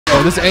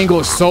Bro, this angle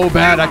is so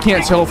bad. I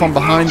can't tell if I'm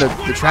behind the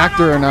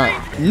tractor or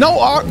not.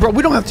 No, bro,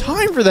 we don't have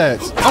time for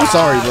that. I'm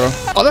sorry, bro.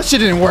 Oh, that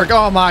shit didn't work.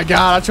 Oh my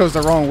God, I chose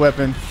the wrong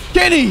weapon.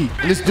 Kenny,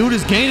 this dude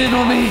is gaining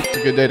on me. It's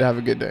a good day to have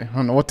a good day. I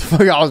don't know what the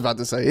fuck I was about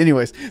to say.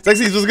 Anyways,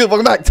 Sexies, what's good?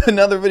 Welcome back to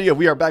another video.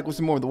 We are back with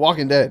some more of The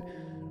Walking Dead.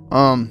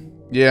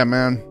 Yeah,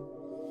 man.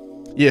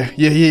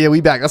 Yeah,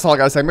 we back. That's all I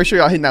gotta say. Make sure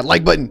y'all hitting that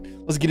like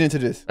button. Let's get into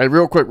this. All right,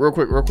 real quick. Let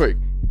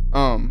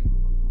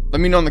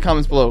me know in the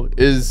comments below.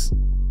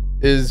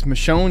 Is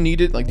Michonne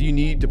needed? Like, do you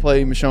need to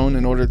play Michonne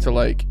in order to,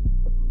 like,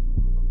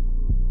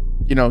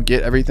 you know,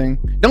 get everything?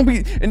 Don't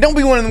be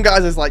one of them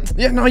guys that's like,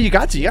 yeah, no, you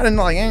got to. You gotta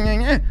know, like,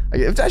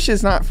 Like, if that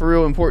shit's not for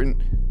real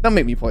important, don't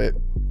make me play it.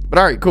 But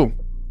all right, cool.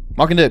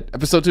 Walking Dead,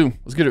 episode 2.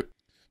 Let's get it.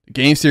 The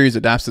game series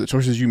adapts to the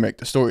choices you make.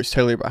 The story is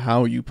tailored by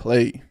how you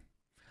play.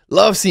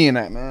 Love seeing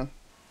that, man.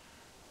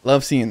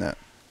 Love seeing that.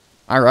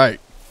 All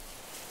right.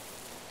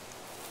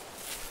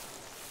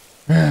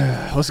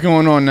 What's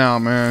going on now,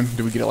 man?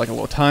 Did we get like a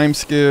little time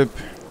skip?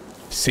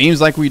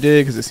 Seems like we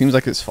did, because it seems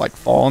like it's like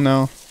fall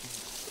now.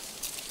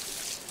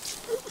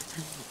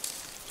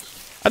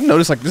 I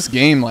noticed like this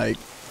game, like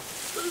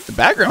the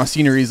background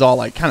scenery is all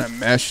like kind of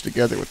meshed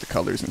together with the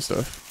colors and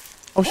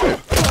stuff. Oh shit!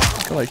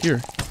 I like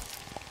here.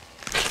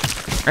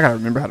 I gotta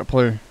remember how to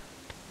play.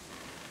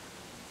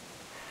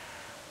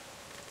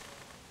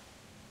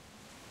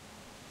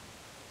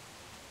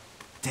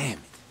 Damn it!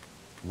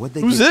 What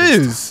they? Who's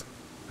this?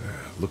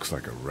 Looks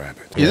like a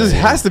rabbit. Yeah, this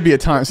has to be a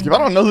time skip. I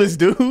don't know this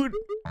dude.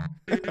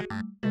 I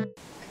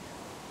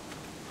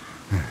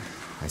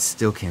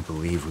still can't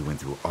believe we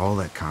went through all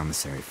that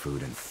commissary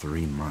food in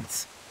 3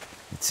 months.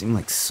 It seemed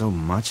like so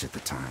much at the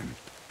time.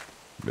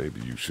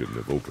 Maybe you shouldn't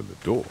have opened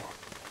the door.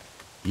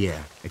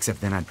 Yeah, except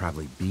then I'd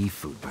probably be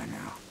food by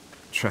now.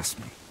 Trust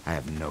me, I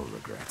have no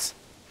regrets.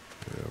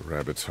 Yeah,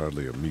 rabbit's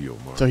hardly a meal,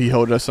 Mark. So he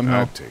held us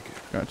somehow. I'd take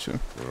it. Gotcha.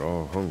 We're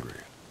all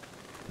hungry.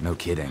 No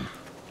kidding.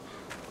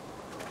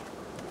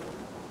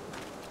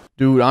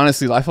 Dude,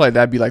 honestly, I feel like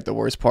that'd be like the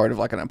worst part of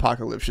like an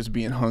apocalypse, just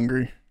being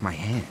hungry. My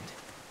hand.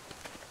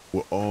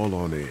 We're all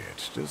on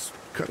edge. Just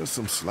cut us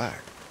some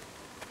slack.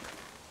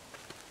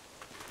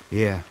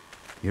 Yeah,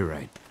 you're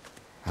right.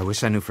 I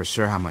wish I knew for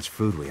sure how much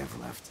food we have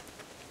left.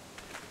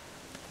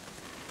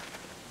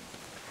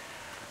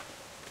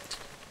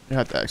 You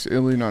have to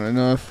accidentally not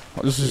enough.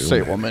 I'll just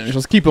say 1 minute.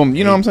 Just keep them,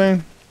 you know what I'm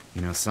saying?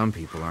 You know, some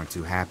people aren't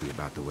too happy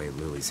about the way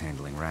Lily's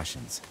handling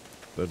rations.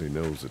 But he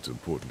knows it's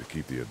important to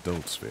keep the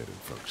adults fed and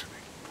functioning.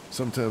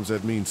 Sometimes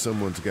that means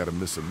someone's got to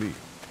miss a meal.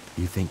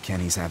 You think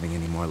Kenny's having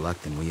any more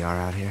luck than we are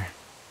out here?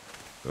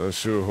 I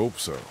sure hope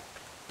so.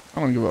 I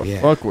don't give a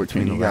fuck what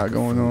Kenny got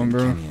going on, bro.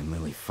 Kenny and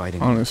Lily fighting.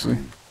 Honestly,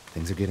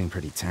 things are getting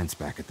pretty tense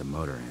back at the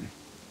motor inn.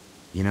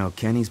 You know,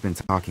 Kenny's been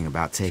talking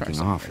about taking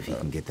off if he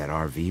can get that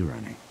RV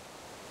running.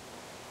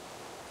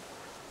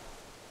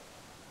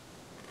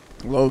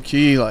 Low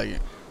key, like,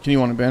 Kenny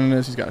want to abandon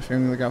us. He's got a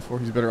family to look out for.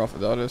 He's better off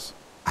without us.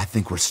 I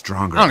think we're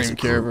stronger. I don't even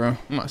care, bro.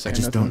 I'm not saying I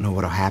just nothing. don't know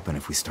what'll happen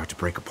if we start to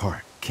break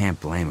apart. Can't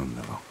blame him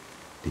though.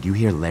 Did you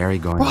hear Larry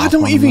going? Bro, I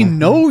don't even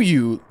know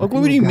you. Like,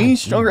 what do you mean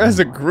stronger as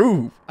a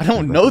group? I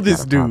don't know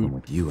this dude.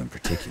 With you in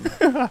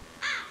particular.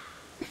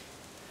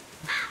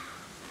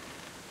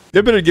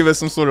 They better give us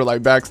some sort of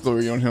like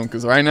backstory on him,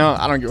 because right now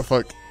I don't give a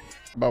fuck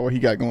about what he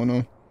got going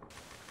on.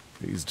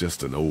 He's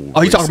just an old.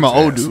 Oh, he's talking about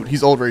old asshole. dude.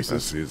 He's old racist.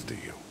 That's his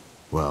deal.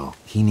 Well,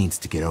 he needs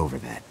to get over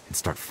that and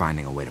start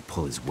finding a way to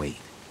pull his weight.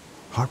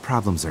 Heart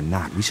problems or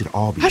not, we should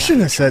all be. I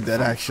shouldn't have said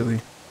that, actually.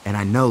 And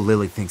I know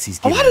Lily thinks he's.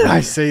 Why did I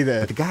say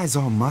that? But the guy's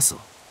all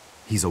muscle.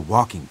 He's a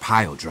walking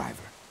pile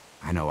driver.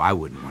 I know I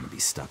wouldn't want to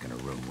be stuck in a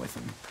room with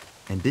him.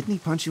 And didn't he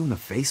punch you in the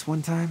face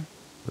one time?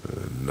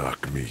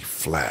 Knock me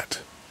flat.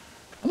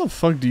 How the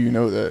fuck do you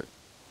know that?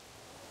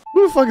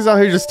 Who the fuck is out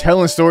here just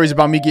telling stories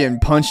about me getting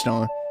punched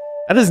on?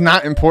 That is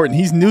not important.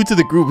 He's new to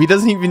the group. He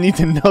doesn't even need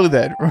to know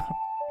that, bro.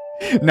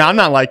 Nah, I'm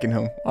not liking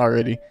him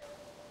already.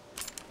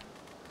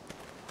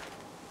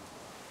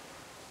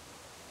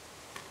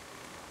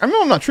 I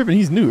know I'm not tripping.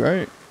 He's new,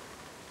 right?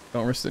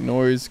 Don't risk the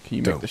noise. Can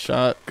you make the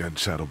shot?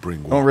 Gunshot'll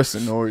bring. Don't risk the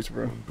noise,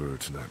 bro. One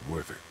bird's not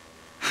worth it.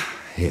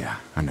 Yeah,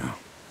 I know.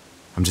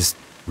 I'm just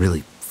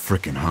really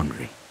freaking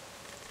hungry.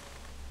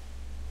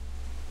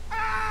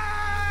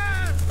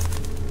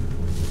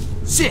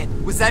 Shit!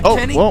 Was that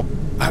Kenny? Well,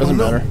 I doesn't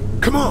don't know.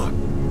 matter. Come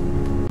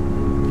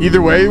on.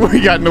 Either way,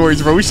 we got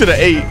noise, bro. We should have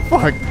ate.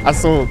 Fuck, I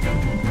sold.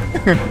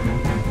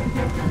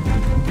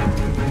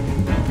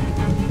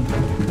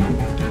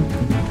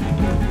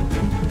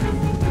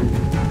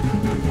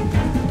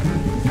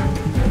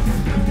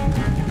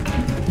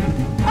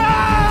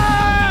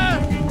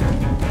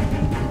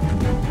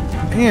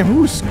 Damn,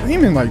 who was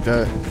screaming like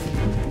that?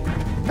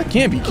 That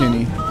can't be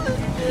Kenny.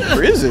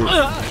 Or is it?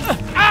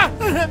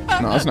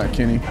 No, it's not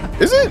Kenny.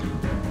 Is it?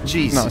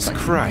 Jesus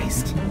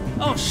Christ.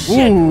 Oh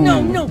shit!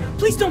 Ooh. No,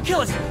 please don't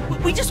kill us.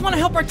 We just want to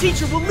help our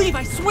teacher. We'll leave,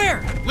 I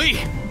swear. Lee,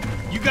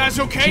 you guys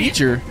okay?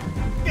 Teacher?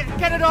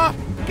 Get it off!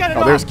 Get it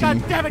off! There's God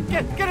Kenny. damn it!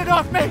 Get it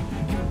off me!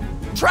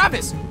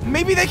 Travis,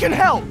 maybe they can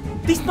help.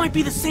 These might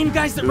be the same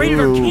guys that raided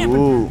our camp,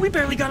 Ooh. and we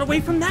barely got away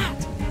from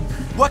that.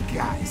 What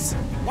guys?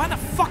 Why the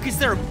fuck is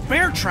there a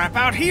bear trap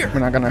out here? We're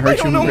not gonna hurt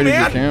you. I don't know, Ready to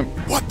man. camp.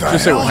 What the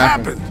Just say hell what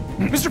happened.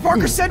 Mr.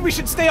 Parker said we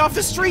should stay off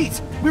the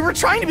streets. We were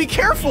trying to be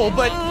careful,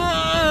 but...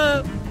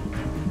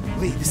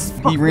 Lee, this is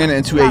He ran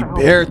into a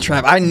bear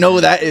trap. I know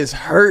that is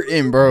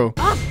hurting, bro.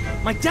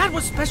 My dad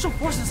was special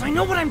forces. I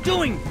know what I'm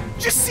doing.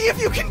 Just see if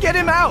you can get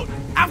him out.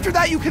 After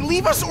that, you can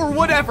leave us or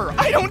whatever.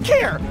 I don't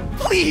care.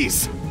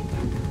 Please.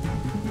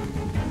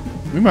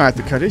 We might have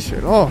to cut this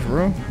shit off,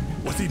 bro.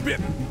 Was he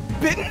bitten?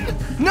 Bitten?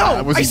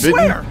 No, was I he bitten?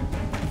 swear.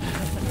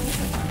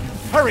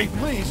 Hurry,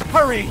 please,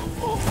 hurry.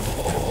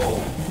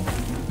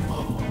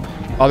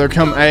 Oh, they're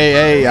coming.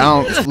 Hey, I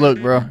don't look,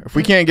 bro. If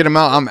we can't get him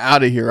out, I'm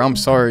out of here. I'm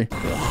sorry.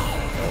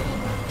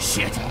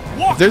 Shit.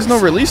 If there's no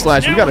release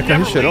latch, we gotta cut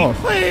his shit off.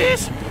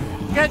 Please,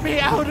 get me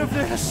out of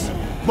this.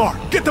 Mark,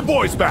 get the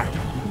boys back.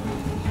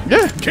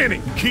 Yeah.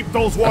 Kenny, keep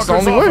those That's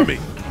walkers the only off of way.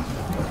 me.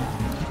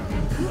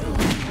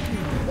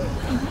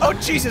 Oh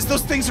Jesus,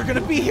 those things are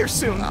gonna be here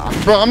soon.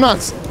 Bro, I'm not.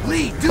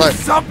 Lee, do Like,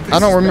 something. I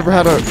don't remember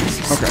how to.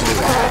 Okay.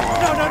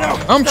 No.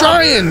 I'm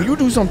trying. You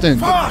do something.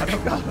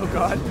 Oh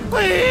God,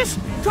 please.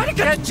 Try to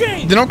get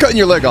Jane. Then I'm cutting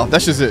your leg off.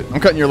 That's just it.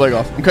 I'm cutting your leg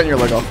off. I'm cutting your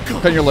leg off. I'm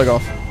cutting your leg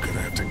off. Gonna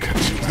have to cut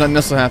you. There's nothing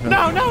else to happen.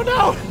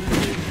 No.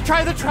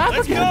 Try the trap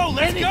Let's again. go.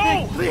 Let's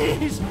go.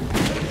 Please.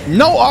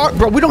 No,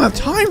 bro, we don't have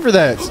time for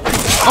that.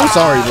 I'm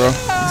sorry, bro.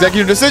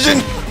 Executive decision.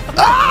 It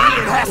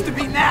has to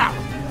be now.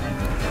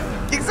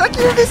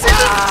 Executive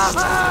decision.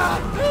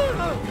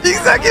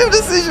 Executive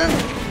decision.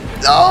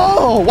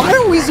 Oh, why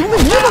are we zooming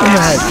in on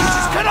that?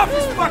 Just cut off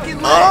his fucking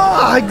leg.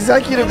 Oh,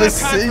 executive I don't have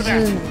time for that.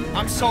 decision.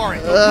 I'm sorry,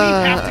 but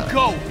we have to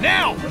go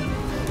now.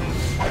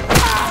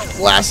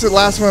 Last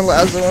one.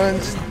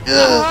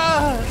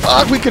 Ugh.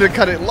 Fuck, we could have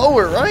cut it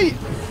lower, right?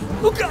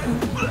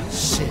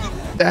 Shit.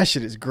 That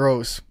shit is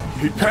gross.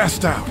 He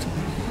passed out.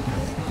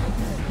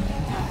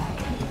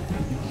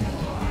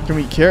 Can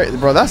we carry it?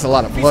 Bro, that's a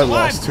lot of He's blood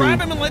alive. loss, too. Grab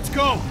him and let's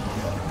go.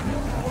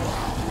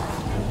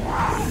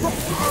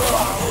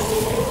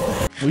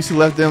 At least he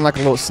left in like a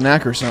little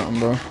snack or something,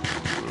 bro.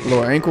 A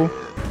little ankle.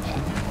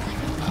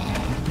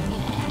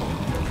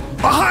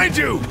 Behind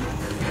you!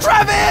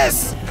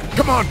 Travis!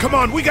 Come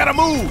on, we gotta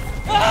move!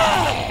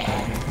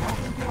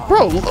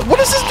 Bro, what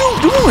is this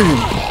dude doing?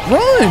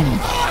 Run!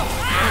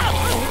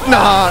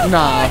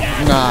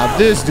 Nah.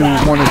 This dude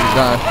wanted to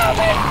die.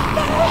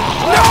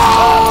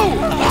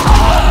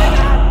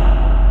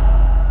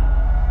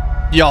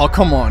 No! Y'all,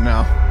 come on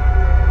now.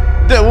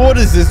 What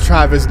is this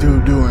Travis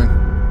dude doing?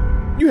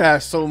 You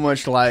have so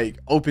much like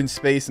open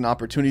space and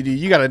opportunity.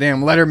 You got a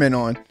damn Letterman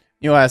on.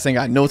 Your ass ain't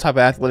got no type of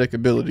athletic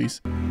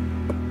abilities.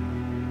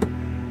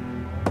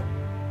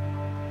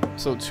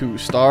 So too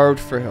starved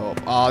for help.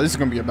 This is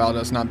gonna be about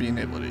us not being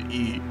able to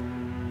eat.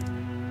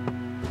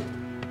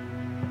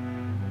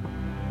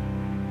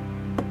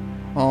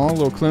 Oh,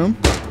 little Clem.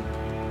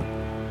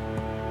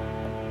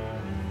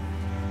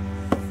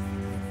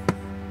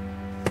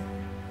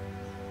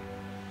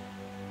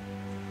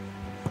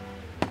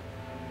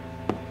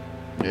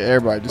 Yeah,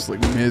 everybody just look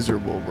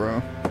miserable,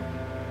 bro.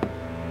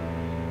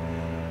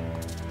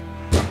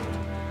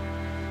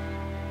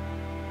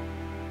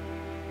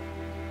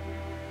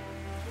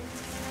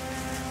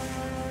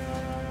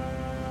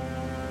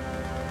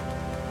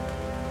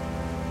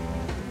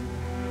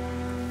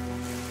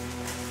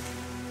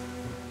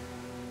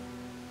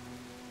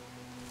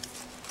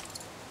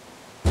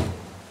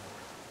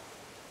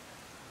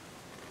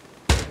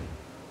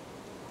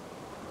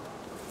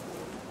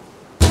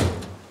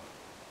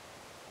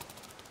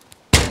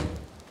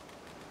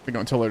 We're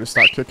gonna tell her to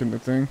stop kicking the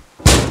thing.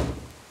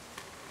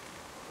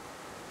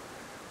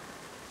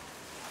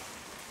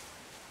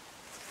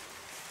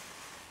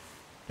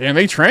 Damn,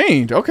 they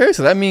trained. Okay,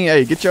 so that means,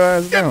 hey, get your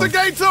ass Get down. the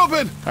gates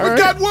open! All We've right.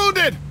 got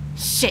wounded!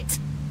 Shit!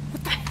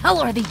 What the hell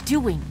are they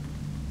doing?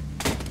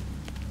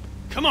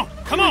 Come on.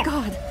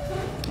 God.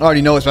 I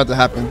already know what's about to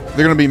happen.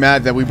 They're gonna be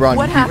mad that we brought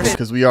What happened?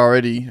 because we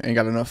already ain't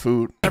got enough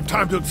food. I have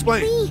time to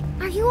explain. Lee,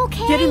 are you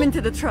okay? Get him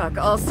into the truck.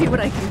 I'll see what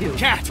I can do.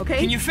 Cat, okay?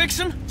 can you fix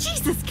him?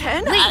 Jesus,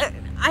 Ken. Lee.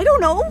 I don't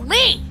know.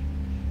 Lee!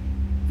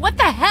 What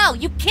the hell?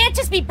 You can't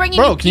just be bringing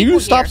Bro, in can you people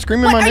stop here.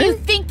 screaming what my are name? you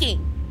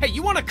thinking? Hey,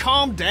 you want to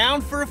calm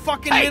down for a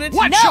fucking minute?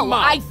 watch your No,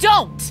 mouth. I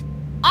don't.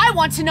 I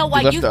want to know why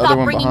We left you the other thought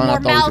one bringing behind. I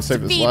more thought we could mouths to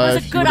save his feed was life. a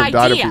He good would have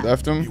died if we idea.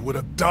 left He him. would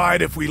have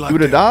died if we left He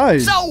would have him.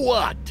 died. So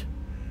what?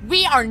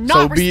 We are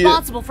not be it.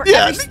 responsible for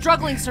Yeah, every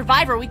struggling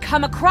survivor we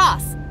come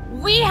across.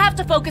 We have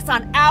to focus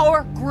on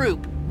our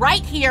group,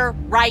 right here,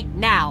 right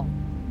now.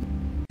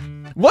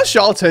 What's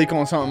y'all take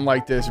on something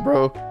like this,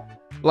 bro?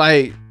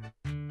 Like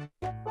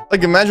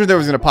imagine there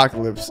was an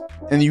apocalypse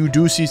and you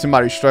do see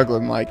somebody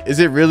struggling. Like, is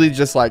it really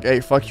just like, hey,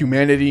 fuck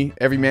humanity,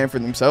 every man for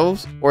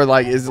themselves? Or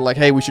like, is it like,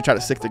 hey, we should try to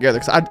stick together?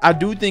 Because I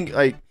do think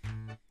like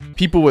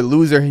people would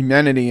lose their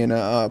humanity in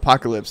a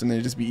apocalypse, and then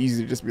it'd just be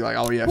easy to just be like,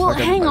 oh yeah, Well, fuck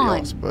hang everybody on.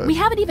 else. But We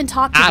haven't even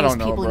talked I to those don't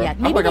know, people bro. yet.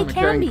 I Maybe feel like I'm they a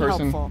can caring be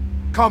person. helpful.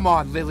 Come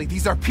on, Lily.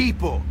 These are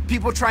people.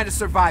 People trying to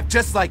survive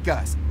just like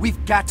us.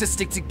 We've got to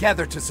stick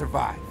together to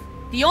survive.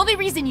 The only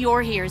reason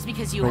you're here is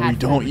because you Bro, had we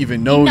don't food.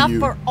 even know Enough you.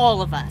 for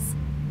all of us.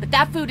 but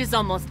that food is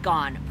almost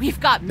gone. We've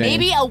got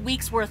maybe a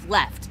week's worth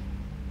left.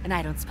 And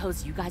I don't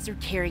suppose you guys are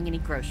carrying any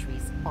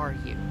groceries, are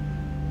you?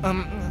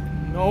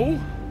 No.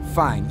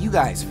 Fine, you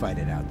guys fight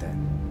it out then.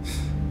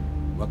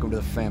 Welcome to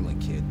the family,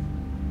 kid.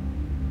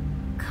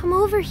 Come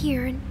over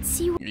here and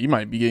see what... You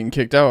might be getting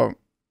kicked out.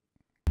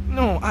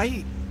 No,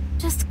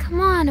 Just come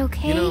on,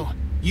 okay? You know,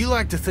 you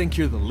like to think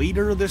you're the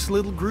leader of this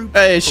little group.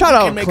 Hey, but shout we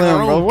out can make Clem,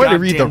 our bro. own Way to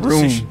read the goddamn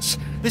room. decisions.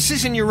 This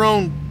isn't your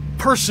own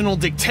personal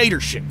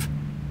dictatorship.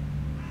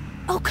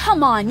 Oh,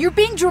 come on, you're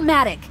being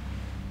dramatic.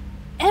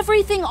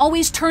 Everything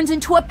always turns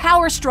into a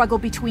power struggle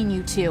between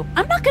you two.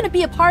 I'm not gonna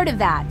be a part of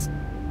that.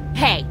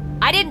 Hey,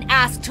 I didn't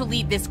ask to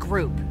lead this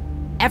group.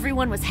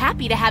 Everyone was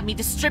happy to have me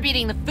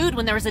distributing the food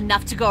when there was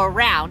enough to go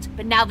around,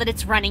 but now that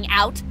it's running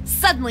out,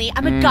 suddenly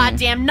I'm a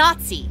goddamn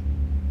Nazi.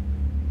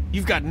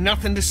 You've got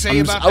nothing to say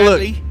about look, that,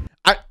 Lee?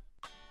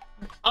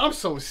 I'm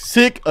so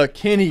sick of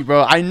Kenny,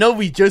 bro. I know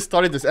we just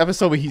started this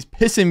episode, but he's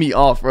pissing me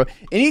off, bro.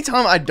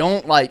 Anytime I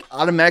don't like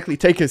automatically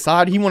take his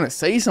side, he want to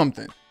say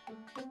something.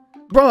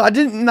 Bro, I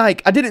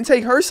didn't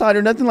take her side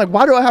or nothing. Like,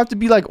 why do I have to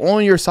be like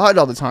on your side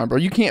all the time, bro?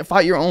 You can't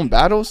fight your own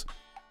battles?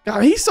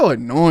 God, he's so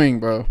annoying,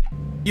 bro.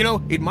 You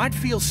know, it might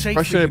feel safe for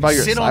you Frustrated to by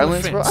your sit on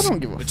silence, the bro? fence, I don't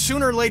give a but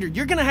sooner or later,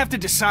 you're gonna have to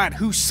decide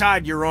whose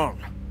side you're on.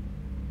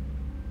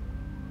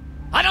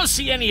 I don't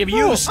see any of Bro,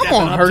 you I'm stepping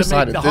on up her to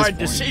side make at the this hard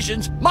point.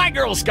 decisions. My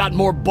girl's got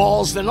more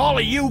balls than all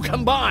of you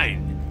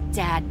combined.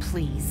 Dad,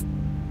 please.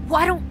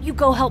 Why don't you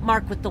go help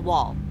Mark with the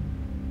wall?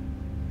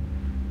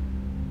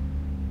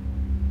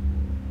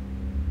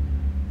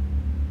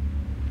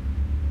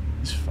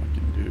 This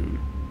fucking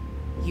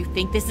dude. You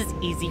think this is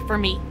easy for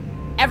me?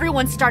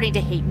 Everyone's starting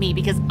to hate me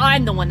because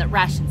I'm the one that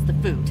rations the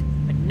food,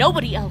 but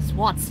nobody else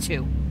wants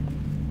to.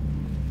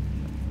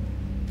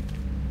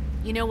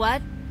 You know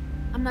what?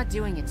 I'm not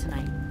doing it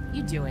tonight.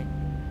 You do it.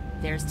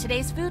 There's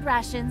today's food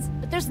rations,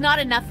 but there's not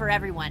enough for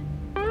everyone.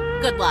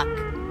 Good luck.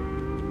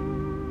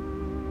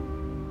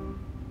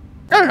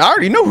 I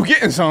already know who's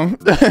getting some.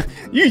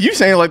 you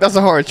saying like that's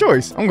a hard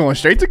choice. I'm going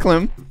straight to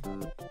Clem.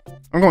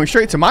 I'm going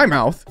straight to my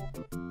mouth.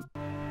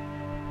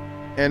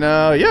 And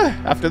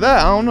yeah, after that,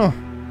 I don't know.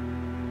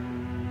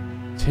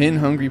 10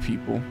 hungry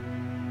people.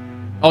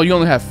 Oh, you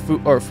only have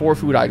 4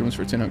 food items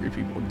for 10 hungry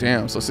people.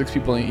 Damn, so 6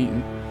 people ain't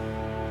eating.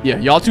 Yeah,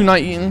 y'all 2 not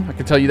eating. I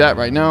can tell you that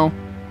right now.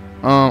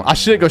 I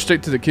should go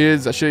straight to the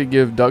kids. I should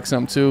give Duck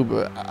some too,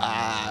 but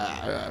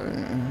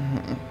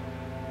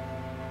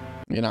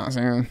you know what I'm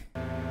saying?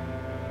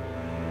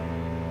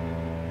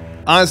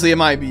 Honestly, it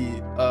might be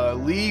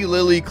Lee,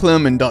 Lily,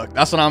 Clem, and Duck.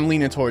 That's what I'm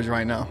leaning towards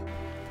right now.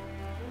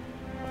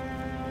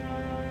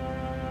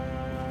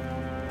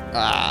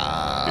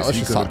 Let's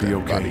just talk to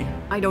everybody.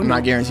 I don't I'm know.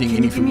 not guaranteeing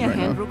any food Can you right give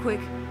me a hand now. real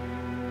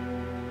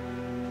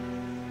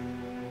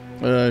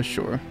quick?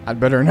 Sure. I'd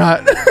better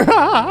not.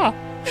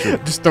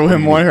 Just throw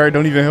him on her.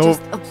 Don't even help.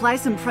 Just apply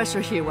some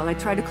pressure here while I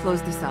try to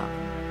close this up.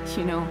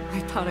 You know, I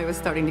thought I was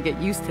starting to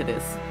get used to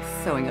this,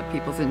 sewing up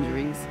people's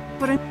injuries.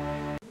 But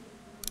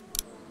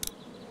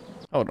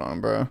Hold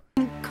on, bro.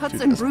 cuts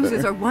Dude, and that's bruises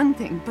better. are one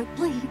thing, but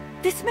Lee,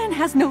 this man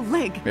has no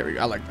leg. There we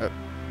go. I like that.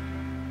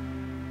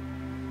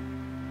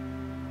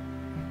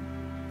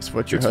 It's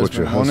what your It's what husband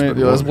your wanted. husband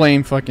Let's wanted.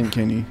 blame fucking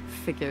Kenny.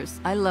 Figures.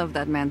 I love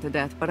that man to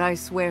death, but I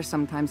swear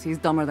sometimes he's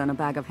dumber than a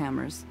bag of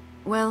hammers.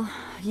 Well,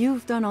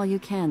 you've done all you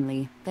can,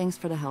 Lee. Thanks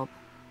for the help.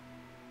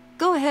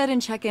 Go ahead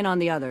and check in on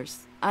the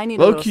others. I need a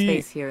little Low-key-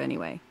 space here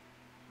anyway.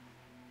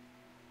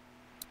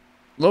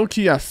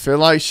 Low-key, I feel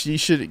like she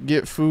should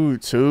get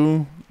food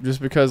too, just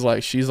because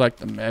like she's like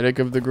the medic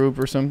of the group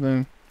or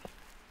something.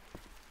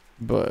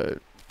 But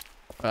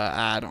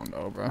I don't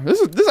know, bro.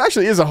 This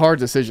actually is a hard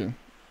decision.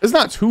 It's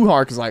not too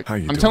hard because like How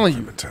you I'm doing, telling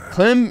you, Clementine?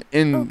 Clem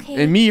and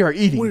Okay. me are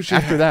eating. Where's your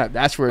After hat? that,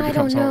 that's where it I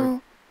becomes don't hard.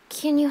 know.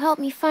 Can you help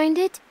me find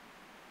it?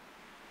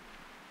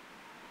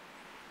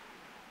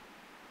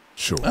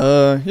 Sure.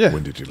 Yeah.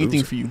 When did you lose Anything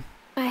it? for you?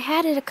 I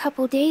had it a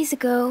couple days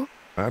ago.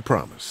 I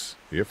promise.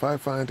 If I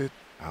find it,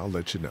 I'll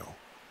let you know.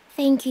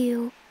 Thank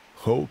you.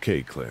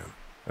 Okay, Clem.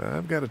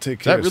 I've got to take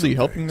Is care that of really some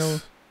helping,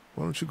 things. though?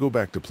 Why don't you go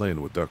back to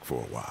playing with Duck for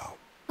a while?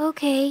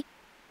 Okay.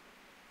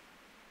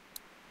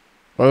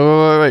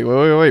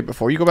 Wait.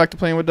 Before you go back to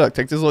playing with Duck,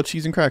 take this little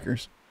cheese and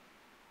crackers.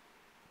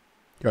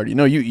 You already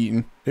know you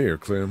eating. Here,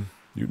 Clem.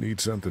 You need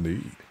something to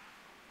eat.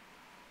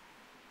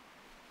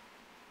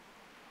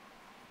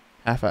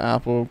 Half an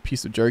apple,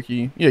 piece of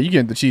jerky. Yeah, you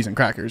get the cheese and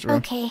crackers, bro.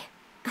 Okay.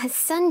 A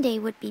Sunday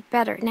would be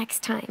better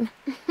next time.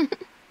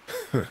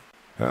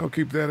 I'll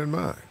keep that in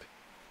mind.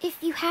 If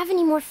you have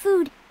any more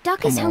food,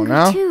 Duck is Come on hungry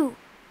now. too.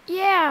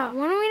 Yeah,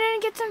 why don't we go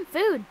get some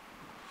food?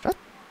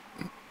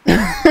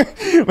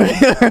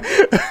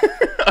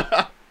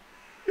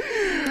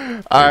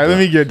 All right, let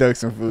me get Duck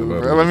some I food,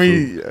 love bro. Let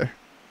me. food.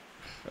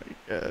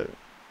 Let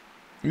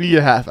me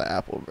get half an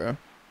apple, bro.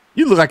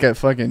 You look like a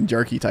fucking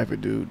jerky type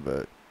of dude,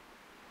 but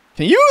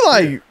can you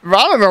like? I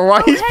don't know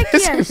why he's heck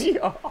pissing yes. me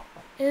off.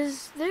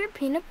 Is there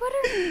peanut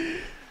butter?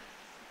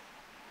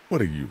 What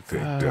do you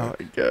think, Oh Duck?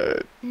 my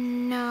god.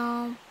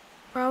 No,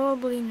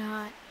 probably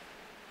not.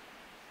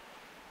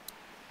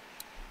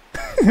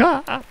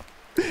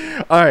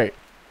 All right,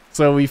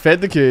 So we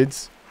fed the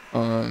kids.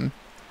 The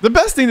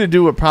best thing to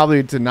do would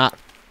probably to not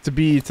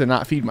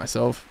feed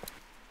myself.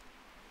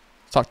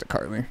 Let's talk to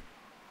Carly.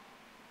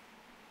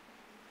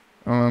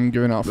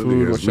 Giving out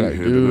food. What should I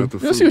do?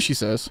 Let's see what she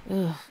says.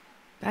 Ugh,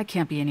 that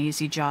can't be an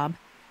easy job.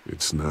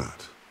 It's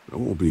not. I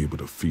won't be able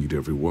to feed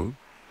everyone.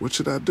 What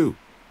should I do?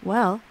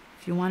 Well,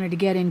 if you wanted to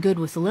get in good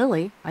with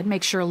Lily, I'd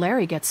make sure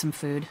Larry gets some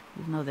food,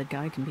 even though that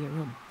guy can be a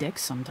real dick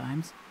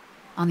sometimes.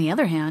 On the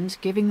other hand,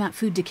 giving that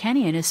food to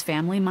Kenny and his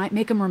family might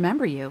make him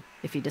remember you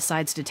if he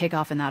decides to take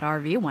off in that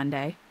RV one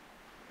day.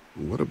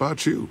 What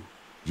about you?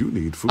 You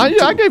need food.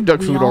 I gave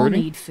Duck food already. We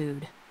all need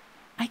food.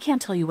 I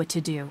can't tell you what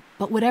to do,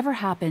 but whatever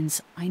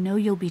happens, I know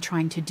you'll be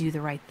trying to do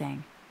the right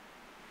thing.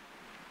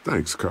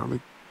 Thanks,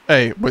 Carly.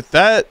 Hey,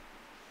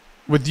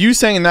 with you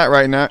saying that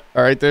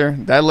right there,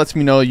 that lets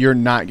me know you're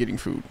not getting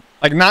food.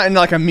 Like, not in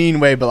like a mean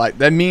way, but like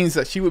that means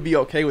that she would be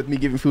okay with me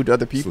giving food to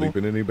other people.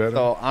 Sleeping any better?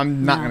 So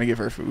I'm not gonna give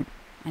her food.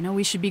 I know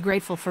we should be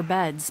grateful for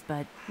beds,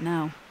 but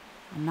no,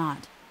 I'm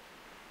not.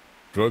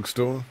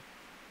 Drugstore?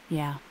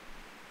 Yeah.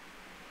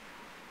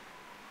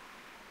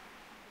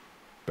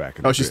 Back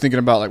in the she's day. thinking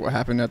about like what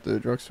happened at the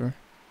drugstore.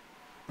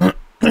 All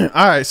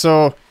right,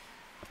 so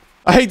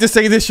I hate to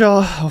say this,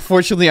 y'all.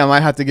 Unfortunately, I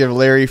might have to give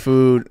Larry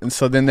food, and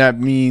so then that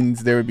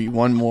means there would be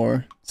one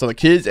more. So the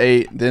kids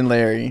ate, then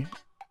Larry,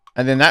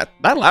 and then that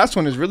last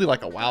one is really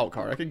like a wild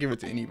card. I could give it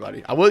to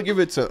anybody. I would give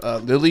it to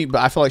Lily,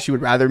 but I feel like she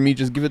would rather me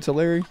just give it to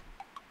Larry.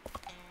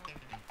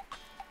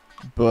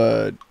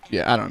 But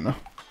yeah, I don't know.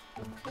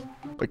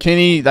 But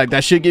Kenny, like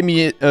that should get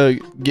me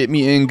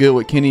in good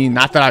with Kenny.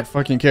 Not that I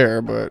fucking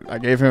care, but I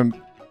gave him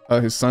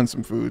his son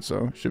some food,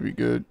 so it should be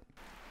good.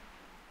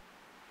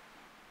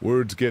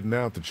 Word's getting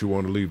out that you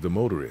want to leave the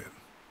motor in.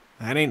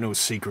 That ain't no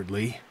secret,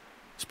 Lee.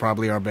 It's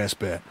probably our best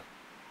bet.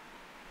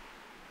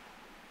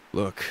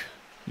 Look,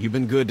 you've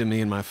been good to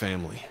me and my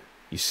family.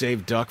 You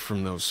saved Duck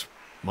from those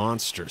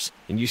monsters,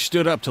 and you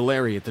stood up to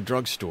Larry at the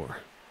drugstore.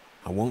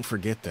 I won't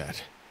forget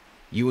that.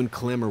 You and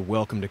Clem are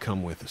welcome to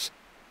come with us.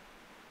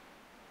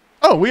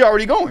 Oh, we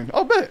already going.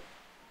 Oh, bet.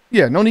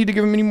 Yeah, no need to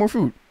give him any more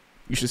food.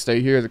 You should stay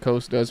here. The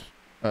coast does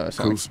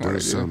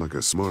sound like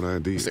a smart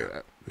idea. Say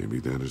that. Maybe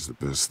that is the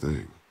best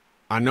thing.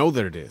 I know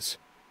that it is.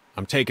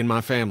 I'm taking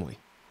my family.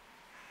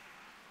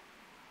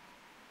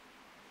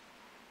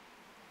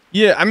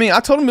 Yeah, I mean, I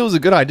told him it was a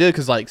good idea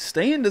because, like,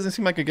 staying doesn't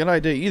seem like a good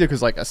idea either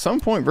because, like, at some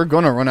point, we're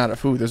going to run out of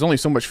food. There's only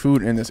so much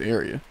food in this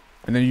area.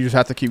 And then you just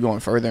have to keep going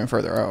further and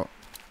further out.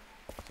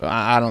 So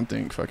I don't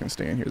think fucking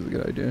staying here is a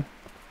good idea.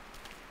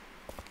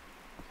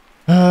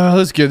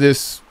 Let's give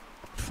this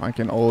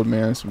fucking old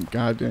man some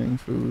goddamn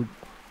food.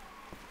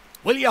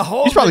 Will you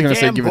hold He's probably the going to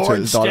say damn give it to board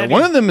his daughter. steady?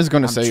 One of them is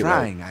going to I'm say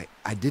trying. Like,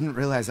 I didn't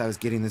realize I was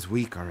getting this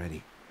weak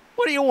already.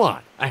 What do you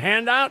want? A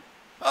handout?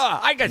 Oh,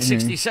 I got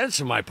 60 cents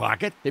in my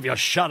pocket if you'll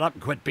shut up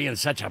and quit being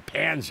such a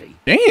pansy.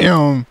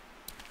 damn.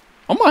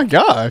 Oh, my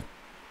God.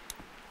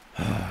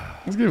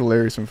 Let's give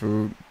Larry some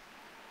food.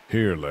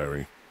 Here,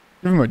 Larry.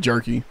 Give him a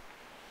jerky.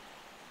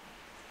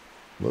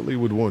 Lily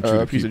would want you A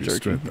to piece keep of your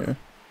jerky. strength up. Yeah.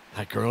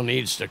 That girl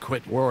needs to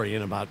quit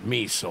worrying about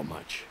me so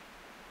much.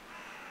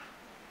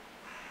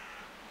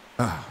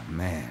 Oh,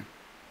 man.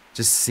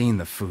 Just seeing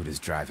the food is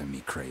driving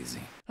me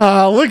crazy.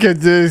 Oh, look at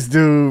this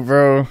dude,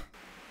 bro.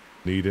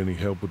 Need any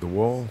help with the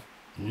wall?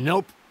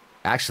 Nope.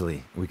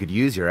 Actually, we could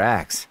use your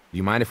axe. Do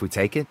you mind if we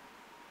take it?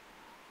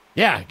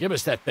 Yeah, give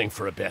us that thing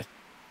for a bit.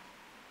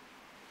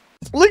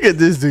 Look at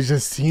this dude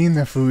just seeing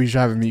the food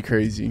driving me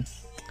crazy.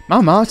 My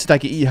mom said I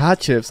could eat hot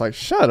chips. Like,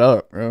 shut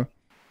up, bro.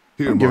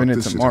 Here, I'm giving Mark, it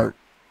this to should Mark. help.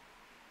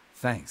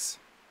 Thanks.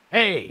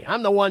 Hey,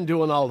 I'm the one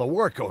doing all the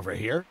work over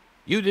here.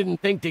 You didn't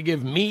think to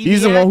give me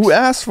He's the one axe? who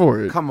asked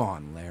for it. Come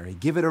on, Larry.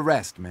 Give it a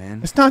rest,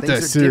 man. It's not Things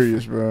that are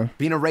serious, different. bro.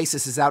 Being a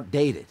racist is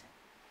outdated.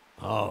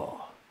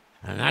 Oh,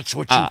 and that's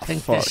what you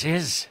think fuck. this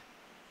is?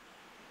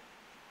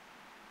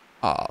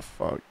 Oh,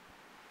 fuck.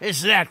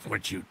 Is that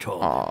what you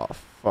told me? Oh,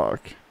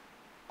 fuck.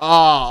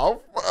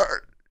 Oh,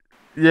 fuck.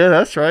 Yeah,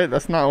 that's right.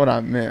 That's not what I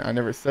meant. I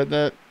never said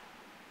that.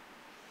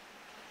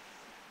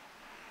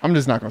 I'm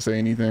just not going to say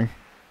anything.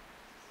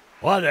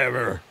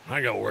 Whatever.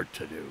 I got work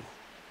to do.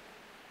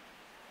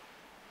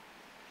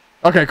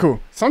 Okay, cool.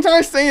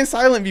 Sometimes staying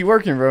silent be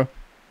working, bro.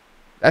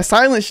 That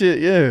silent shit,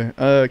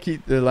 yeah.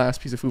 Keep the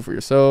last piece of food for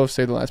yourself.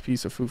 Save the last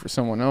piece of food for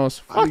someone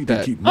else. I Fuck need to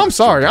that. keep my I'm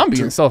sorry. strength I'm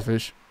being too.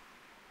 selfish.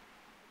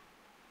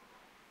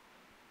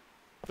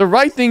 The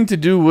right thing to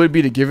do would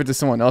be to give it to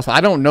someone else.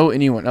 I don't know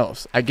anyone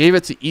else. I gave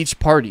it to each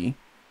party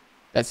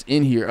that's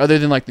in here, other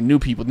than like the new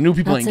people. The new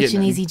people Not ain't such getting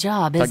an nothing. easy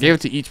job, So I is gave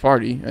it? it to each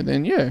party, and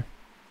then yeah.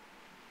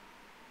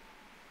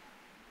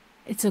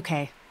 It's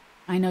okay.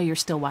 I know you're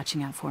still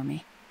watching out for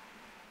me.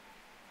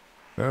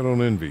 I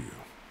don't envy you.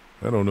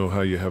 I don't know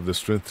how you have the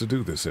strength to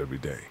do this every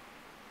day.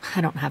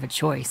 I don't have a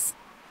choice.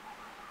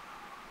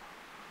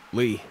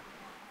 Lee,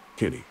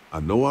 Kenny, I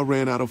know I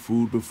ran out of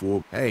food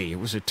before. hey, it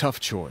was a tough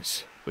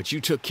choice, but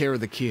you took care of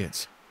the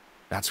kids.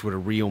 That's what a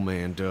real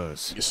man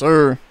does. Yes,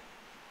 sir.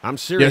 I'm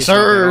serious Yes, about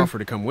sir. that offer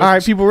to come with All right,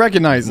 us. people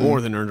recognize him. More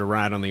than earned a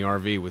ride on the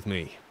RV with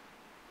me.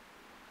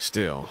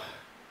 Still,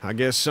 I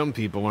guess some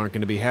people aren't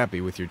going to be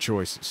happy with your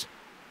choices.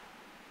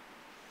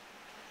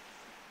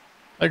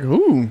 Like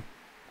who?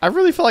 I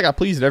really feel like I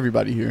pleased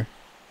everybody here.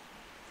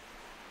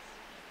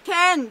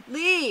 Ken,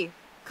 Lee,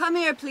 come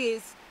here,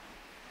 please.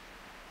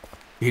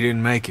 He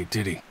didn't make it,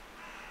 did he?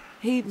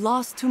 He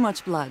lost too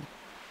much blood.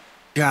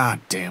 God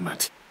damn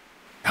it.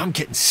 I'm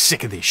getting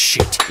sick of this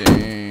shit.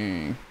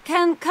 Dang.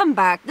 Ken, come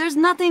back. There's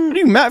nothing... What are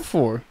you mad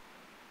for?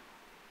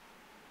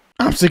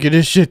 I'm sick of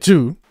this shit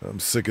too. I'm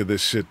sick of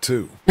this shit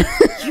too.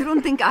 You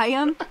don't think I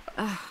am?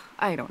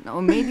 I don't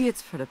know. Maybe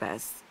it's for the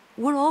best.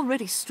 We're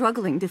already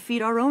struggling to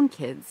feed our own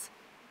kids.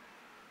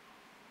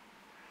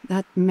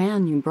 That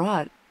man you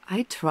brought,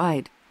 I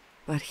tried,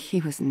 but he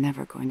was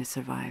never going to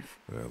survive.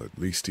 Well, at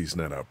least he's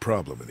not our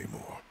problem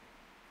anymore.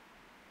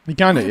 He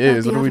kind of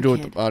is. What do we do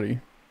with the body?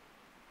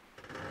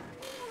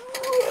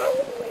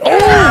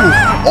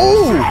 Oh!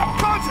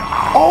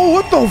 Oh! Oh,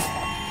 what the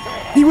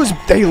f... He was...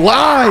 They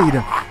lied!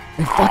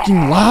 They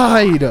fucking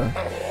lied!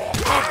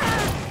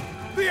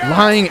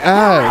 Lying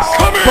ass.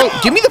 Bro,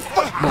 give me the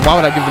fuck... Why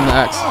would I give them the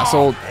axe? I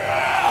sold...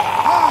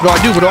 What do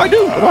I do? What do I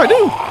do? What do I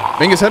do?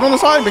 Bang his head on the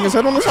side. Bang his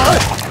head on the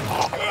side.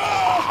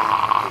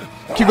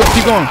 Keep going.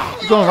 Keep going.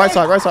 Keep going. Right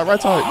side. Right side.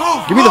 Right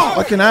side. Give me the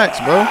fucking axe,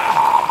 bro.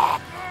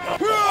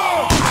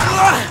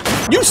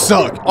 You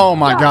suck. Oh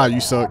my god,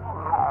 you suck.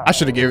 I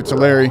should have gave it to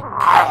Larry.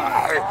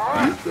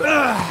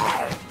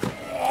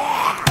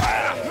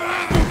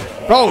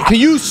 Bro, can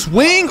you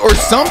swing or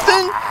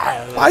something?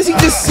 Why is he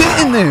just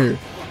sitting there?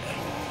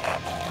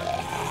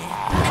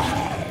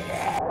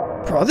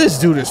 Bro, this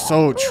dude is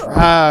so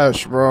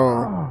trash,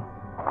 bro.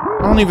 I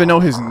don't even know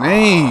his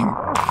name.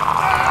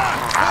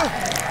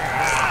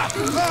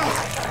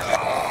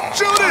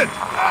 Shoot it!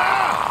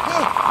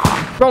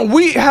 Bro,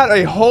 we had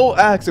a whole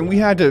axe and we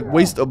had to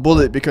waste a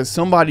bullet because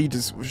somebody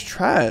just was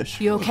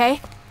trash. You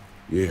okay?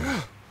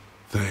 Yeah,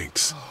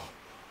 thanks.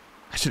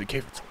 I should have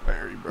gave it to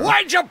Larry, bro.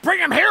 Why'd you bring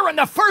him here in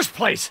the first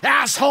place,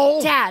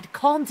 asshole? Dad,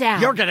 calm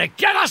down. You're gonna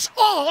get us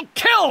all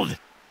killed!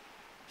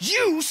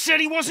 You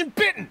said he wasn't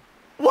bitten.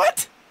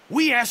 What?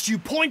 We asked you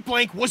point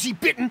blank, was he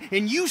bitten,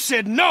 and you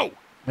said no.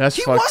 That's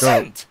He fucked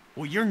wasn't.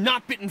 Well, your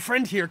not bitten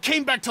friend here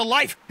came back to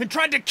life and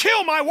tried to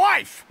kill my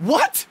wife.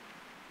 What?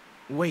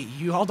 Wait,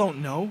 you all don't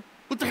know?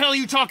 What the hell are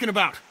you talking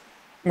about? up.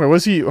 Wait,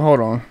 was he? Hold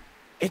on.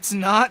 It's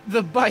not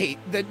the bite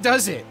that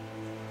does it.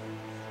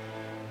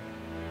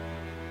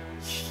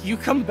 You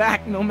come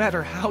back no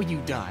matter how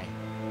you die.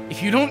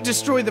 If you don't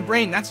destroy the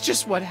brain, that's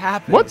just what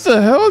happens. What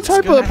the hell It's type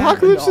of gonna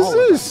happen to apocalypse is all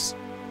of this?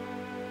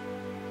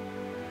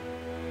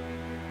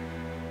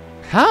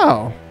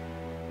 How?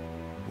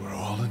 We're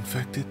all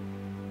infected?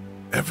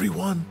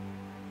 Everyone?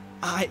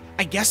 I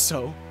guess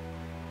so.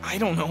 I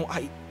don't know.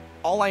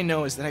 All I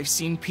know is that I've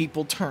seen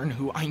people turn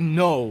who I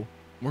know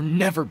were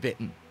never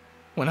bitten.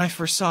 When I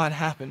first saw it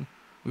happen,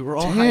 we were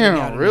all hiding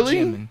out in the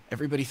gym and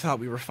everybody thought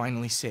we were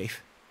finally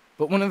safe.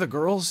 But one of the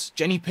girls,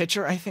 Jenny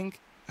Pitcher, I think,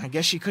 I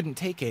guess she couldn't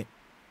take it.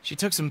 She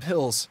took some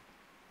pills.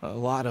 A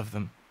lot of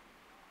them.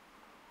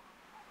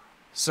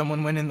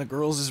 Someone went in the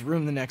girls'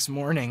 room the next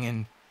morning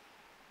and...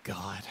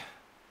 God.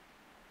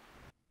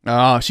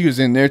 Ah, she was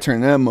in there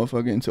turning that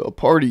motherfucker into a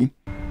party.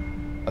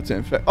 That's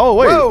in fact. Oh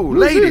wait. Whoa, who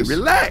is lady, this?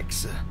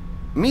 relax.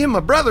 Me and my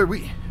brother,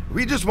 we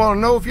just want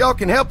to know if y'all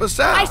can help us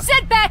out. I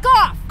said back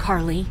off,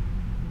 Carly.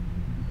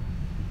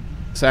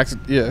 Sax,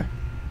 yeah.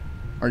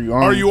 Are you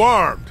armed? Are you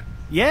armed?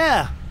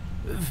 Yeah,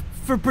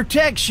 for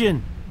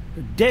protection.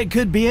 Dead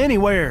could be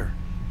anywhere.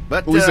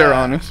 But Who's there,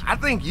 honest? I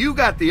think you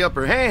got the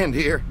upper hand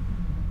here.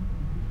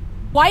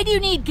 Why do you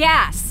need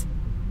gas?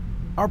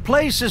 Our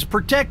place is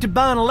protected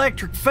by an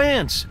electric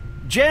fence.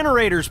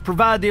 Generators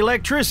provide the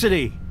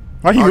electricity.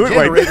 Why you Our look like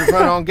generators that?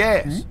 run on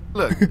gas.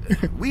 Look,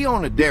 we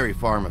own a dairy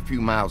farm a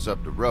few miles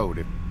up the road.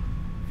 If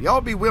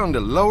y'all be willing to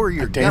lower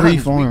your dairy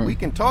guns, farm. we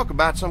can talk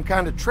about some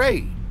kind of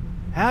trade.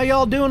 How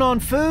y'all doing on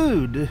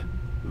food?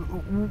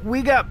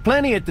 We got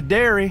plenty at the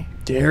dairy.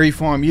 Dairy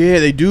farm, yeah,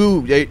 they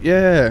do.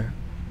 Yeah,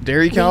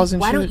 dairy cows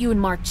and Why shit. don't you and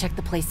Mark check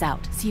the place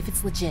out? See if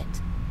it's legit.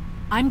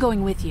 I'm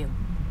going with you.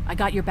 I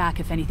got your back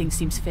if anything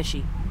seems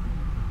fishy.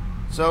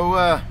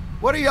 So,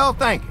 what are y'all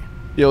thinking?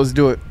 Yeah, let's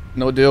do it.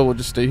 No deal. We'll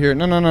just stay here.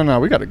 No.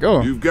 We gotta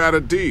go. You've got a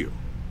deal.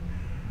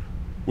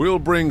 We'll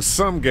bring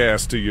some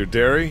gas to your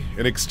dairy.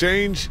 In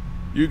exchange,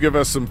 you give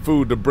us some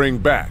food to bring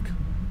back.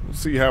 We'll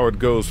see how it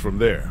goes from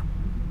there.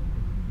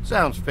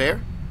 Sounds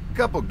fair. A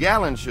couple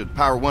gallons should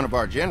power one of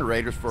our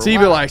generators for a See,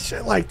 while. but like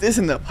shit like this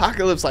in the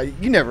apocalypse, like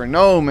you never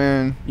know,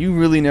 man. You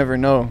really never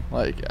know.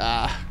 Like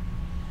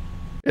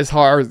it's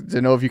hard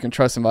to know if you can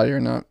trust somebody or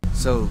not.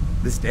 So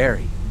this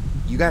dairy,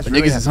 you guys But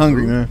really niggas have is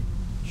hungry, food? man.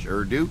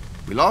 Sure do.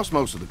 We lost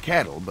most of the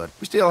cattle, but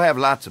we still have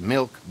lots of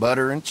milk,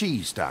 butter, and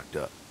cheese stocked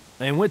up.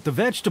 And with the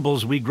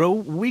vegetables we grow,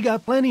 we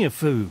got plenty of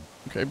food.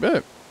 Okay,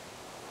 bet.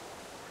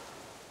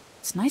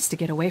 It's nice to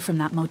get away from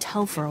that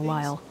motel for a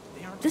while.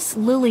 This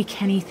Lily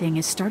Kenny thing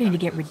is starting to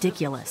get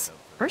ridiculous.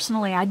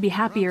 Personally, I'd be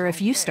happier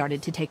if you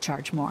started to take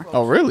charge more.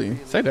 Oh, really?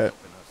 Say that.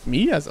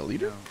 Me as a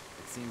leader?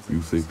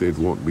 You think they'd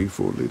want me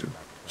for a leader?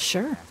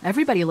 Sure,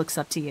 everybody looks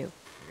up to you.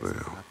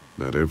 Well,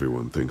 not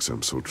everyone thinks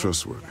I'm so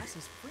trustworthy.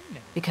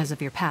 Because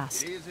of your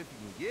past. It is if you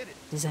can get it.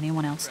 Does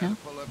anyone else know?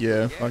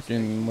 Yeah,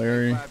 fucking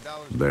Larry.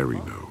 Larry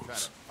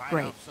knows.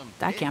 Great.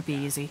 That can't be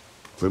easy.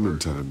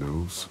 Clementine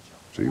knows.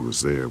 She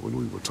was there when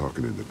we were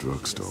talking in the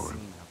drugstore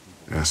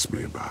and asked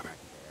me about it.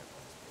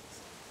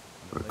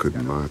 I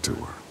couldn't lie to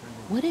her.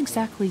 What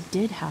exactly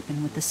did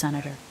happen with the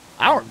senator?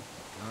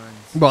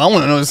 Bro, I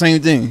want to know the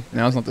same thing.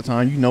 Now's not the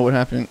time. You know what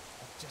happened.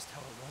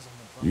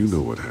 You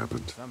know what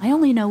happened. I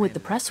only know what the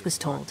press was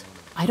told.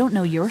 I don't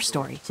know your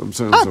story.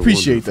 Sometimes I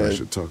appreciate wonder if that. I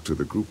should talk to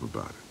the group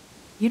about it.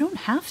 You don't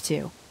have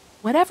to.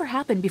 Whatever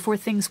happened before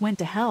things went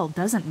to hell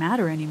doesn't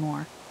matter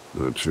anymore.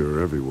 Not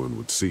sure everyone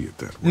would see it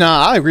that way.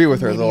 Nah, I agree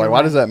with her Maybe though. Like, you're why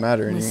right. does that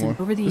matter Listen,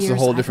 anymore? over the This years, is a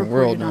whole I've different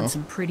world reported on now.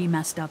 some pretty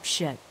messed up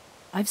shit.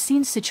 I've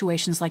seen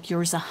situations like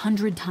yours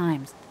 100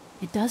 times.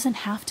 It doesn't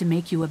have to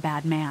make you a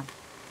bad man.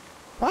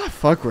 I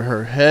fuck with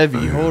her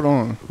heavy. Hold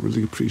on. I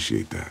really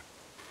appreciate that.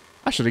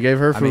 I should have gave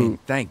her food. I mean,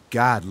 thank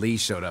God Lee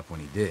showed up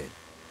when he did.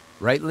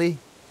 Right, Lee?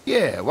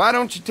 Yeah, why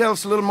don't you tell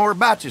us a little more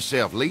about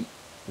yourself, Lee?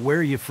 Where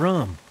are you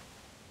from?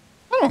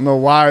 I don't know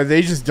why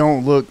they just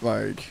don't look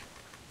like.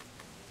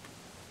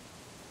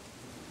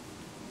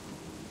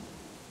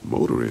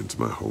 Motor Inn's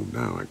my home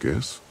now, I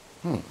guess.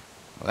 Well,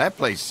 that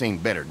place seen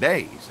better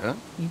days, huh?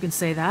 You can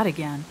say that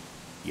again.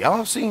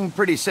 Y'all seem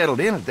pretty settled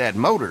in at that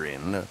Motor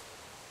Inn.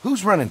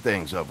 Who's running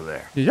things over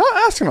there? Y'all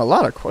asking a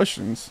lot of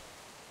questions.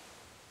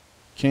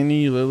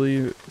 Kenny, Lily,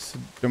 it's a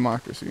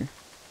democracy.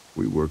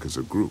 We work as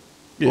a group.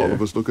 Yeah. All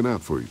of us looking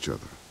out for each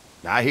other.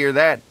 I hear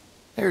that.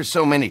 There's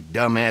so many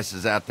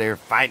dumbasses out there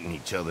fighting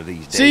each other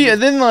these days. See,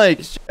 and then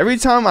like every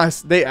time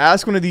they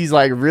ask one of these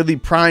like really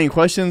prying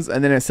questions,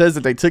 and then it says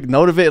that they took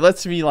note of it, it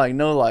lets me like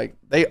know like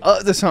they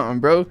up to something,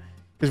 bro.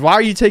 Because why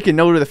are you taking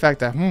note of the fact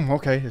that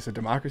okay, it's a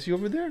democracy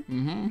over there,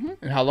 and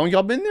how long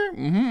y'all been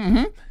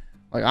there,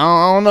 Like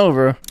I don't know,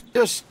 bro.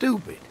 Just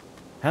stupid.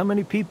 How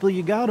many people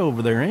you got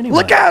over there anyway?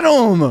 Look at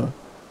them.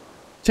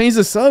 Change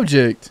the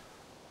subject.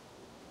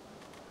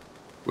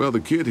 Well, the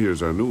kid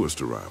here's our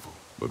newest arrival,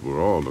 but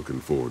we're all looking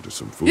forward to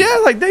some food. Yeah,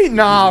 like they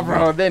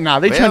bro. They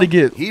trying to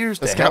get here's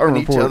a to scouting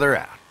helping each report. other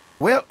out.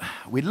 Well,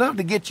 we'd love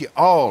to get you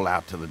all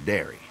out to the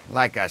dairy.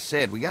 Like I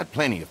said, we got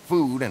plenty of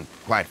food, and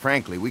quite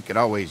frankly, we could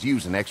always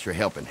use an extra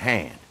helping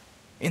hand.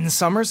 In the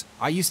summers,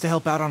 I used to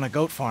help out on a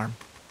goat farm.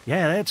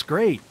 Yeah, that's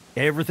great.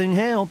 Everything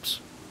helps.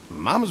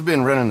 Mama's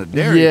been running the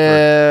dairy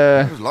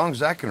for as long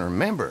as I can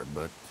remember,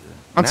 but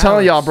I'm now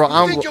telling y'all, bro.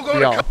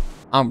 it's-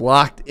 I'm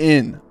locked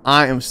in.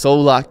 I am so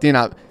locked in.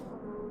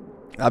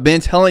 I've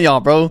been telling y'all,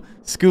 bro.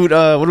 What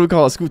do we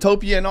call it?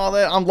 Scootopia and all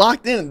that. I'm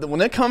locked in.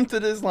 When it comes to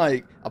this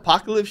like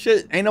apocalypse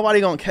shit, ain't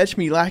nobody gonna catch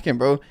me lacking,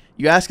 bro.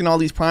 You asking all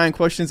these prying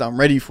questions, I'm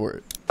ready for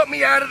it. Put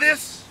me out of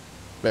this.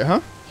 Wait,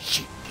 huh?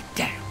 Shit, get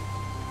down.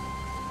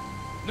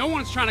 No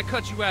one's trying to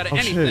cut you out of Oh,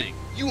 shit. anything.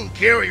 You and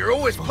Gary are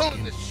always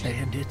pulling this shit.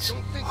 Bandits.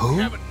 Don't think Who?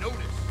 we haven't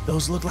noticed.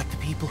 Those look like the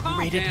people who Calm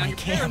raided down, my your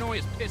camp.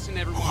 paranoia's pissing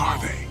everyone Who are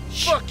off. they?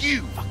 Fuck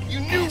you.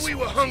 You knew we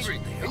were hungry,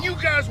 and you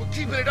guys were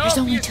keeping it all There's for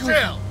only two of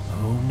yourself.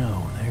 Oh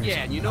no, there's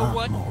Yeah, and you a know lot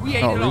what? more. We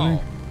ate Oh, it really?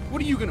 all.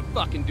 What are you gonna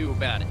fucking do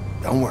about it?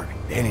 Don't worry,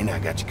 Danny and I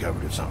got you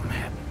covered if something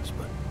happens,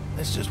 but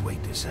let's just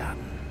wait this out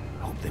and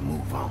hope they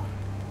move on.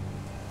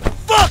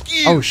 Fuck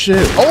you! Oh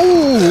shit!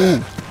 Oh!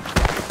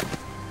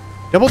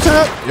 Double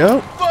tap!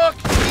 Yep. Fuck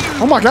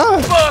you! Oh my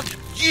god! Fuck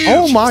you!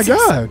 Oh my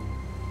god!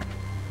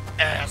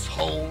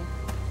 Asshole!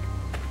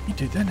 You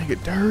did that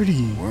nigga dirty.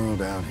 The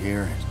world out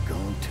here has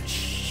gone to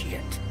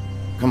shit.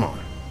 Come on,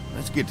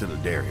 let's get to the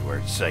dairy where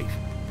it's safe.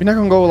 You're not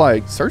gonna go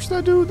like search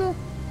that dude though?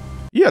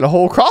 Yeah, the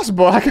whole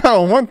crossbow. I kind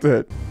of want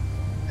that.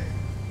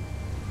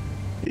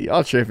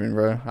 Y'all tripping,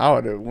 bro. I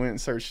would have went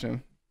and searched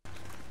him.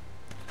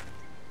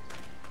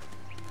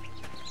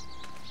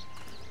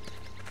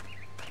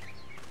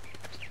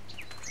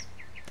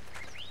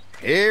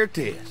 Here it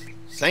is,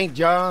 St.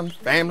 John's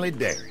Family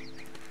Dairy.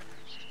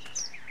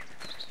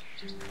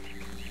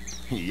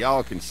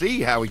 Y'all can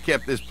see how we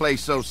kept this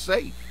place so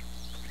safe.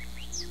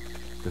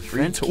 The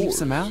fence keeps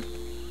them out?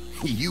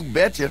 You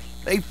betcha.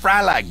 They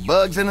fry like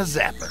bugs in a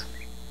zapper.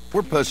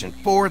 We're pushing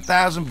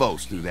 4,000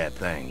 volts through that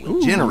thing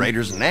with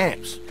generators and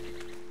amps.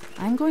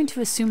 I'm going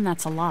to assume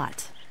that's a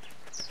lot.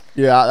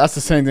 Yeah, that's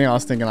the same thing I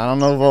was thinking. I don't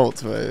know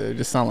volts, but it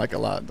just sounded like a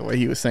lot the way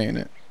he was saying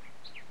it.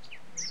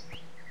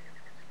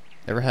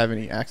 Ever have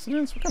any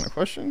accidents? What kind of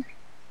question?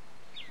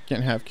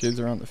 Can't have kids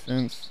around the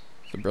fence.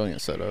 It's a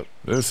brilliant setup.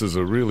 This is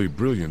a really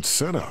brilliant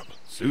setup.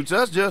 Suits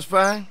us just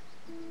fine.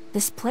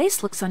 This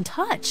place looks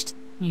untouched.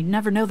 You'd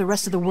never know the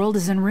rest of the world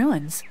is in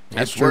ruins.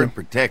 That's worth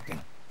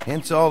protecting.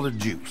 Hence all the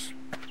juice.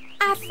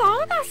 I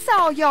thought I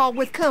saw y'all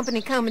with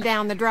company coming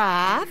down the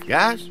drive.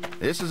 Guys,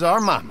 this is our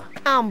mama.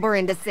 I'm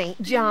Brenda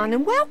St. John,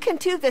 and welcome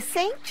to the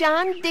St.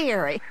 John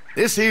Dairy.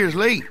 This here's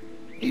Lee.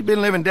 He's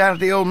been living down at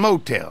the old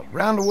motel,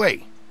 round the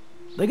way.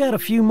 They got a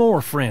few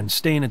more friends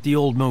staying at the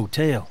old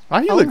motel.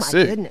 Why Oh my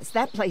goodness,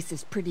 that place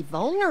is pretty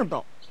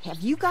vulnerable.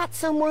 Have you got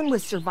someone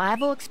with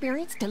survival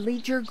experience to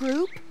lead your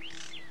group?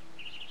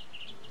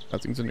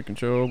 Nothing's under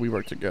control. We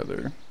work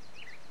together.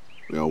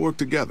 We all work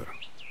together.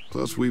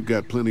 Plus, we've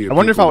got plenty of I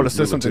wonder if I people would have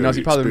with said something else.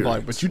 He military probably would be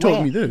like, experience. but you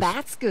told me Well, this.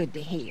 That's good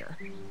to hear.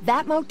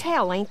 That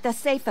motel ain't the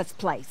safest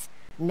place.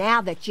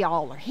 Now that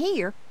y'all are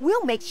here,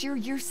 we'll make sure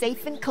you're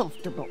safe and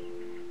comfortable.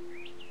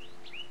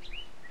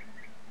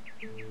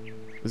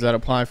 Does that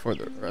apply for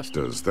the rest?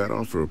 Does that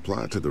offer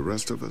apply to the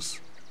rest of us?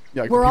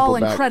 Yeah, like we're all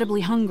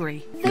incredibly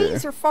hungry.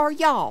 These are for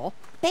y'all.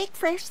 Baked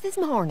fresh this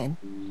morning.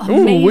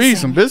 Ooh, wee,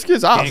 some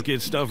biscuits. Can't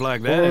get stuff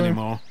like that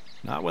anymore.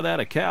 Not without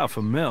a cow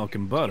for milk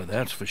and butter,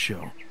 that's for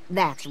sure.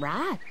 That's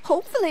right.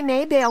 Hopefully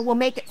Maybelle will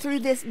make it through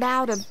this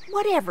bout of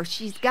whatever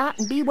she's got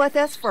and be with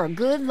us for a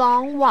good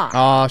long while.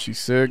 Ah, she's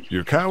sick.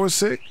 Your cow is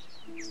sick?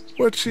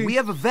 What's she? We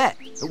have a vet.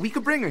 We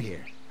could bring her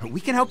here. We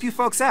can help you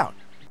folks out.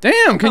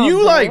 Damn, can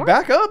you like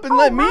back up and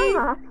let me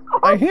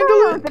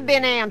handle it? Have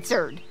been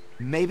answered.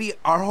 Maybe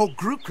our whole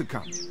group could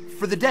come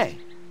for the day.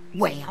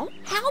 Well,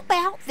 how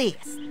about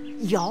this?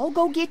 Y'all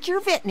go get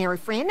your veterinary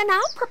friend and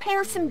I'll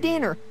prepare some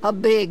dinner. A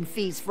big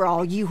feast for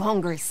all you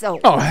hungry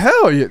souls. Oh,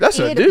 hell yeah, that's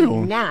a deal. It'd be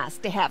nice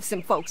to have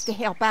some folks to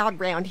help out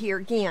around here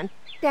again.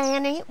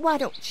 Danny, why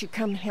don't you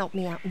come help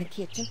me out in the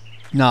kitchen?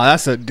 Nah,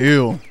 that's a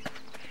deal.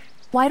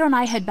 Why don't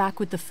I head back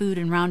with the food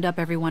and round up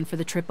everyone for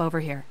the trip over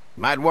here?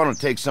 Might want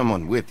to take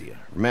someone with you.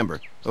 Remember,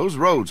 those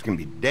roads can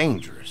be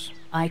dangerous.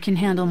 I can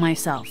handle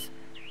myself.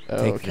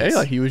 Okay,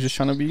 like he was just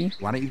trying to be.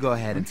 Why don't you go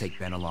ahead and take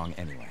Ben along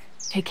anyway?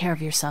 Take care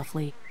of yourself,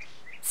 Lee.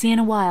 See you in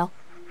a while.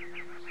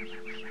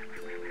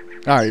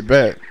 Alright,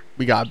 bet.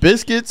 We got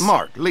biscuits.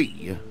 Mark,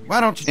 Lee,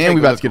 why don't you take and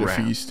we a about to look get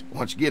around? a feast.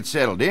 Once you get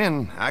settled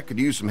in, I could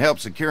use some help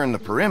securing the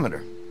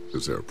perimeter.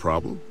 Is there a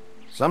problem?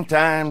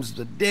 Sometimes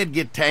the dead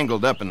get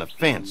tangled up in the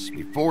fence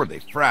before they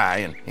fry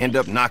and end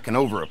up knocking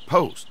over a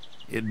post.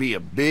 It'd be a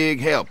big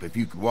help if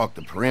you could walk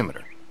the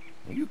perimeter.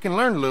 You can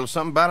learn a little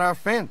something about our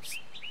fence.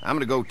 I'm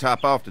gonna go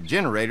top off the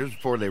generators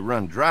before they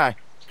run dry.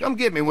 Come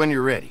get me when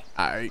you're ready.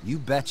 Alright. You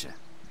betcha. You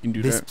can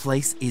do this that.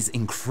 place is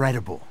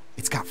incredible.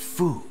 It's got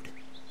food.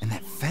 And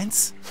that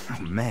fence?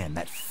 Oh man,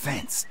 that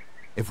fence.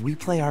 If we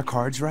play our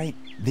cards right,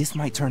 this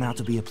might turn out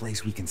to be a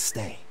place we can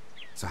stay.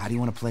 So how do you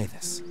want to play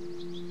this?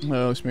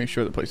 Well, let's make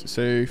sure the place is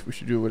safe. We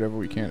should do whatever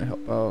we can to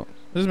help out.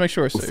 Let's make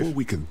sure it's Before safe.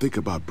 we can think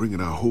about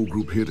bringing our whole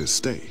group here to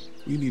stay,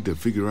 we need to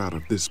figure out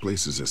if this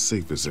place is as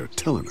safe as they're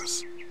telling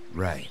us.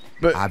 Right.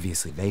 But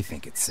obviously they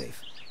think it's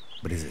safe.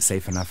 But is it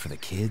safe enough for the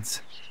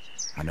kids?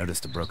 I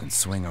noticed a broken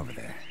swing over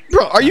there.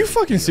 Bro, are you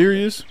fucking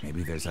serious?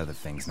 Maybe there's other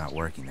things not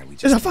working that we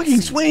just There's a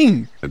fucking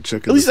swing. And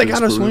checking At least the I got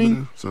fence a swing.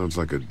 perimeter sounds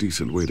like a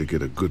decent way to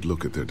get a good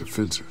look at their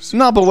defenses.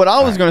 No, but what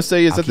I was gonna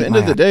say is I'll at the keep end my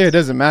of the eye- day, it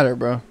doesn't matter,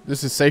 bro.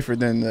 This is safer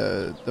than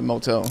the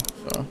motel.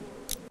 So.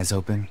 Eyes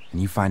open,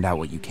 and you find out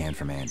what you can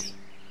from Andy.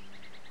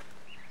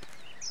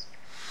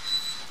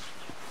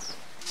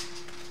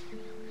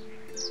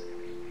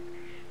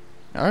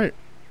 All right.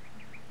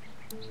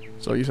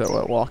 So you said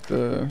what? Walk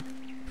the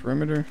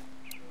perimeter.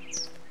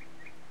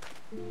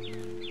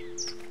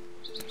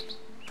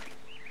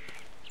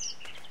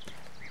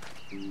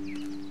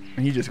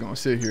 And he just gonna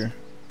sit here.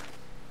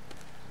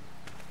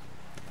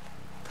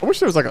 I wish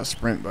there was like a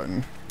sprint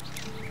button.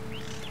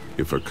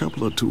 If a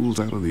couple of tools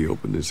out in the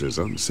open is as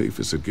unsafe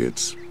as it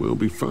gets, we'll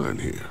be fine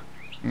here.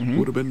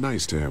 Would have been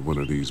nice to have one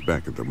of these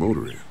back at the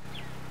motor inn.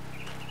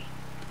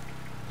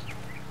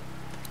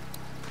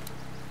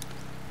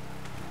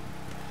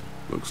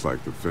 Looks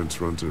like the fence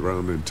runs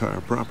around the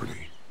entire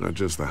property, not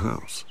just the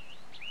house.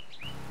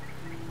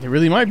 It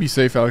really might be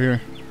safe out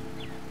here.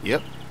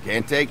 Yep,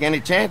 can't take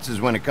any chances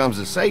when it comes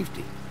to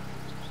safety.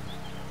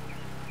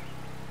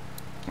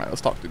 All right, let's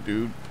talk to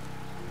dude.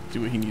 See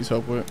what he needs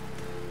help with.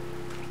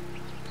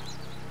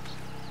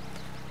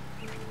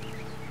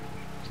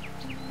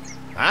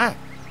 Hi.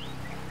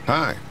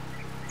 Hi.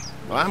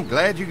 Well, I'm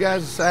glad you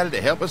guys decided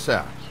to help us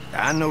out.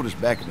 I noticed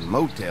back at the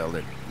motel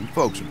that you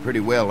folks are pretty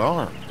well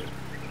armed.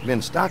 Been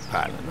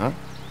stockpiling, huh?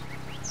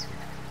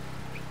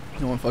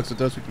 No one fucks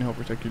with us. We can help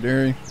protect your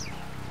dairy.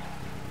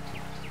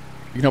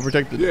 You can help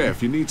protect the... Yeah,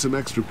 if you need some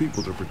extra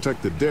people to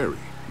protect the dairy,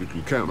 you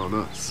can count on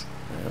us.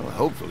 Well,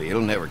 hopefully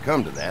it'll never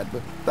come to that,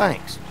 but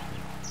thanks.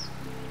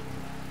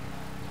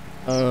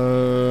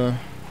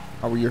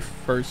 Are we your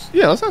first?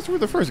 Yeah, let's ask for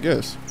the first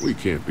guest. We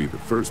can't be the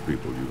first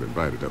people you've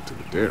invited up to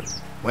the dairy.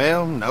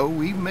 Well, no,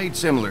 we've made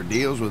similar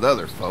deals with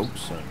other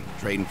folks,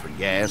 trading for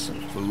gas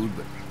and food,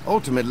 but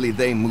ultimately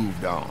they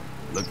moved on,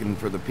 looking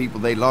for the people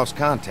they lost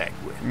contact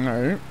with.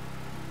 All right.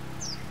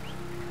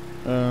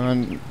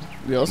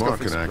 Yeah, let's Mark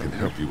go and I can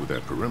help you with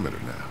that perimeter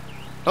now.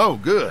 Oh,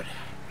 good.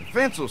 The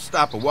fence will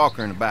stop a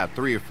walker in about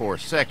 3 or 4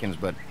 seconds,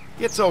 but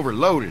gets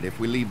overloaded if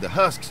we leave the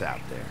husks out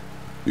there.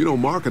 You know,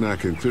 Mark and I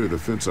can clear the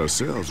fence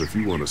ourselves if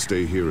you want to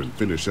stay here and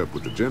finish up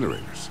with the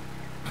generators.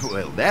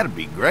 Well, that'd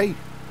be great.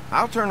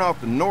 I'll turn off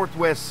the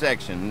northwest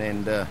section,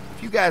 and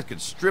if you guys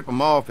could strip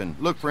them off and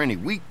look for any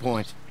weak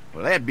points,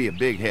 well, that'd be a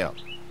big help.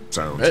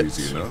 Sounds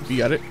easy enough. You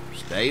got it.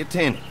 Stay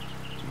attentive.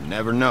 You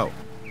never know.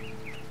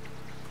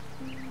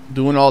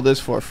 Doing all this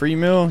for a free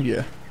meal?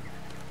 Yeah.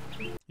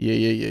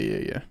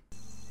 Yeah.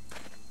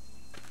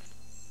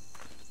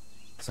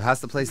 So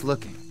how's the place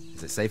looking?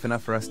 Is it safe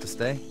enough for us to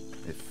stay?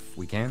 If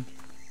we can?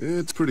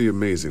 It's pretty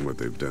amazing what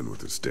they've done with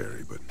this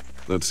dairy, but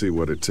let's see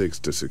what it takes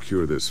to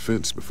secure this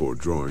fence before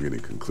drawing any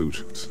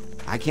conclusions.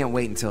 I can't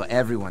wait until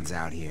everyone's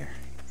out here.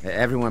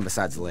 Everyone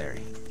besides Larry.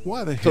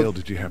 Why the hell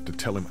did you have to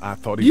tell him I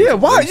thought he was Yeah,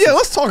 why? racist? Yeah,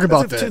 let's talk about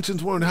As if that.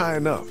 tensions weren't high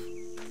enough.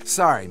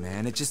 Sorry,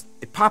 man. It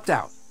popped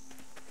out.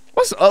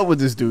 What's up with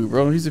this dude,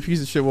 bro? He's a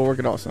piece of shit. We'll work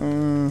it out.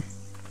 I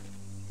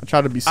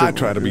try to be civil. I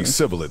try to be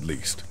civil at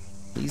least.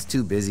 He's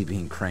too busy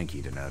being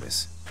cranky to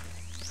notice.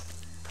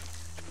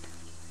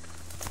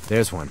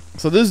 There's one.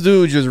 So this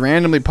dude just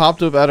randomly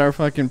popped up at our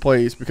fucking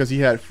place because he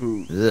had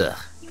food. Ugh.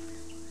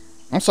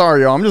 I'm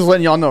sorry, y'all. I'm just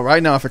letting y'all know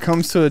right now. If it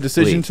comes to a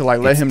decision to like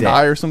let him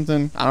die or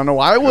something, I don't know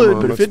why I would,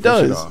 but if it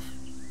does,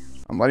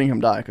 I'm letting him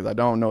die because I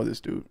don't know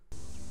this dude.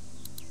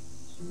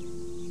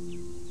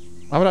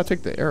 Why would I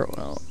take the arrow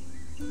out?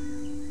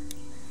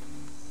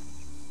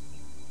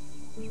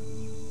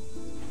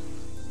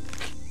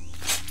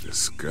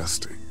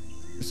 Disgusting.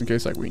 Just in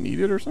case like we need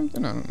it or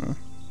something. I don't know.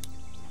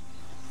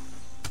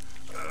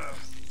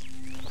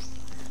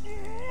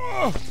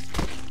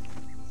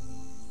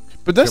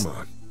 But that's. Come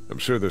on. I'm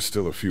sure there's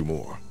still a few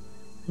more.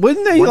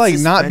 Wouldn't they like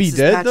not be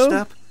dead though?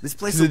 Up, this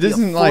place will it be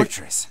doesn't a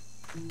fortress.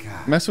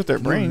 Like mess with their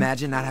Can you brain.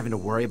 imagine not having to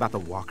worry about the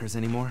walkers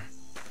anymore?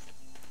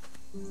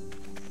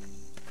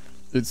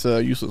 It's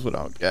useless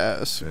without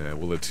gas. Yeah,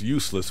 well, it's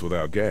useless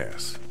without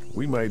gas.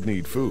 We might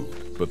need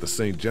food, but the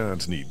St.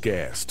 John's need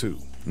gas too.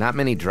 Not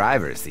many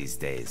drivers these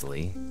days,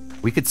 Lee.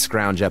 We could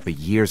scrounge up a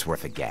year's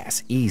worth of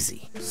gas,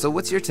 easy. So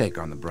what's your take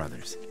on the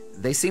brothers?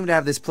 They seem to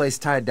have this place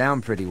tied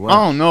down pretty well.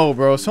 I don't know,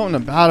 bro. Something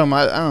about them.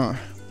 I don't.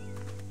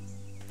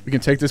 We can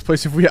take this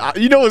place if we.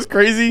 You know what's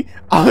crazy?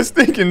 I was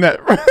thinking that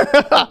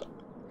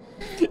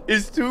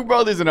it's two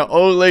brothers and an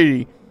old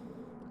lady.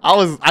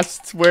 I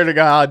swear to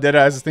God, dead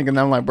ass is thinking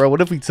that. I'm like, bro, what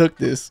if we took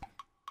this?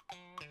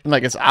 And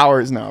like it's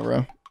ours now,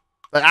 bro.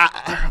 Like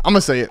I'm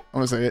gonna say it. I'm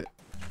gonna say it.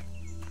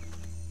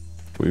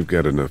 We've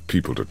got enough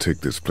people to take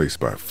this place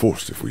by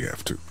force if we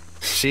have to.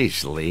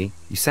 Sheesh, Lee.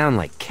 You sound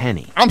like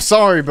Kenny. I'm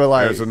sorry, but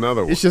like, there's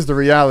another one. It's just the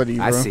reality,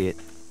 bro. I see it.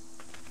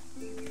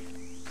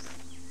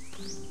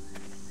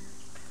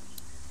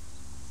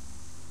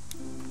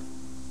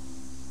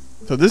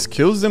 So this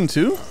kills them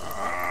too?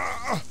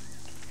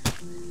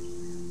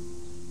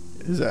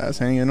 His ass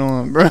hanging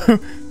on, bro. Gotta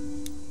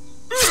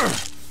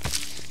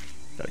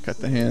cut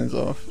the hands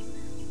off.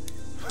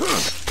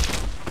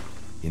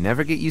 You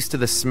never get used to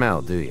the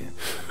smell, do you?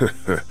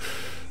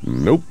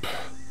 Nope.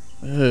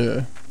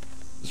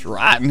 It's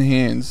rotten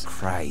hands.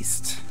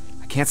 Christ.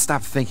 I can't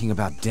stop thinking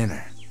about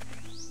dinner.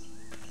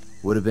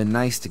 Would have been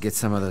nice to get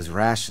some of those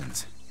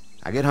rations.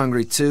 I get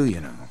hungry too,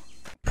 you know.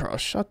 Bro,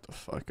 shut the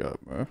fuck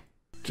up, bro.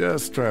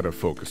 Just try to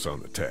focus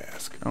on the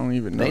task. I don't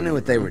even know. They knew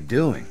what they were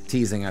doing,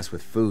 teasing us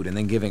with food and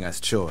then giving us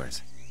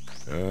chores.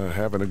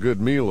 Having a good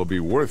meal will be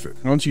worth it.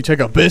 Why don't you take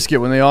a biscuit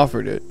when they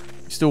offered it?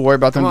 You still worry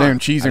about them damn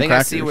cheese and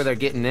crackers. I see where they're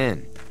getting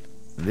in.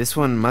 This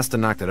one must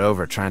have knocked it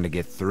over trying to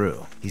get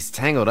through. He's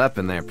tangled up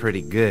in there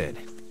pretty good.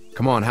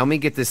 Come on, help me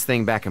get this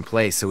thing back in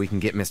place so we can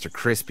get Mr.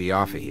 Crispy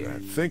off of here. I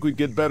think we'd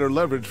get better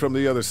leverage from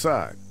the other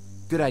side.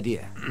 Good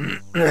idea.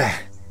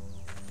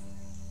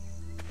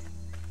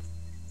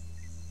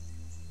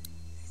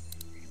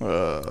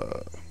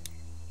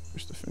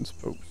 Where's the fence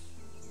post?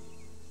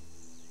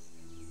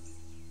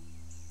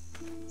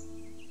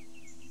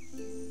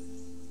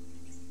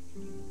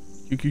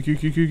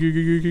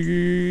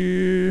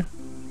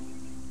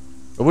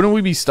 Wouldn't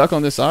we be stuck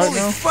on this side Holy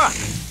now? fuck!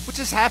 What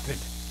just happened?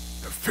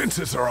 The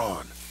fences are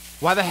on.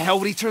 Why the hell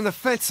would he turn the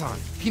fence on?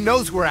 He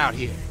knows we're out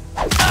here.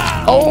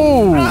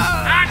 Oh!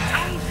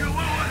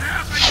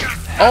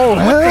 Oh,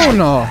 hell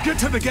no! Get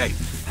to the gate!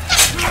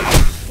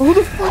 Who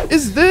the fuck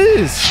is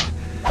this?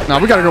 Nah,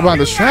 we gotta go behind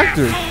this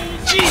tractor.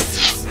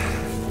 Jesus!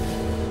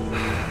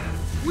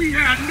 We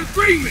had an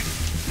agreement.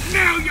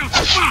 Now you're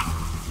fucked.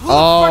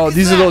 Oh,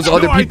 these are those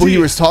other people he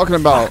was talking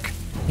about.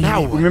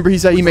 Now, remember he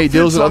said he made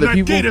deals with other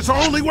people? It's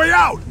our only way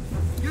out.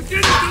 You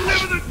didn't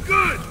deliver the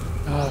goods.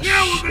 Oh,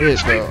 now we're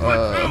shit, gonna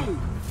bro.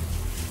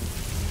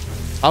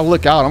 I'll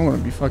look out. I'm gonna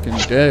be fucking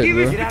dead,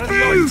 bro. Get out of the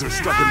legs are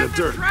stuck in the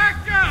dirt.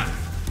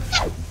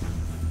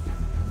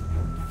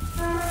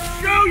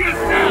 Show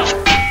yourself.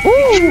 Woo!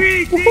 You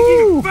really think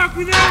you can fuck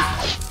with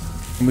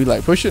us? Can we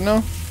like push it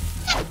now?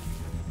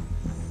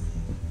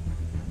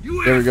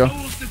 You there we go.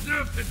 assholes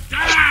deserve to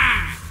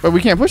die. But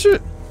we can't push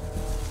it.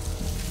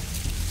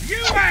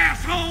 You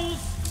assholes.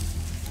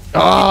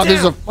 Oh,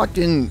 there's a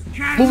fucking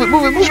move it.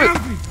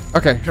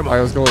 Okay, all right,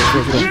 let's go.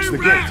 Reach the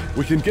gate.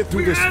 We can get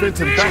through this fence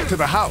and back to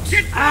the house.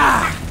 They're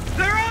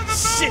on the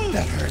Shit,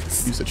 that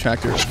hurts. Use the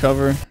tractor to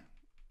cover.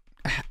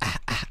 I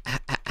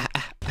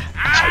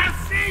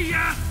see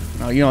ya.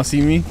 No, you don't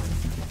see me.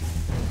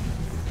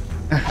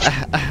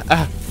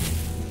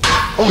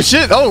 Oh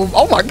shit!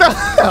 Oh my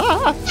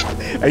god!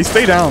 Hey,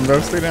 stay down, bro.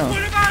 Stay down.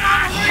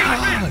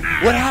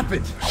 What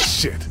happened?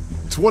 Shit!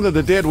 It's one of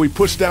the dead we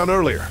pushed down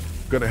earlier.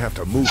 Gonna have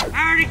to move it.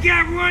 I already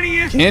got one of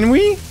you. Can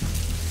we?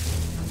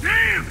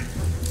 Damn it.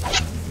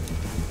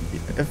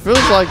 It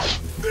feels like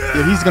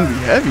he's gonna be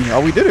heavy.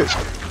 Oh, we did it.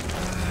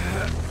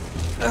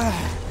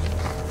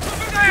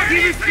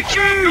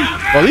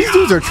 Well, these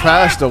dudes are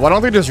trash though. Why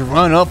don't they just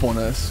run up on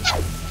us?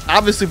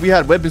 Obviously, if we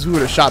had weapons, we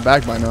would have shot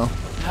back by now.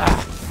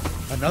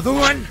 Another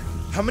one?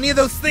 How many of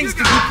those things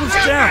did you push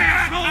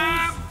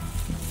down?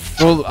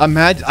 Well,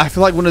 imagine. I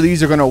feel like one of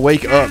these are gonna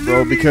wake up,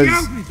 bro, because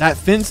that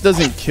fence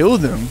doesn't kill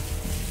them.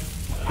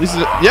 This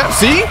is yeah.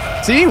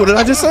 See? What did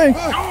I just say?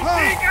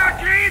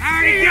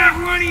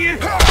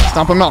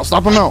 Stomp him out.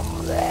 Stomp him out.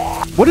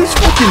 What is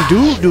fucking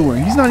dude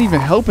doing? He's not even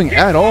helping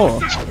at all.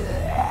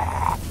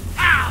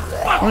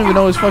 I don't even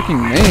know his fucking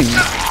name.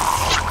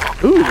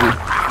 Ooh.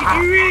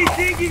 You really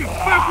think you can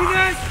fuck with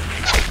us?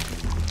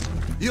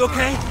 You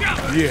okay?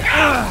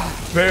 Yeah,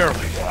 barely.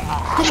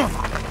 Come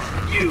on.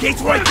 The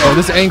gate's right there. Oh,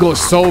 this angle is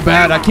so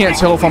bad. I can't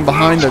tell if I'm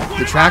behind the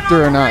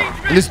tractor or not.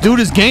 And this dude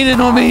is gaining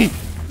on me.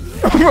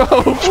 Bro,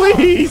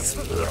 please.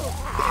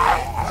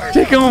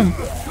 Kick him.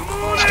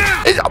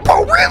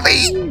 Bro,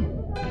 really?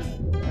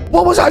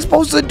 What was I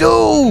supposed to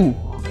do?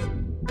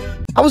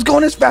 I was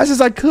going as fast as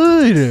I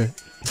could.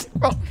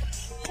 Bro,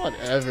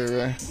 whatever,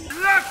 man.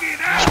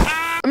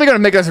 I'm gonna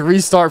make us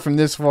restart from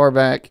this far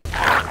back.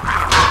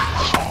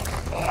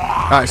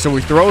 Alright, so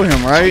we throw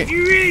him, right?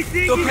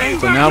 Okay.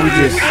 So now we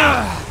just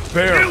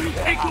barely.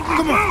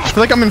 Come on. I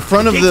feel like I'm in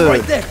front of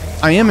the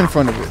I am in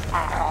front of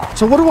it.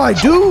 So what do I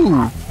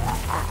do?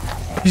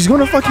 He's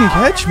gonna fucking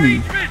catch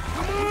me.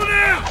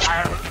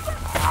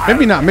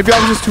 Maybe not. Maybe I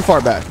was just too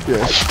far back.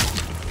 Yeah.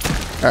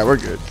 Alright, we're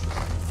good.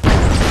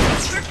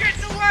 They're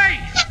getting away!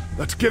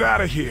 Let's get out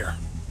of here.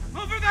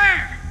 Over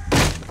there!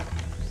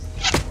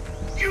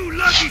 You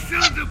lucky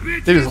sons of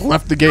bitches! They just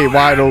left the gate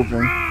wide open.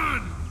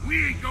 Run!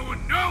 We ain't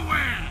going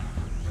nowhere!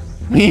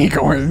 We ain't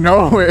going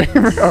nowhere,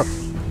 bro.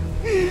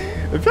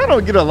 If I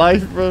don't get a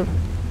life, bro.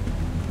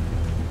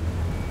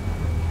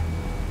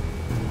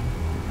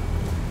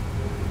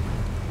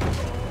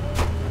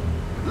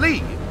 Lee,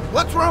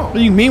 what's wrong? What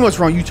do you mean what's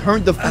wrong? You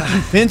turned the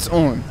fucking fence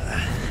on.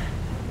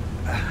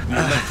 The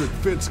electric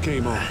fence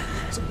came on.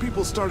 Some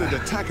people started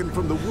attacking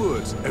from the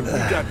woods, and we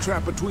got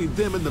trapped between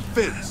them and the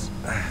fence.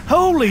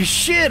 Holy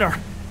shit,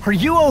 are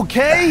you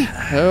okay?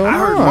 Hell I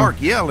heard no.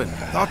 Mark yelling.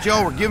 Thought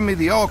y'all were giving me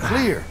the all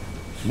clear.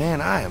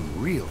 Man, I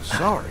am real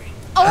sorry.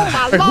 Oh my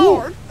Hey, who?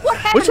 lord! What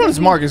happened? Which one is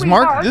Mark? Is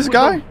Mark this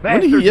guy? When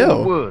did he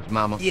yell? Woods,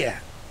 Mama. Yeah,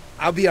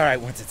 I'll be alright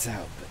once it's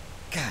out, but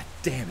god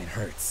damn, it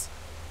hurts.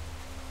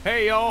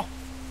 Hey, y'all.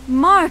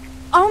 Mark!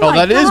 Oh my god!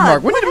 Oh, that is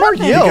Mark. When did Mark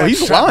yell? He's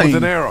Shot with lying.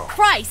 an arrow.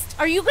 Christ,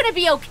 are you gonna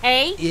be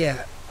okay?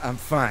 Yeah, I'm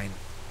fine.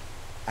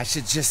 I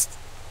should just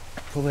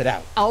pull it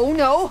out. Oh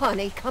no,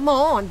 honey. Come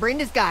on.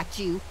 Brenda's got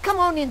you. Come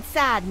on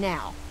inside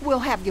now. We'll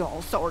have you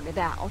all sorted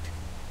out.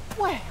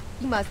 Well,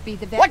 you must be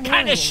the veterinarian. What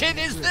kind of shit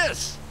is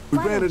this? We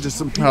ran into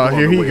some people. Oh, on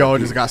here the he way go. up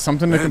Just here. got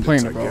something to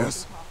complain Bandits, I about.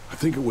 guess. I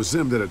think it was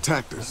them that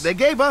attacked us. They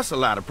gave us a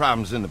lot of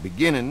problems in the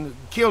beginning.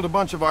 Killed a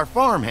bunch of our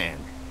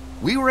farmhands.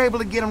 We were able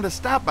to get them to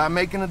stop by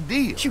making a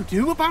deal. You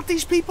knew about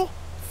these people?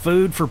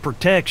 Food for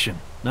protection.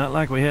 Not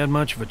like we had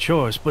much of a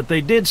choice, but they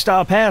did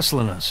stop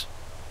hassling us.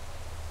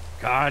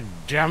 God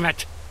damn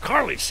it.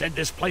 Carly said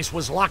this place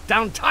was locked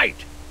down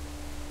tight.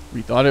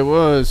 We thought it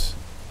was.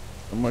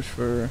 So much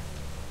for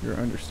your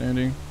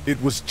understanding.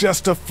 It was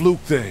just a fluke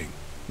thing.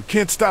 We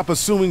can't stop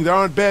assuming there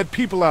aren't bad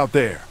people out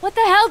there. What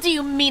the hell do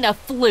you mean a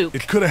fluke?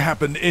 It could have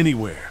happened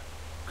anywhere.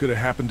 Could have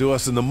happened to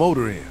us in the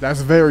motor inn. That's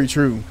very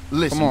true.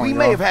 Listen, Come on, we y'all.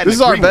 may have had This an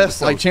is our agreement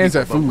best with like those chance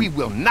at people, but food. we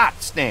will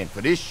not stand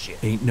for this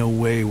shit. Ain't no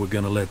way we're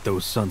gonna let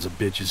those sons of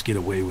bitches get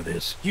away with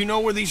this. You know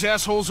where these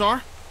assholes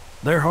are?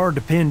 They're hard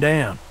to pin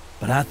down,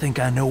 but I think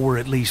I know where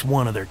at least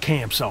one of their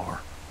camps are.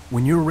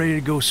 When you're ready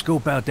to go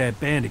scope out that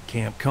bandit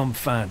camp, come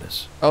find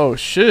us. Oh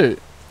shit.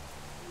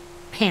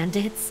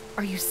 Bandits?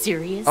 Are you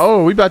serious?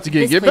 Oh, we about to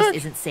get This place back?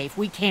 isn't safe.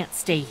 We can't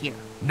stay here.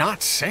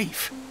 Not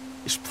safe.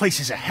 This place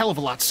is a hell of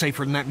a lot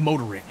safer than that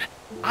motor inn.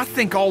 I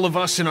think all of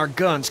us and our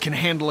guns can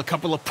handle a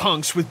couple of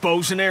punks with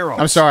bows and arrows.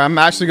 I'm sorry. I'm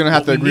actually gonna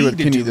have to agree with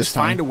Kenny this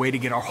Find a time. way to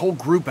get our whole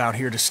group out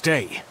here to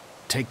stay.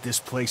 Take this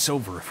place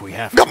over if we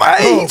have to. Come on,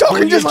 hey, you talking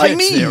Hold just your like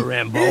tits me. there,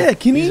 Rambo. Yeah,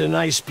 Kenny. These are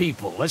nice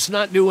people. Let's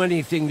not do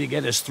anything to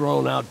get us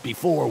thrown out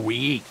before we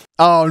eat.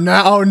 Oh,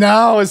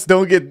 now it's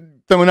don't get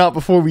thrown out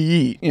before we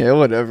eat. Yeah,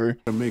 whatever.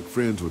 I make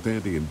friends with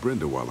Andy and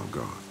Brenda while I'm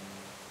gone.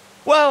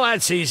 Well,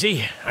 that's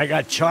easy. I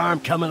got charm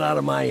coming out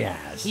of my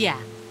ass. Yeah,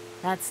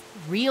 that's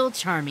real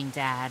charming,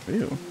 Dad.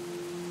 Ew.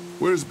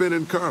 Where's Ben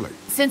and Carly?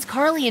 Since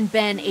Carly and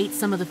Ben ate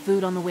some of the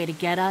food on the way to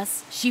get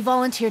us, she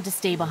volunteered to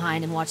stay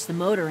behind and watch the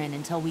motor inn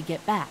until we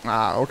get back.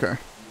 Ah, okay.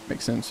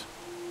 Makes sense.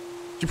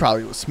 She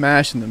probably was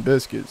smashing them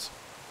biscuits.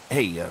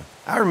 Hey,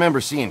 I remember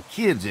seeing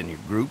kids in your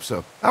group,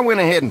 so I went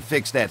ahead and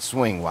fixed that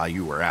swing while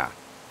you were out.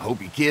 I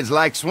hope you kids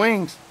like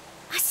swings.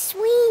 A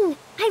swing.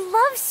 I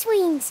love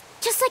swings.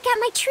 Just like at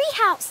my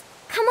treehouse.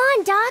 Come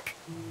on, Doc.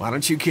 Why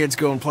don't you kids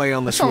go and play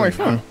on the That sounds like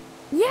swing? fun.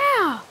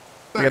 Yeah.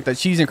 You got that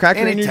cheese and cracker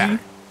Anytime.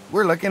 energy?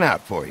 We're looking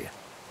out for you.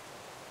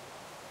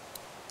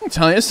 I'm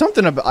telling you, it's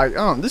something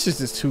about. This is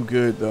just too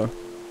good, though.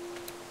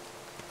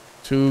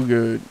 Too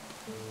good.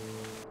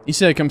 He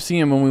said, "Come see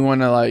him when we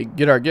want to like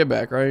get our get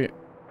back, right?"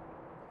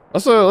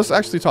 Let's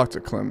actually talk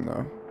to Clem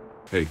though.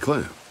 Hey,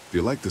 Clem, do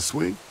you like the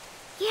swing?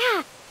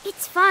 Yeah,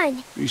 it's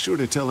fun. Be sure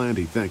to tell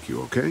Andy thank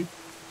you, okay?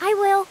 I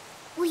will.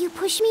 Will you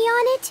push me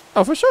on it?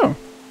 Oh, for sure.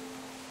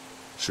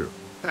 Sure.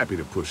 Happy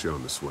to push you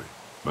on the swing.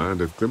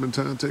 Mind if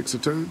Clementine takes a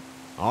turn?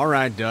 All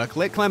right, Duck.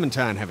 Let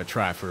Clementine have a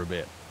try for a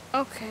bit.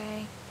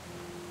 Okay.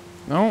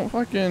 Don't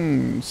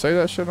fucking say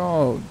that shit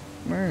all,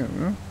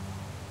 man.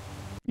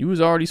 You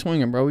was already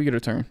swinging, bro. We get a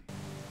turn.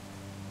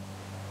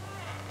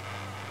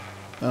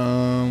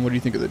 What do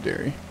you think of the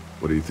dairy?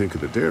 What do you think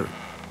of the dairy?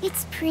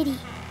 It's pretty.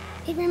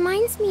 It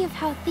reminds me of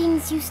how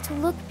things used to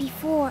look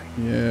before.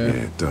 Yeah. Yeah,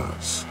 it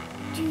does.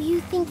 Do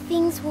you think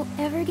things will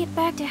ever get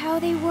back to how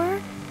they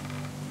were?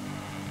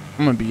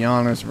 I'm gonna be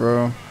honest,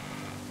 bro.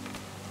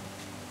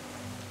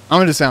 I'm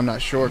gonna just say I'm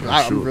not sure.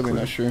 I'm really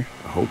not sure.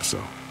 I hope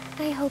so.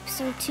 I hope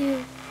so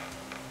too.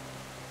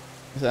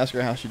 Let's ask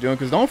her how she doing,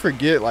 cause don't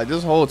forget, like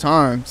this whole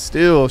time,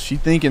 still she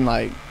thinking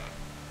like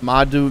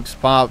my Dukes,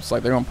 Pops,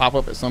 like they're gonna pop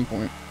up at some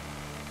point.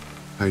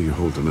 How you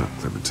holding up,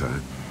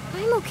 Clementine?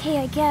 I'm okay,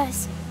 I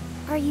guess.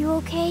 Are you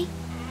okay?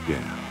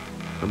 Yeah.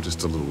 I'm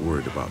just a little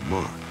worried about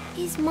Mark.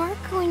 Is Mark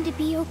going to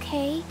be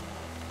okay?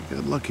 He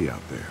got lucky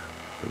out there.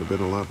 Could have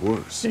been a lot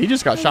worse. Yeah, he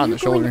just got shot in the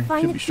shoulder.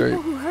 Should be straight.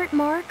 People who hurt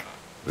Mark?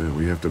 And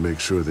we have to make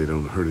sure they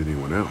don't hurt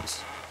anyone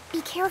else.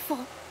 Be careful.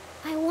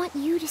 I want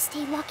you to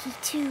stay lucky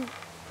too.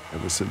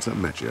 Ever since I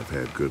met you, I've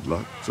had good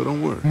luck, so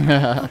don't worry.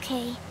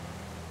 Okay.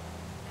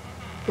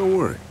 Don't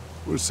worry.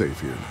 We're safe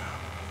here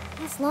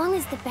now. As long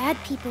as the bad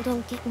people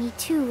don't get me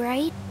too,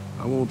 right?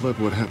 I won't let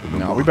what happened to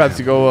No, Mark we about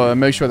to happen. go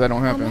make sure that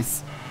don't happen.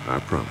 Promise? I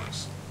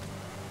promise.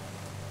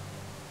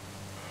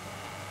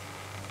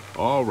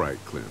 All right,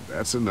 Clem.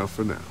 That's enough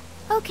for now.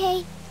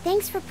 Okay.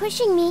 Thanks for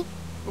pushing me.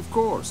 Of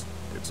course.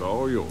 It's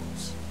all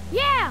yours.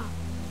 Yeah!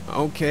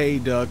 Okay,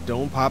 Duck,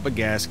 don't pop a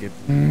gasket.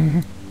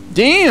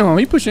 Damn,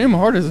 he pushing him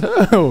hard as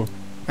hell.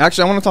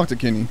 Actually, I want to talk to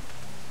Kenny.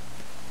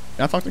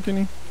 Can I talk to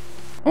Kenny?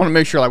 I want to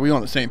make sure like we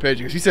on the same page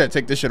because he said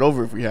take this shit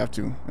over if we have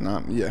to,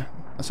 and yeah,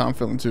 that's how I'm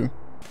feeling too.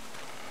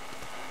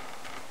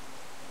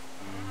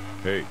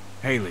 Hey.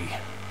 Haley,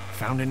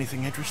 found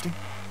anything interesting?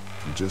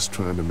 I'm just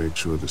trying to make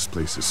sure this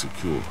place is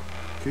secure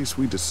in case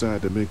we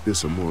decide to make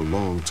this a more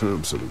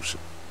long-term solution.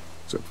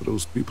 Except for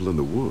those people in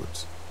the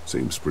woods.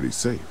 Seems pretty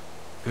safe.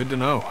 Good to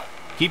know.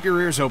 Keep your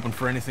ears open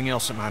for anything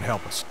else that might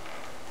help us.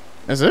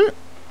 That's it?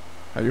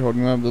 How you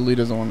holding up? The lead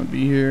doesn't want to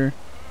be here.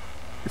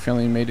 Your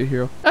family made it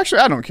here.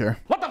 Actually, I don't care.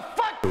 What the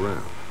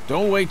fuck?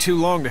 Don't wait too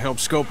long to help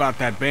scope out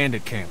that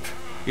bandit camp.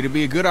 It'd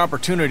be a good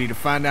opportunity to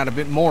find out a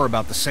bit more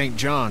about the St.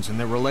 John's and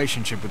their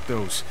relationship with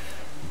those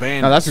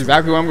bandits. No, that's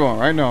exactly where I'm going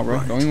right now, bro.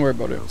 Right. Don't even worry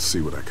about it. I'll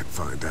see what I can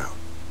find out.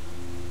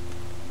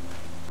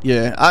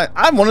 Yeah,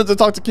 I wanted to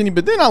talk to Kenny,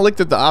 but then I looked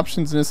at the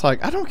options and it's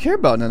like, I don't care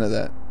about none of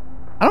that.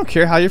 I don't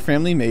care how your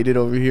family made it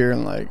over here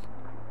and like,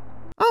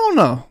 I don't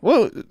know.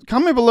 Well,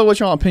 comment below what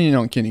your opinion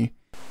on Kenny.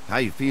 How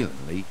you feeling,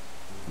 Lee?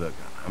 Look,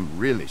 I'm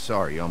really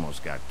sorry you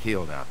almost got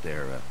killed out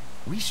there.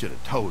 We should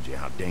have told you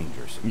how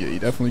dangerous it was. Yeah, you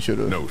definitely should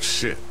have. No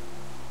shit.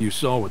 You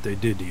saw what they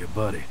did to your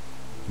buddy.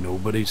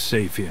 Nobody's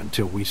safe here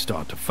until we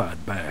start to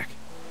fight back.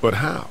 But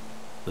how?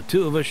 The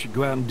two of us should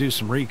go out and do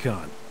some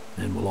recon.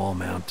 Then we'll all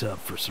mount up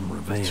for some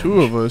revenge.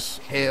 Two of us?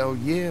 Hell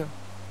yeah.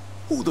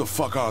 Who the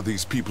fuck are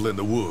these people in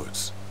the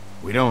woods?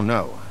 We don't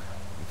know.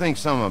 I think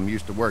some of them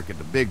used to work at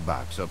the big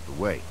box up the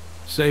way.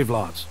 Save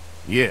lots.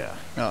 Yeah.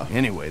 Oh.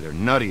 Anyway, they're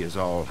nutty as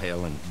all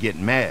hell and get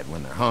mad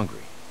when they're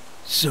hungry.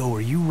 So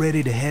are you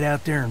ready to head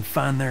out there and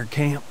find their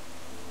camp?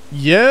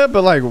 Yeah,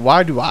 but like,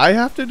 why do I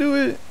have to do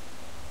it?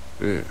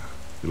 Yeah,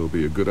 it'll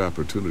be a good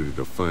opportunity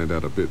to find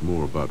out a bit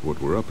more about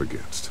what we're up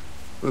against.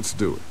 Let's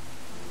do it.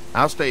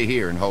 I'll stay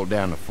here and hold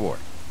down the fort.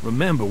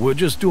 Remember, we're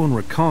just doing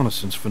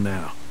reconnaissance for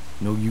now.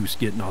 No use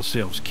getting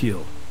ourselves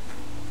killed.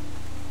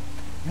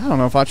 I don't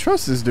know if I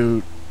trust this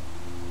dude.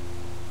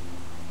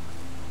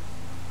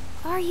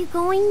 Are you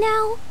going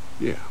now?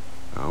 Yeah,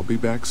 I'll be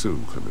back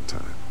soon,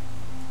 Clementine.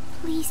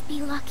 Please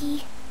be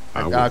lucky.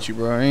 I got you,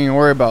 bro. I ain't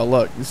worried about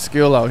luck. It's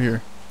skill out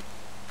here.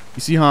 You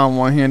see how I'm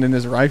one-handing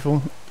this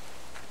rifle?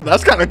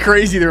 That's kind of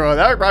crazy, bro.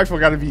 That rifle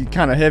got to be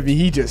kind of heavy.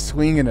 He just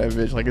swinging that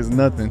bitch like it's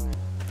nothing.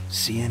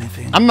 See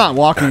anything? I'm not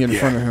walking in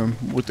front of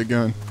him with the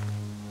gun.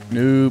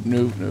 Nope,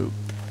 nope, nope.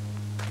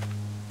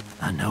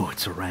 I know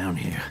it's around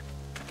here.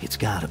 It's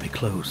gotta be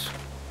close.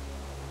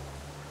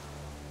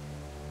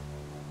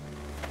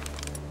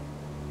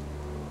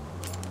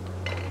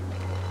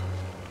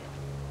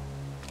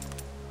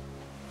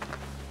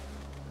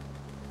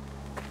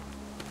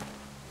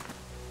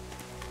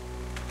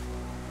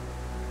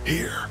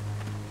 Here.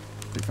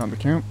 They found the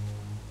camp?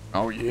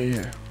 Oh,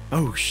 yeah.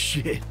 Oh,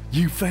 shit.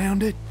 You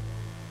found it?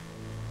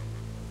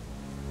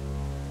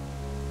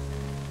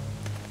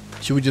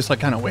 Should we just like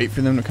kind of wait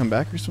for them to come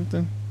back or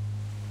something?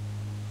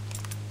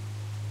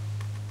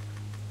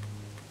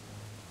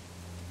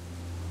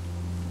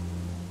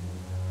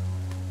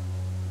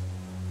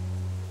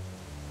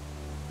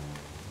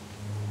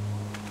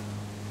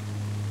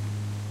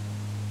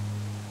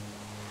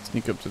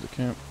 Sneak up to the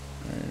camp.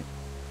 All right.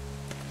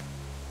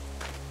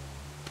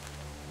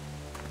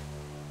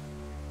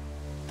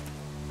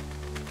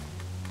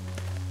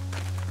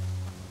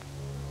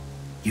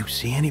 You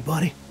see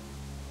anybody?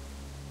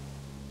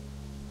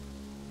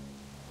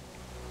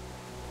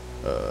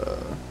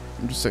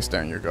 Just say stay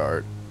on your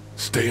guard.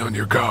 Stay on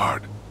your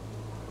guard.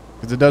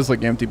 Because it does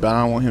look empty, but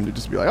I don't want him to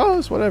just be like, oh,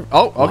 it's whatever.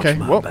 Oh, okay. Watch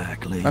my Well,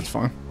 back, Lee. that's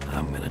fine.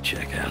 I'm gonna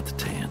check out the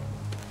tent.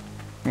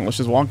 Well, let's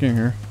just walk in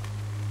here.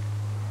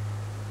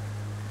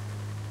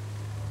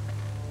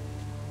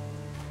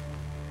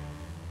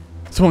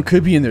 Someone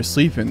could be in there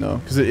sleeping, though,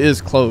 because it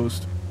is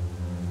closed.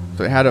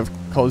 So they had to have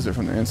closed it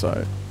from the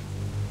inside.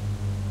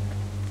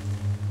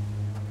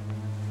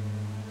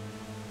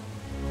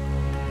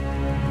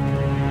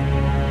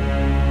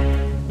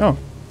 Oh.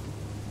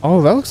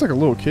 Oh, that looks like a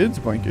little kid's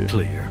blanket.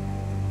 Clear.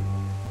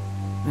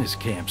 This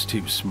camp's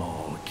too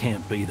small. It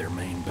can't be their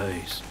main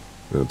base.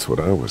 That's what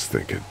I was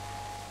thinking.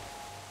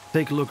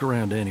 Take a look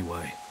around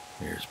anyway.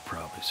 There's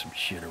probably some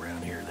shit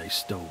around here they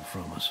stole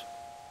from us.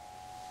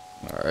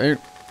 Alright.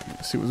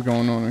 Let's see what's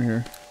going on in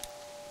here.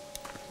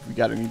 If we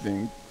got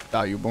anything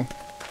valuable.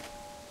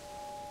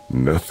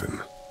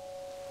 Nothing.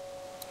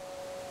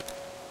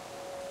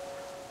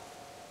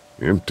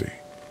 Empty.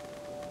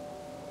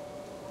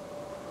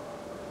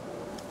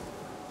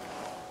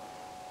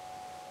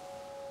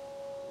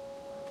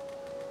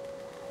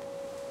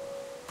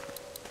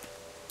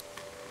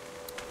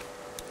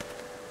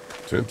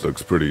 Tent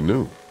looks pretty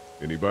new.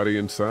 Anybody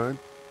inside?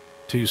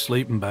 2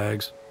 sleeping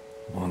bags.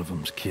 One of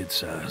them's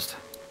kid-sized.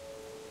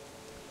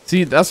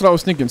 See, that's what I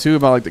was thinking too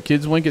about like the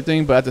kids blanket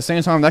thing, but at the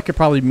same time that could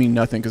probably mean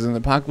nothing because in the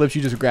apocalypse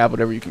you just grab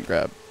whatever you can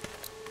grab.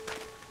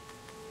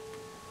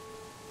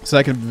 So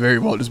that could very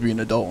well just be an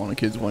adult on a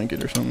kid's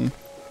blanket or something.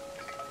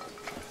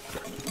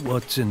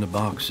 What's in the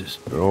boxes?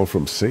 They're all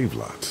from save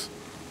lots.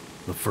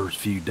 The first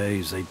few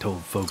days they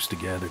told folks to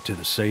gather to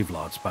the save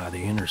lots by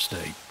the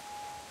interstate.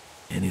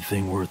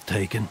 Anything worth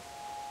taking?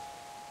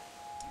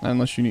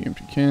 Unless you need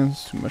empty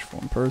cans, too much for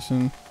one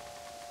person.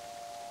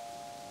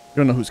 We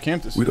don't know whose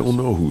camp this is. We don't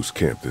know whose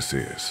camp this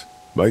is.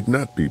 Might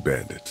not be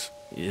bandits.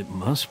 It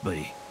must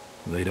be.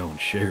 They don't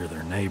share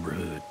their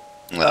neighborhood.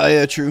 Ah,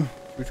 yeah, true.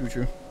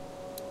 True.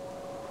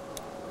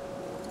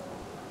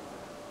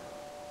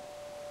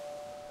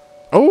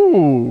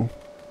 Oh!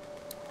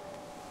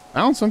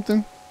 Found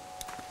something.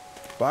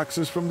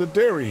 Boxes from the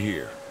dairy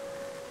here.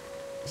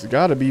 It's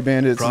gotta be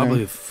bandits. Probably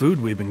then. the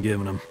food we've been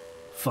giving them.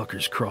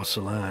 Fuckers cross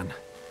the line.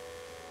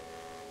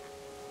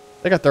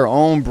 They got their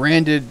own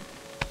branded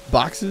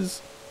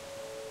boxes.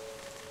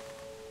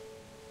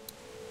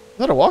 Is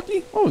that a walkie?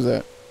 What was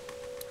that?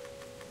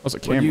 That was a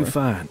camera. What do you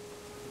find?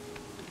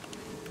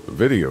 A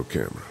video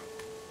camera.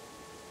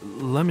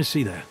 Let me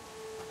see that.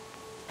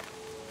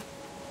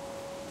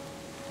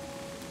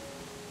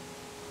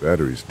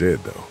 Battery's dead,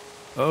 though.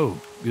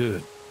 Oh,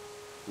 good.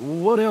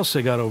 What else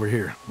they got over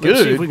here? Good.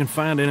 Let's see if we can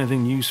find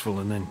anything useful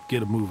and then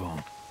get a move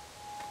on.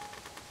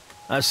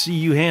 I see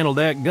you handled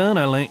that gun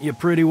I lent you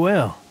pretty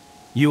well.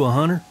 You a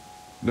hunter?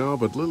 No,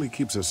 but Lily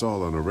keeps us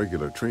all on a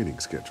regular training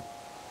schedule.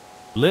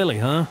 Lily,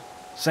 huh?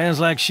 Sounds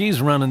like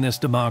she's running this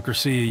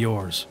democracy of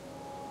yours.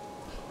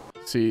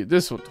 See,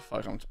 this is what the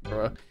fuck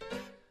bro.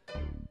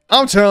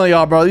 I'm telling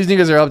y'all, bro, these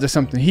niggas are up to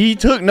something. He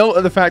took note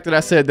of the fact that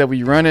I said that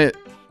we run it,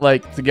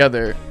 like,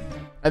 together.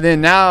 And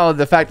then now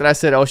the fact that I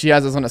said, oh, she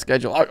has us on a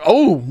schedule. Like,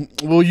 oh,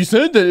 well, you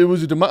said that it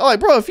was a democracy. Like,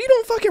 bro, if you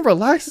don't fucking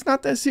relax, it's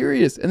not that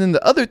serious. And then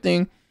the other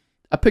thing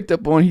I picked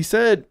up on, he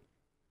said,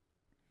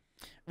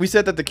 we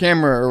said that the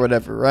camera or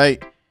whatever,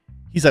 right?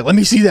 He's like, let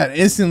me see that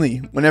instantly.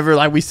 Whenever,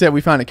 like, we said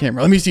we found a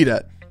camera, let me see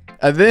that.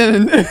 And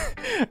then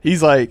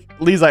he's like,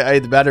 Lee's like, hey,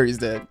 the battery's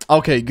dead.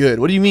 Okay, good.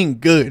 What do you mean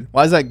good?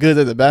 Why is that good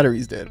that the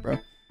battery's dead, bro?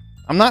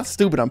 I'm not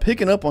stupid. I'm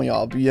picking up on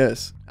y'all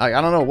BS. Like,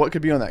 I don't know what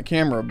could be on that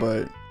camera,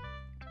 but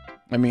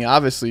I mean,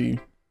 obviously, you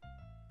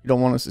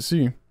don't want us to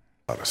see.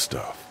 A lot of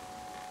stuff.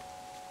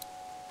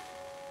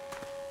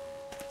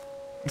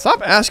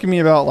 Stop asking me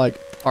about, like,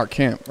 our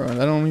camp, bro.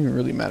 That don't even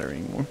really matter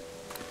anymore.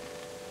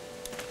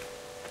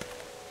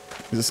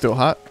 Is it still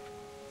hot?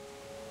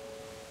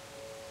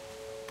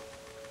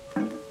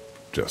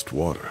 Just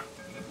water.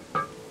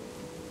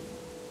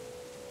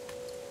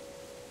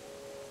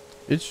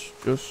 It's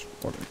just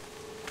water.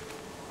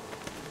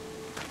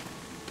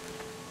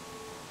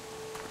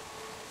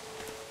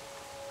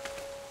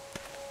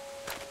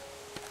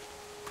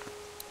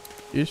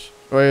 Ish.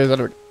 Oh, yeah, is that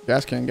a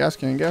gas can? Gas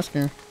can, gas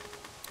can.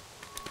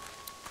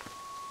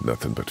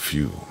 Nothing but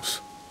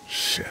fumes.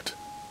 Shit.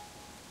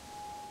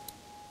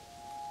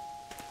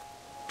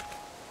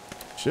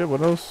 Shit,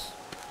 what else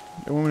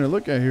they want me to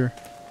look at here?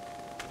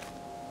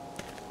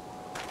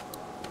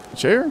 A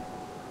chair?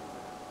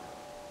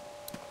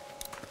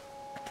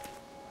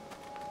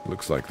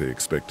 Looks like they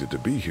expected to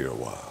be here a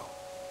while.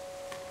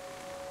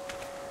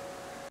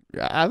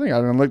 Yeah, I think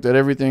I done looked at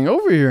everything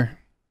over here.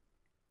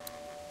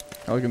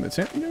 I look in the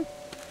tent again?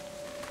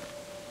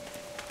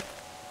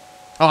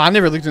 Oh, I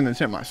never looked in the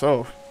tent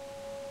myself.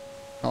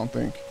 I don't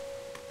think.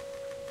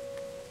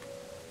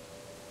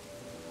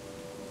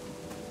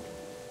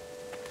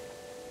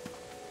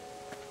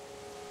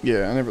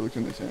 Yeah, I never looked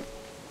in the tent.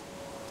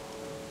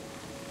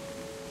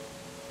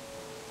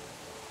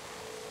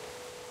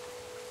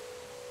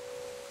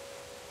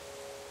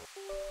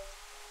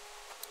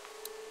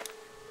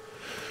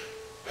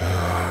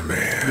 Oh,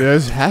 man. Yeah,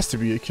 this has to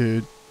be a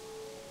kid.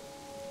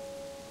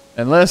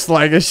 Unless,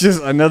 like, it's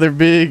just another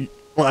big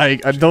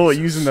Like adult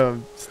using the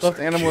stuffed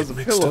animal as a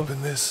mixed pillow. up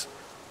in this.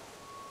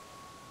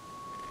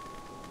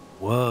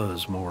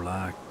 Was more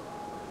like.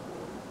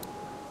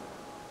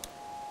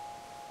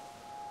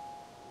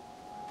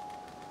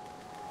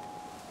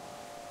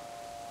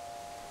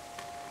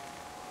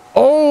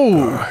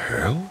 Oh!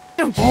 Hell?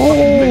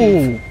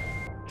 Oh!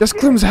 That's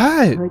Clem's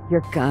hat. Put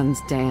your guns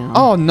down.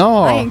 Oh no!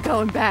 I ain't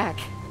going back.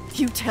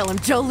 You tell him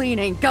Jolene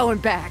ain't going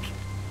back.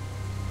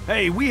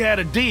 Hey, we had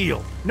a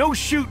deal. No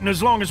shooting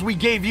as long as we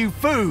gave you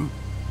food.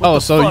 Oh,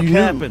 so fuck you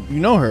happened? you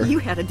know her? You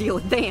had a deal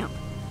with them.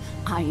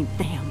 I ain't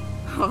them.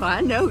 Oh,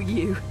 I know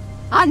you.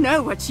 I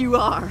know what you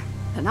are.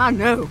 And I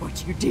know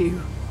what you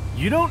do.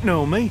 You don't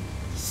know me.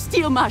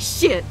 Steal my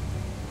shit.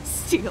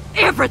 Steal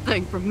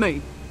everything from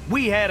me.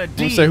 We had a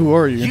deal. Say, who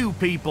are you? You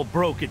people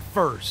broke it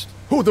first.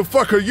 Who the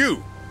fuck are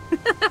you?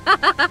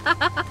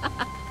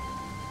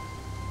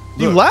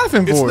 You Look,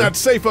 laughing for it's it? not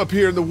safe up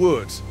here in the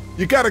woods.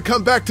 You gotta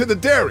come back to the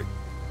dairy.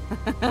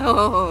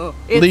 Oh,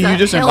 it's Lee, you a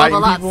just hell of a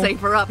inviting lot people?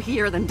 safer up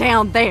here than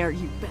down there,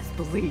 you best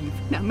believe.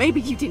 Now,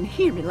 maybe you didn't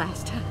hear me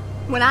last time.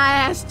 When I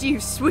asked you,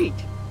 sweet,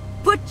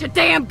 put your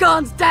damn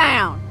guns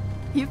down.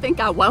 You think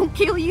I won't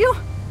kill you?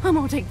 I'm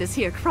gonna take this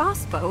here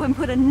crossbow and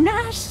put a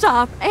nice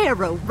sharp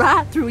arrow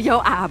right through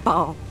your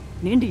eyeball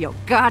and into your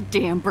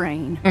goddamn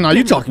brain. No,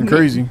 you talking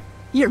crazy.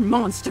 You're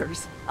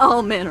monsters.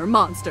 All men are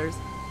monsters.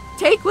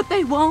 Take what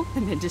they want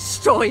and then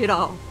destroy it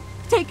all.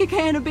 Take a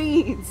can of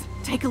beans.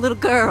 Take a little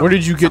girl. Where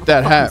did you get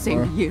that hat, Same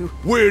bro? to you.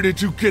 Where did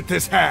you get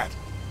this hat?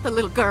 The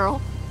little girl.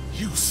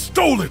 You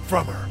stole it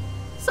from her.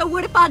 So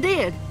what if I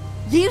did?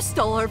 You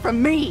stole her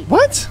from me.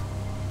 What?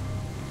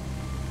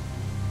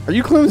 Are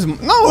you Clem's? No.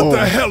 What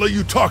the hell are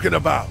you talking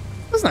about?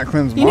 That's not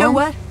Clem's mom. You know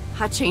what?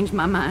 I changed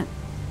my mind.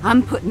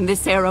 I'm putting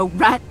this arrow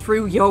right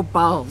through your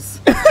balls.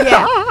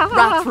 Yeah,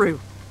 right through.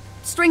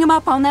 String them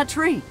up on that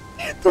tree.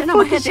 Then I'm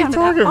gonna head down to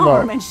that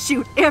farm and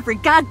shoot every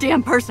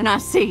goddamn person I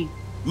see.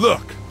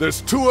 Look,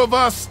 there's two of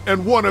us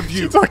and one of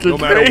you. talking No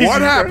matter crazy, what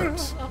bro.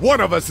 happens, one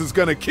of us is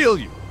gonna kill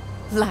you.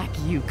 Like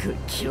you could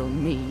kill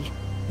me.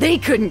 They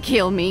couldn't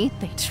kill me.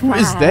 They Who tried.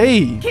 is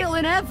they?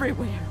 Killing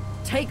everywhere.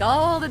 Take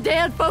all the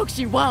dead folks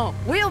you want.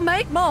 We'll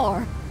make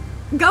more.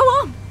 Go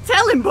on.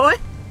 Tell him, boy.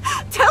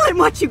 Tell him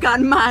what you got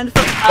in mind for.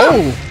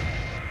 Oh!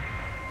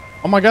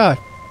 Oh my god.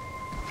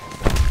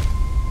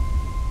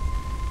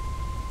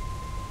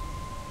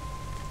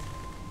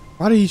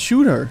 Why did he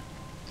shoot her?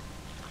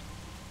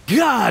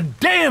 God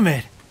damn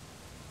it!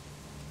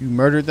 You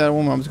murdered that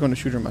woman. I'm just going to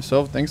shoot her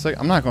myself. Thanks. Like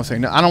I'm not going to say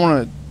no. I don't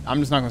want to. I'm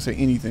just not going to say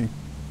anything.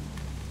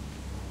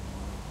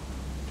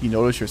 You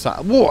notice your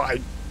side. Whoa! I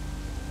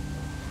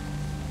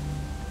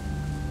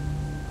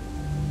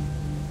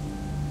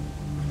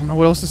don't know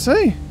what else to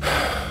say.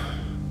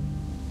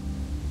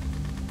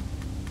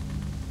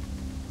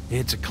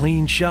 It's a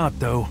clean shot,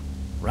 though.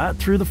 Right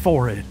through the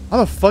forehead. How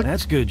the fuck?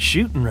 That's good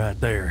shooting right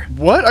there.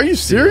 What? Are you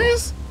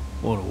serious?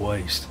 What a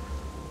waste.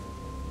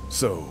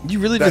 So You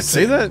really that's just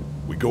say it. that?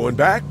 We going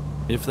back?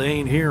 If they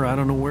ain't here, I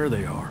don't know where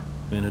they are.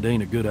 And it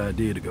ain't a good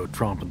idea to go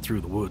tromping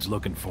through the woods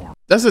looking for them.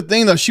 That's the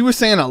thing, though. She was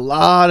saying a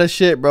lot of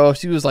shit, bro.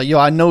 She was like, "Yo,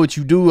 I know what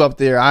you do up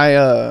there."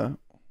 I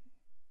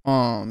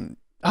don't.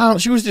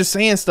 She was just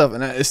saying stuff,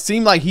 and it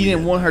seemed like he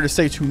didn't want her to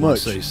say too much.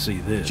 Once they see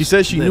this, She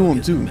said she they'll knew him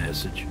get the too.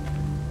 message.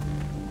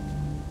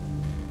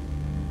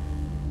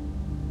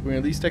 Can we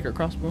at least take her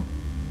crossbow?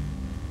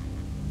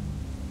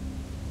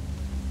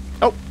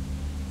 Oh,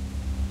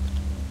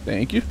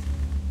 thank you.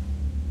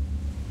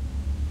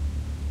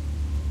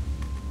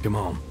 Come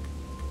on.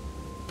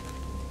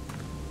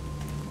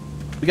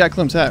 We got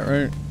Clem's hat,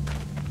 right?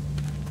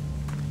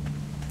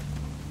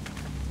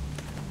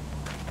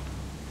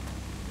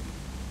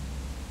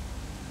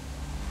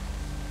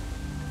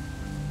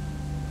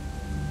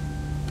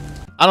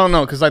 I don't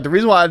know, because like the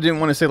reason why I didn't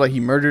want to say like he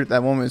murdered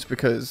that woman is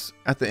because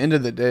at the end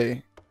of the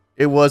day,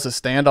 it was a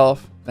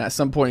standoff. And at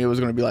some point, it was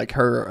going to be like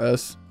her or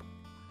us.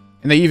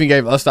 And they even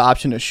gave us the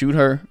option to shoot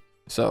her.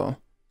 So.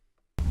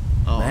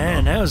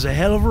 Man, that was a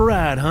hell of a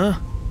ride, huh?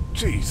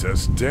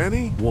 Jesus,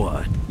 Danny.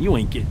 What? You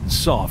ain't getting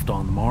soft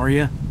on them, are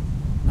ya?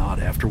 Not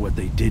after what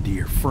they did to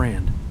your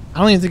friend. I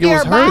don't even think it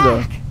was You're her,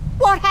 though. back.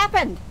 What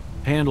happened?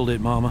 Handled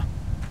it, Mama.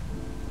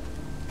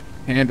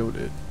 Handled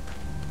it.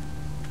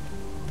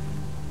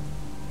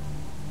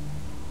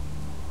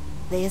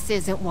 This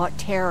isn't what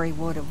Terry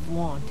would have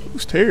wanted.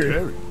 Who's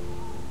Terry?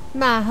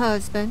 My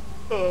husband.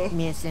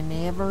 Miss him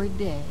every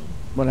day.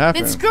 What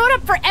happened? Then screw it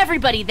up for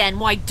everybody then,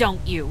 why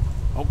don't you?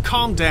 Oh,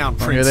 calm down,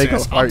 Oh, here they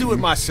princess. go I'll do it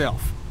fighting.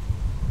 myself.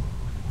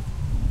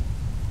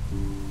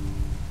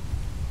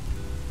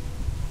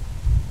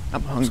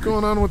 I'm hungry. What's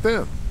going on with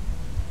them?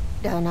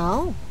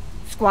 Dunno.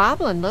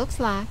 Squabbling looks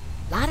like.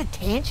 Lot of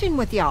tension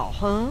with y'all,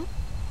 huh?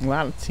 A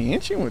lot of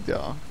tension with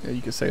y'all. Yeah,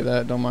 you can say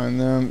that. Don't mind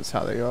them. It's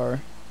how they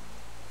are.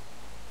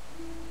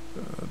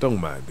 Don't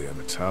mind them.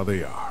 It's how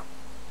they are.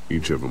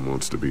 Each of them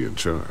wants to be in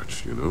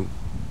charge, you know?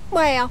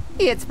 Well,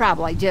 it's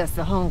probably just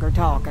the hunger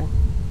talking.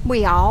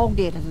 We all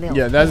did a little.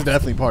 Yeah, that's test.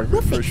 definitely part of it,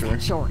 We'll for fix sure.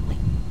 that shortly.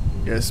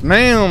 Yes,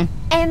 ma'am.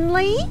 And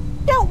Lee,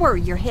 don't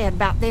worry your head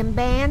about them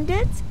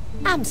bandits.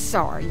 I'm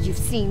sorry you've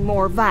seen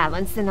more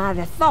violence than I'd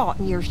have thought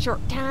in your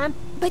short time,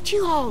 but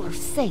you all are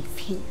safe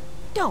here.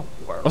 Don't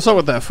worry. What's up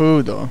with that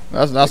food, though?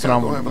 That's what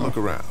I'm gonna have a look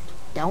around.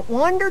 Don't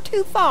wander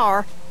too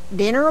far.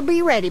 Dinner will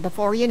be ready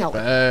before you know it.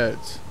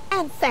 Beds.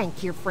 And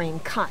thank your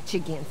friend Koch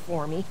again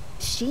for me.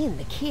 She and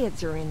the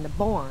kids are in the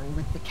barn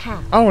with the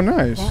cow. Oh,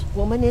 nice. That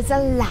woman is a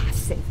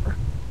lifesaver.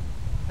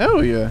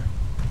 Hell yeah.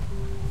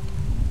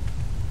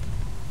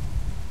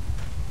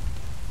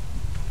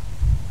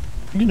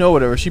 You know,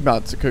 whatever she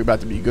about to cook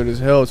about to be good as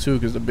hell too,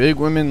 because the big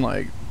women,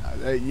 like,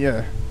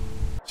 yeah,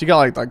 she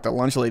got like the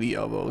lunch lady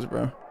elbows,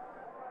 bro.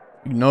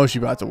 You know she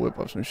about to whip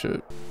up some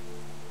shit.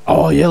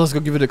 Oh yeah, let's go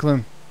give it to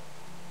Clem.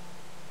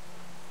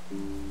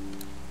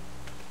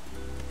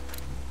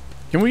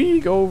 Can we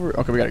go over?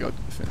 Okay, we gotta go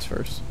to the fence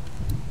first.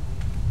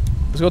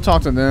 Let's go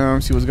talk to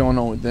them, see what's going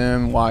on with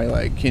them, why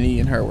like Kenny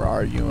and her were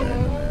arguing,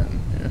 and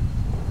then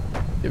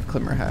yeah, give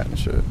Clem her hat and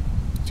shit.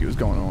 See what's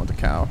going on with the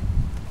cow.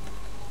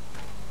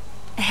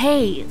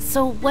 Hey,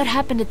 so what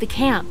happened at the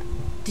camp?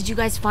 Did you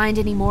guys find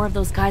any more of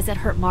those guys that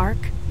hurt Mark?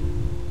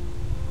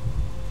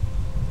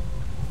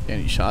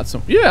 And he shot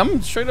some. Yeah,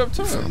 I'm straight up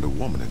telling. Found a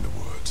woman in the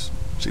woods.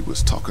 She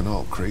was talking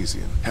all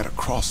crazy and had a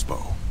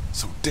crossbow.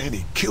 So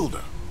Danny killed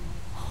her.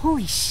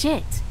 Holy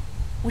shit.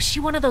 Was she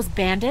one of those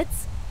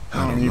bandits?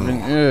 I don't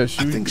know. Yeah,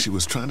 I think she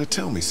was trying to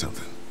tell me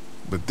something.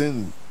 But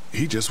then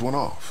he just went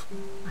off.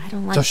 I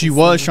don't like So she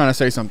was trying to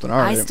say something. All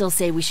right. I still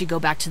say we should go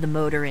back to the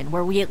motor inn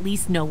where we at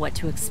least know what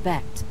to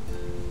expect.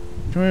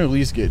 Can we at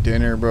least get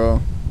dinner,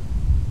 bro?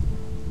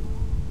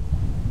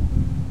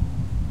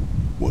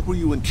 What were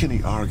you and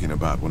Kenny arguing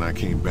about when I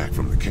came back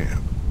from the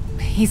camp?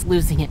 He's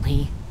losing it,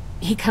 Lee.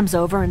 He comes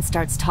over and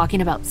starts talking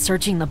about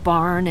searching the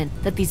barn and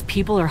that these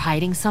people are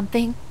hiding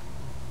something.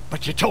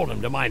 But you told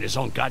him to mind his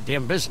own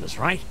goddamn business,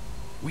 right?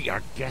 We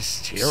are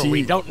guests here. See,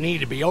 we don't need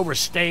to be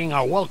overstaying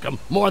our welcome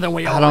more than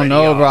we I already don't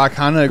know, are. bro. I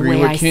kind of agree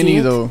with Kenny,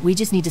 though. We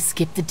just need to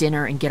skip the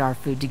dinner and get our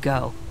food to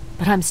go.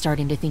 But I'm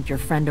starting to think your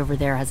friend over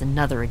there has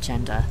another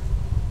agenda.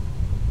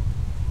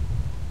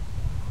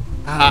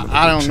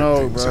 I don't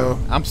know, bro.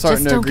 I'm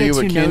starting to agree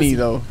with Kenny,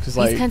 though, because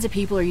like these kinds of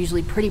people are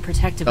usually pretty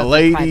protective the of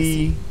their lady,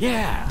 privacy.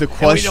 Yeah, the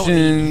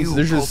questions.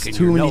 There's just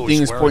too many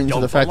things pointing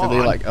to the fact that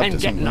they like up and to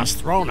getting something. us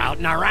thrown out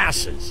in our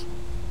asses.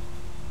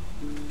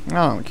 I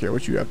don't care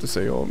what you have to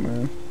say, old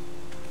man.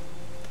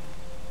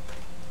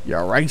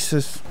 You're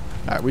racist.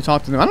 All right, we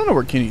talked to them. I don't know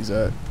where Kenny's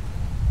at.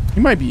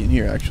 He might be in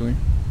here actually.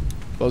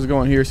 So let's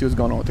go in here, see what's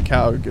going on with the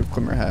cow. Give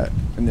Clem her hat,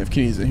 and if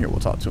Kenny's in here, we'll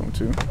talk to him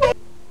too.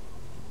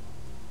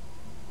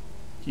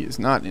 He is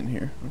not in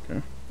here.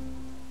 Okay.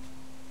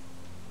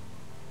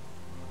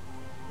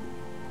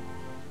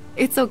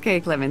 It's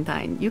okay,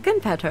 Clementine. You can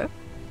pet her.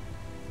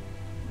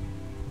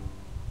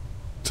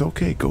 It's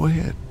okay. Go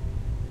ahead.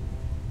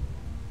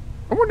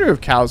 I wonder if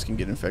cows can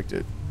get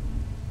infected.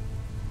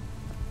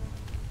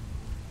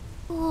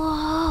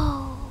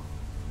 Whoa.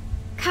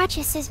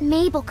 Katja says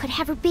Mabel could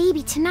have her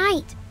baby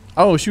tonight.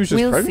 Oh, she was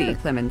just we'll pregnant?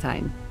 see,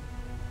 Clementine.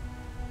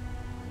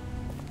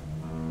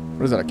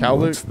 What is that, a cow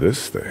lick? What's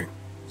this thing?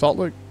 Salt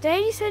lick?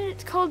 Daddy said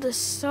it's called a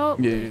salt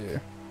Yeah.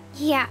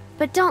 Yeah,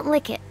 but don't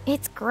lick it.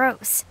 It's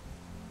gross.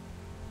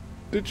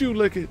 Did you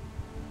lick it?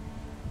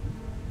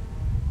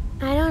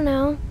 I don't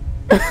know.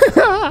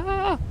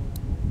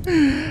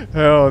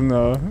 Hell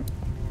no.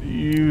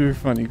 You're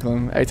funny,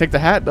 Clem. Hey, take the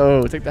hat,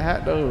 though. Take the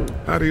hat, though.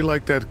 How do you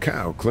like that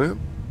cow, Clem?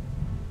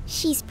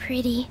 She's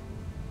pretty.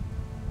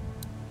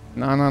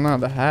 No.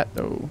 The hat,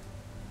 though.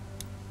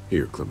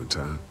 Here,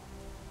 Clementine.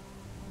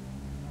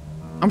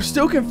 I'm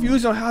still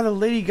confused on how the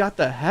lady got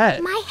the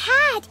hat. My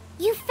hat!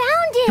 You found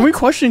it! Can we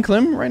question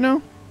Clem right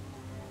now?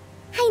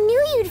 I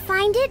knew you'd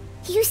find it.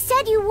 You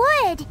said you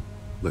would.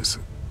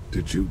 Listen,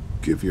 did you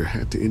give your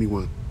hat to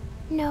anyone?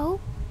 No.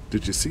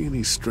 Did you see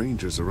any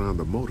strangers around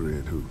the motor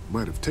inn who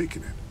might have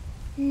taken it?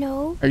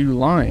 No. Are you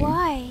lying?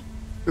 Why?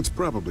 It's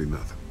probably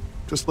nothing.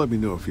 Just let me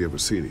know if you ever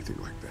see anything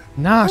like that.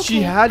 Nah, she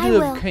Okay, had I to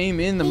have will. came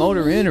in the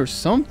motor inn or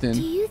something.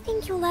 Do you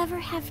think you'll ever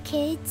have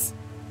kids?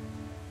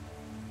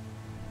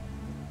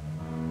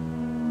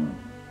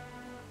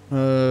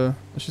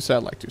 Let's just say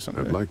I'd like to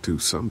someday. I'd like to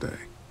someday.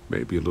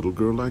 Maybe a little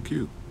girl like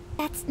you.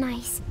 That's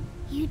nice.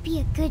 You'd be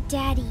a good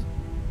daddy.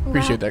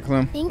 Appreciate that,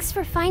 Clem. Thanks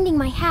for finding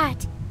my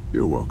hat.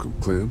 You're welcome,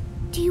 Clem.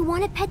 Do you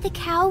want to pet the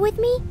cow with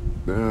me?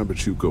 Nah,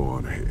 but you go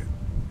on ahead.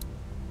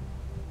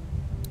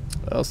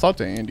 Let's talk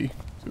to Andy.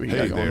 See what he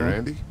Hey got going there, on.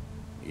 Andy.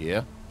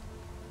 Yeah?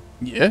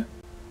 Yeah?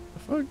 The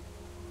fuck?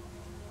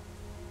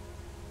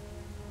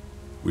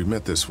 We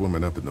met this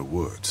woman up in the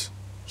woods.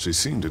 She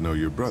seemed to know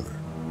your brother.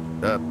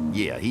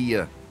 Yeah,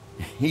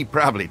 he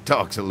probably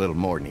talks a little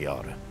more than he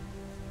oughta.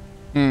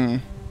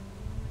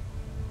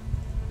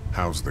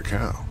 How's the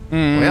cow?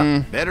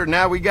 Well, better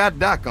now we got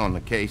Doc on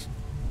the case.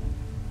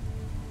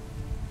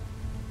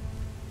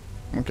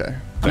 Okay.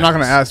 I'm not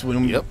gonna ask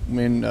when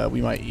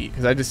we might eat,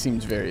 because that just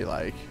seems very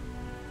like,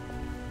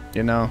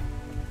 you know.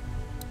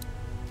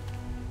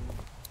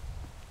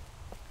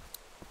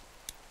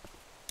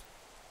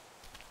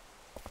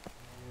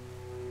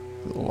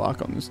 There's a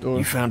lock on this door.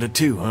 You found it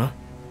too, huh?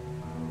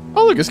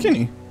 Oh, look, it's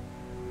Kenny.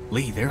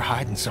 Lee, they're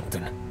hiding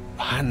something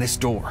behind this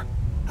door.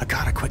 I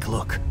got a quick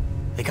look.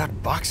 They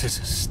got boxes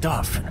of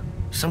stuff and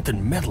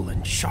something metal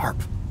and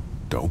sharp.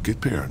 Don't get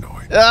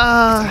paranoid. It's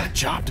not a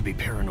job to be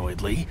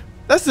paranoid, Lee.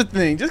 That's the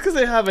thing. Just because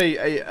they have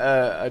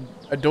a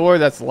door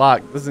that's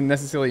locked doesn't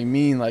necessarily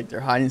mean like they're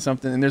hiding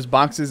something. And there's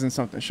boxes and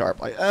something sharp.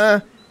 Like,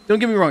 don't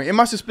get me wrong. Am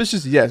I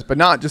suspicious? Yes, but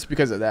not just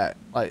because of that.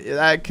 Like,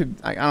 that could,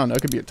 I don't know.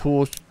 It could be a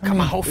tool. Got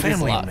my whole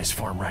family on this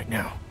farm right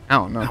now. I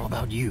don't know. How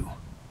about you?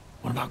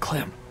 What about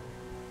Clem?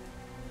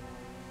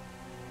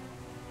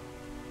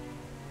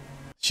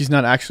 She's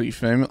not actually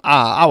family.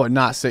 I would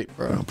not say,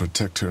 bro. I'll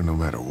protect her no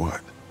matter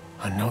what.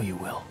 I know you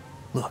will.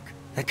 Look,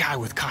 that guy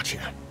with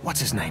Katya. What's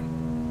his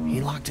name?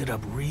 He locked it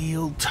up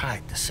real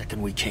tight the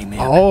second we came in.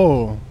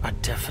 Oh. I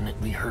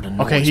definitely heard a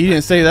noise. Okay, he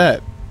didn't say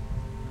that.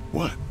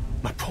 What?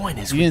 My point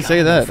is, he didn't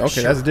say that.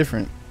 Okay, that's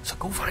different. So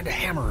go find a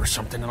hammer or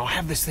something, and I'll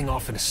have this thing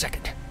off in a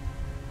second.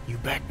 You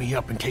back me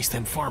up in case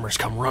them farmers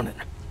come running.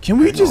 Can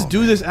we just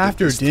do this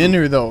after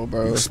dinner, though,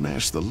 bro? You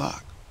smash the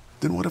lock.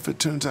 Then what if it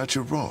turns out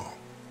you're wrong?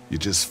 You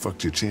just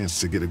fucked your chance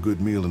to get a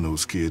good meal in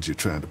those kids you're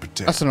trying to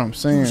protect. That's what I'm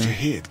saying. Use your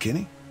head,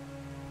 Kenny.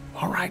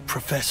 All right,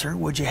 Professor,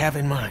 what'd you have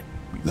in mind?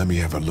 Let me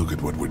have a look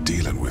at what we're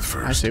dealing with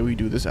first. I say we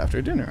do this after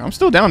dinner. I'm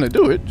still down to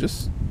do it,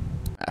 just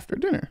after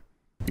dinner.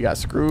 We got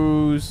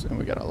screws, and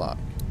we got a lock.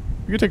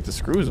 We can take the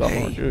screws off.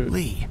 Hey, we're good.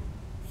 Lee,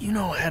 you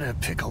know how to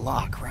pick a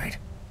lock, right?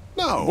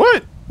 No.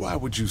 What? Why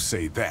would you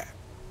say that?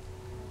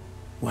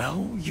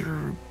 Well,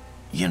 you're,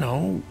 you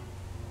know,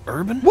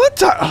 urban. What?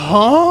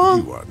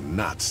 Huh? You are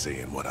not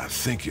saying what I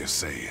think you're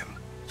saying.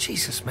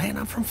 Jesus, man,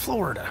 I'm from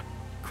Florida.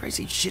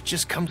 Crazy shit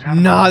just comes out.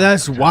 Nah,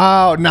 that's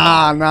wild.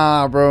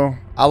 Nah, bro.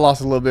 I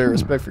lost a little bit of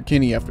respect for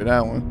Kenny after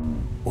that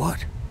one.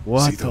 What?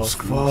 What See the those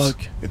screws?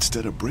 fuck?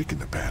 Instead of breaking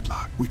the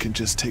padlock, we can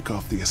just take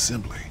off the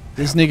assembly.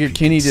 This nigga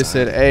Kenny just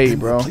said, "Hey,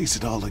 bro, Place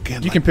it all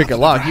again you can pick a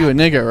lock. You a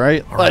nigga,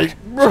 right?" All right.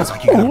 Like, bro, Sounds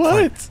like you got a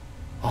plan. what?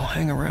 I'll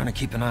hang around and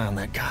keep an eye on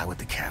that guy with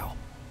the cow.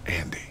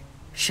 Andy.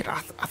 Shit, I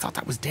thought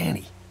that was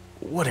Danny.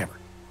 Whatever.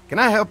 Can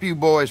I help you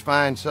boys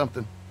find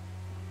something?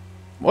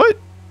 What?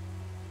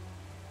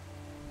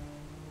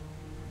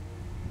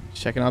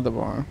 Checking out the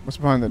barn. What's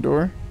behind the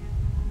door?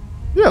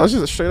 Yeah, let's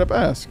just straight up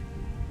ask.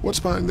 What's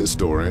behind this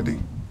door, Andy?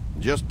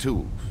 Just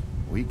tools.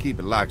 We keep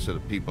it locked so the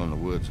people in the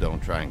woods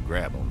don't try and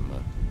grab them.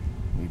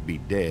 We'd be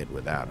dead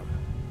without them.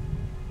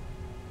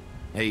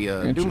 Hey,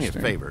 do me a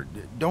favor.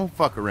 Don't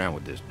fuck around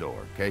with this door,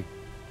 okay?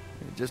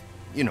 Just,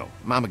 you know,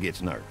 Mama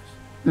gets nervous.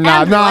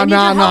 Nah.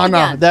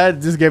 That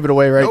just gave it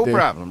away right there. No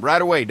problem.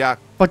 Right away, Doc.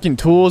 Fucking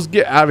tools,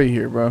 get out of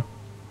here, bro.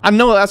 I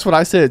know that's what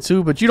I said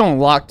too, but you don't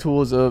lock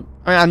tools up.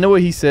 I mean, I know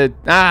what he said.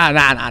 Nah.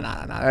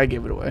 I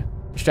gave it away.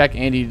 Distract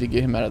Andy to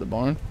get him out of the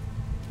barn.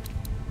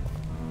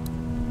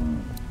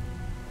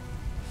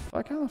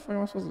 Fuck, how the fuck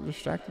am I supposed to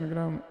distract him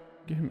and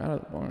get him out of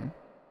the barn?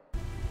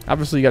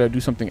 Obviously, you gotta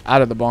do something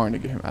out of the barn to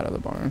get him out of the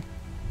barn.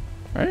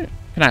 Right?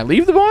 Can I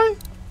leave the barn?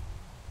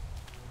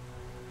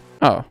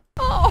 Oh.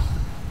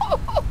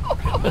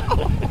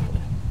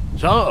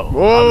 So,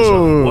 how does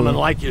a woman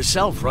like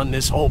yourself run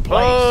this whole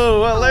place?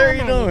 Oh, what Larry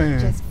you doing?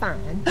 Just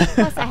fine.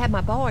 Plus, I have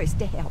my boys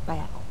to help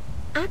out.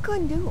 I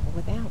couldn't do it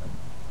without them.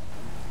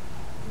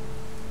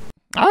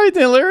 All right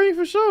then, Larry,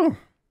 for sure.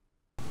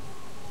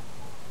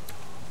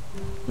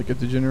 Look at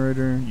the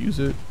generator, use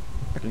it.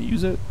 I can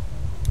use it.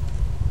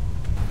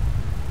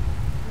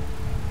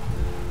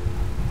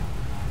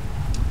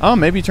 Oh,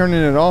 maybe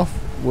turning it off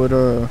would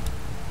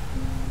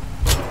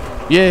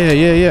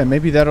yeah.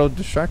 Maybe that'll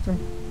distract him.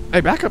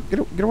 Hey, back up! Get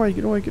away!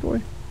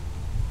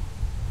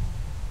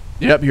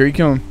 Yep, here he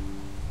come.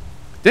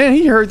 Damn,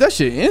 he heard that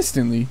shit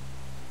instantly.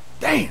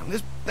 Damn,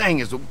 this thing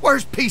is the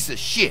worst piece of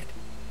shit.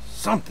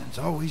 Something's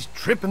always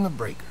tripping the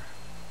breaker.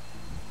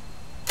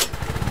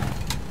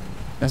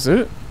 That's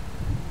it.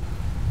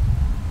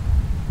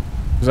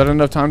 Was that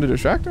enough time to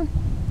distract him?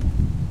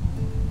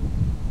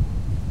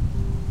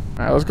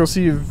 Alright, let's go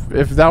see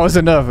if that was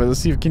enough. Let's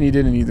see if Kenny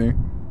did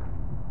anything.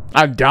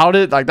 I doubt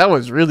it. Like, that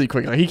was really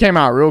quick. Like, he came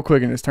out real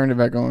quick and just turned it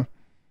back on.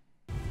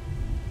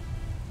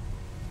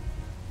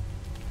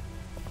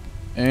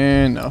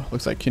 And no,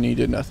 looks like Kenny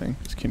did nothing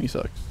because Kenny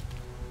sucks.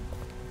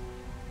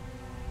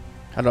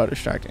 How do I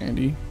distract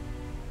Andy?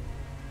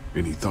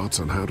 Any thoughts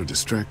on how to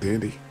distract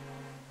Andy?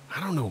 I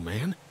don't know,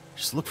 man.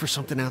 Just look for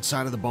something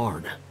outside of the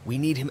barn. We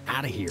need him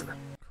out of here.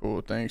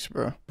 Cool, thanks,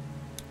 bro.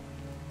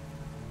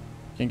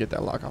 Can't get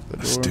that lock off the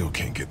door. I still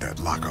can't get that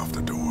lock off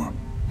the door.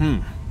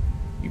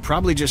 You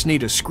probably just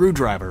need a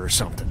screwdriver or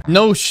something.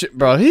 No shit,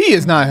 bro. He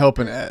is not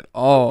helping at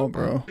all,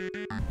 bro.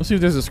 Let's see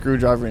if there's a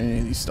screwdriver in any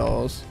of these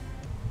stalls.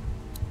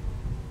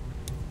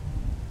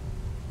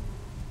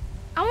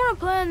 I want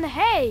to play in the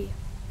hay.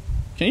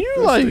 Can you,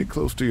 Let's like... stay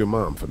close to your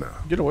mom for now.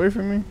 Get away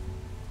from me?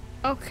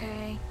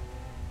 Okay.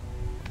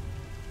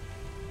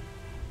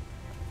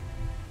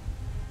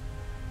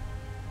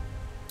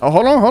 Oh,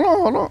 hold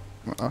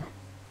on.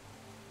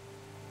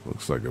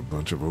 Looks like a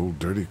bunch of old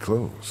dirty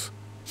clothes.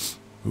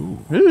 Ooh,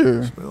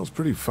 yeah. Smells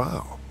pretty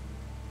foul.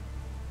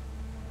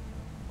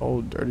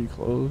 Old dirty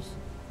clothes.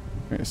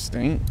 It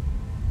stink.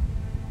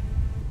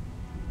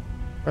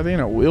 Are they in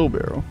a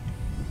wheelbarrow?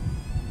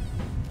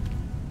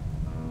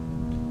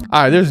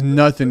 All right, there's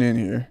nothing in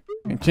here.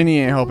 And Kenny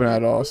ain't helping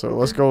at all, so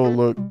let's go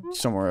look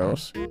somewhere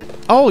else.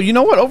 Oh, you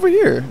know what? Over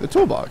here, the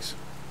toolbox.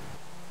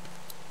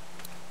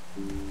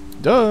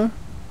 Duh.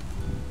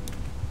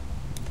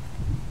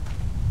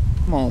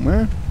 Come on,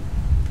 man.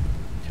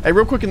 Hey,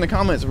 real quick in the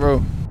comments,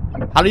 bro.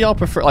 How do y'all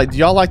prefer? Like, do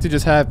y'all like to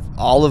just have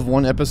all of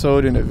one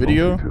episode in a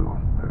video,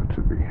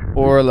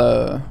 or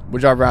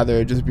would y'all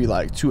rather just be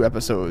like 2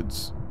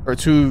 episodes or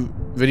 2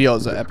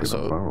 videos an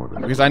episode?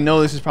 Because I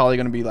know this is probably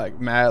gonna be like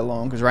mad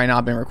long. Because right now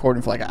I've been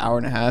recording for like an hour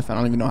and a half. I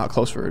don't even know how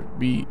close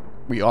we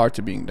are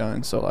to being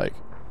done. So like,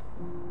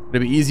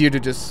 it'd be easier to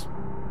just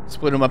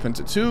split them up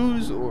into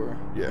 2s, or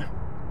yeah.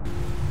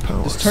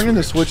 Just turning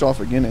the switch off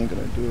again ain't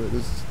gonna do it.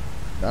 There's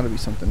gotta be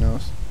something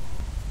else.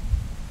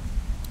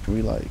 Can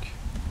we like?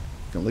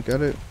 Can look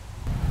at it.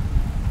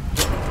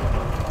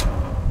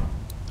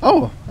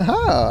 Oh,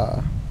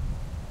 aha.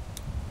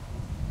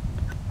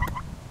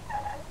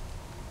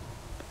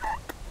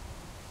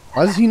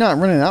 Why is he not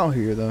running out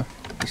here though?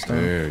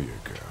 There you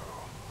go.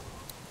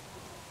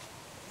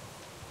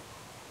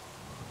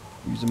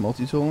 Use the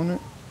multi-tool on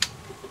it.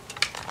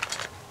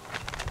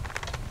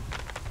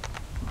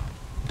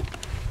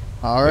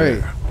 All right.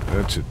 Yeah,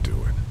 that should do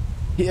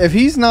it. If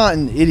he's not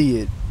an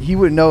idiot, he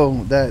would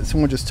know that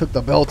someone just took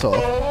the belt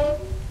off.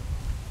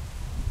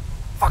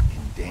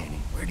 Fucking Danny,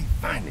 where'd he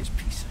find this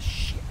piece of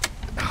shit?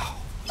 Oh,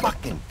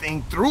 fucking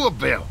thing threw a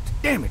belt.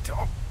 Damn it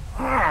all.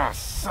 Ah,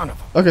 son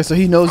of a... Okay, so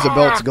he knows the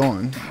belt's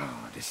gone.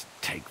 Oh, this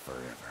take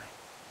forever.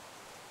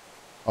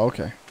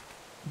 Okay.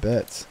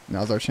 Bet.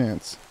 Now's our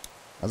chance.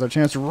 Now's our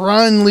chance.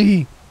 Run,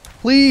 Lee.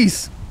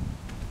 Please.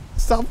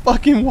 Stop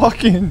fucking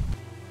walking.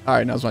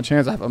 Alright, now's my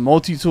chance. I have a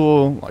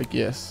multi-tool. Like,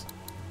 yes.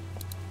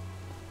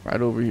 Right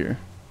over here.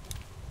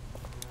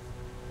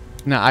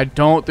 Now, I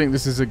don't think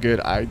this is a good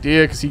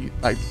idea because he's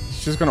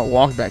just going to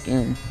walk back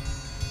in.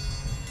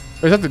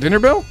 Is that the dinner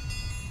bell?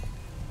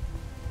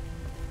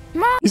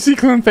 Mom. You see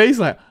Clem's face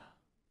like,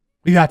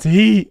 we got to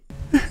eat.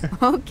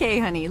 Okay,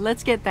 honey,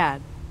 let's get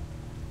that.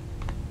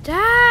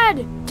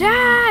 Dad!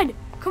 Dad!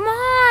 Come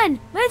on!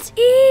 Let's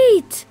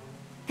eat!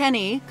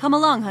 Kenny, come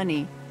along,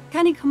 honey.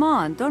 Kenny, come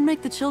on. Don't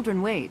make the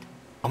children wait.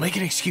 I'll make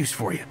an excuse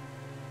for you.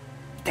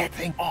 Get that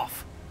thing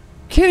off.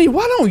 Kenny,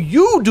 why don't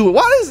you do it?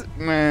 Why does...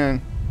 Man.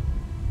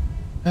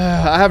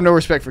 I have no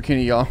respect for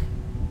Kenny, y'all.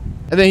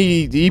 And then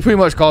he pretty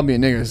much called me a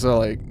nigger, so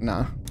like,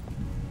 nah.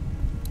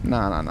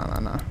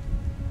 Nah.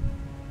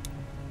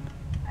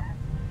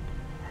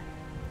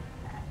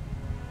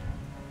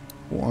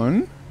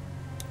 1,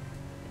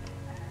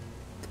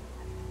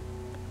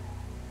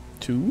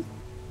 2.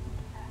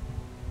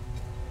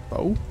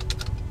 Oh.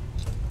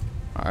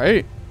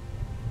 Alright.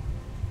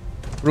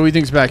 What do we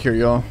think's back here,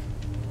 y'all?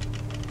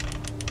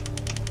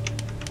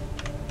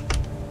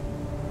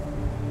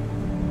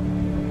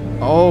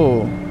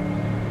 Oh.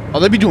 Oh,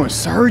 they be doing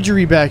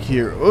surgery back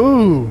here.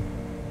 Ooh.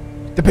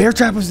 The bear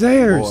trap was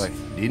theirs. Boy,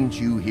 didn't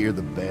you hear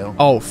the bell?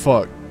 Oh,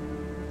 fuck.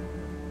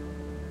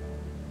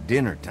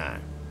 Dinner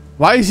time.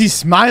 Why is he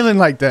smiling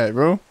like that,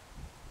 bro?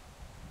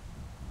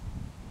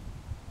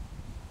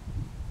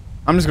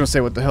 I'm just gonna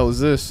say, what the hell is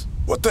this?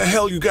 What the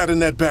hell you got in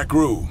that back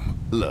room?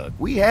 Look,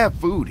 we have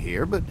food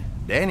here, but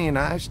Danny and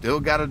I still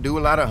gotta do a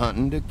lot of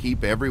hunting to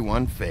keep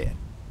everyone fed.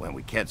 When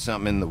we catch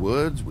something in the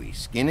woods, we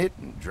skin it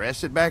and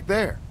dress it back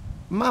there.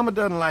 Mama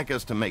doesn't like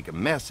us to make a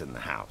mess in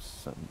the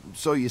house.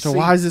 So you see, So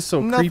why is this so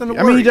nothing creepy? to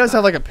I mean, he worry does about.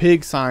 have like a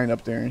pig sign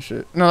up there and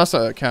shit. No, that's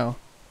a cow.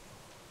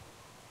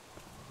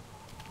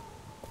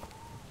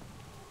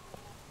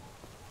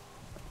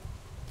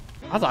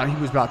 I thought he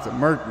was about to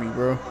murk me,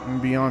 bro. I'm gonna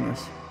be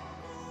honest.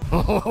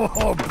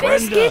 Oh,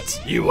 Brenda, Biscuits?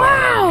 you Wow.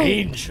 are an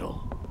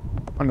angel.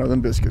 I know them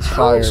biscuits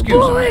fire. Excuse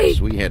bro. me,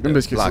 miss, we had Them to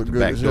biscuits lock look the good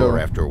back as door hell.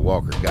 after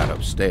Walker got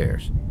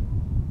upstairs.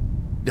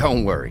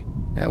 Don't worry,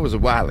 that was a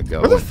while ago.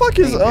 Where the and fuck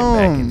is ain't been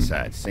back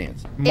inside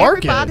since.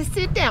 Mark Everybody at?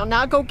 sit down.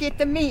 Now go get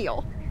the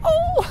meal.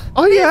 Oh,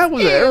 Oh yeah, that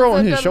was an this arrow is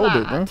in a his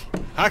shoulder, delight.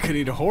 bro. I could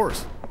eat a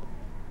horse.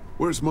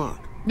 Where's Mark?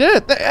 Yeah,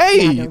 Now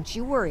hey, don't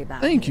you worry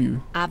about thank it.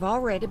 you, I've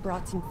already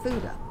brought some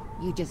food up.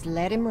 You just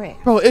let him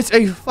rest. bro. It's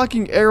a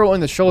fucking arrow in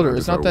the shoulder.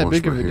 It's not I that wash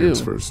big of my a hands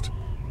deal. first.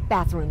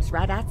 Bathroom's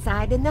right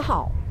outside in the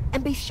hall.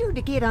 And be sure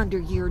to get under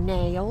your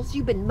nails.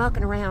 You've been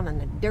mucking around in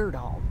the dirt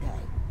all day.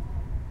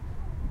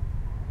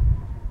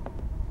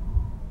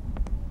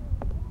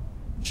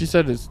 She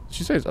said it's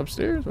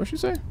upstairs. What'd she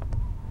say?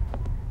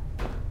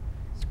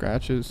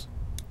 Scratches.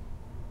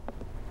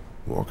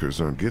 Walkers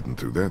aren't getting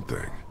through that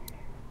thing.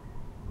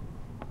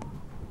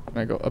 Can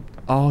I go up?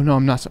 Oh no,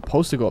 I'm not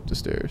supposed to go up the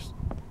stairs.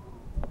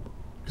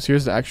 Cause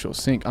here's the actual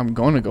sink. I'm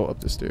gonna go up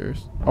the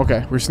stairs.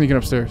 Okay, we're sneaking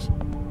upstairs.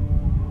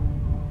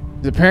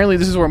 Apparently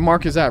this is where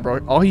Mark is at, bro.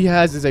 All he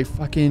has is a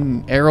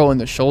fucking arrow in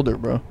the shoulder,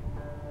 bro.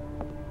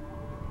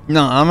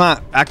 No, I'm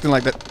not acting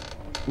like that.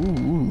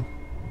 Ooh.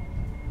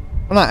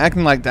 I'm not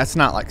acting like that's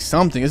not like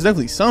something. It's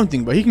definitely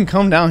something, but he can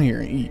come down here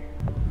and eat.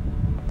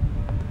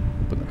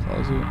 Open the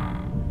closet.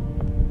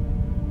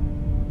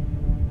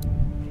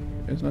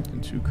 There's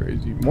nothing too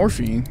crazy.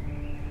 Morphine.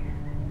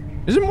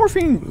 Isn't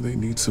morphine? What do they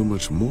need so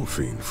much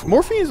morphine for?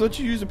 Morphine is what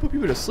you use to put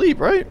people to sleep,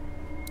 right?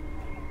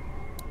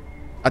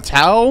 A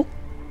towel?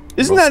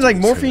 Isn't that like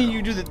morphine?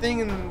 You do the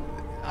thing and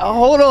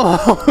hold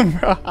on,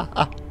 bro.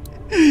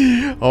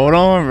 Hold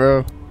on,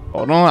 bro.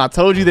 Hold on. I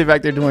told you they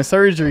back there doing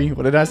surgery.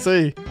 What did I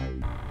say?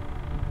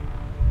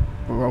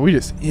 Bro, we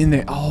just in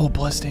there. Oh,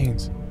 blood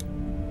stains.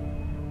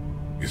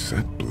 Is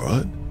that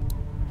blood?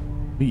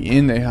 We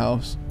in their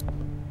house.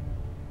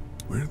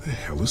 Where the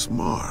hell is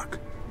Mark?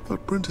 I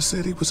thought Brenda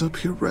said he was up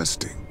here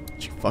resting.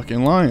 She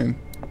fucking lying.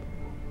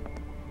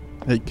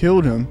 They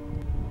killed him.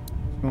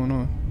 What's going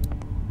on?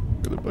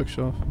 Look at the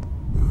bookshelf.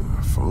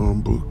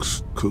 Farm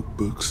books,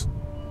 cookbooks.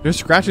 There's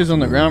scratches on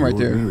the ground right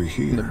there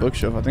here. in the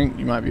bookshelf. I think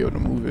you might be able to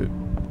move it.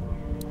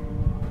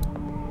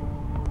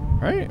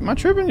 Right? Am I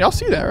tripping? Y'all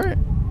see that, right?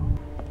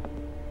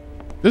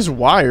 This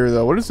wire,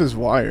 though. What is this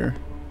wire?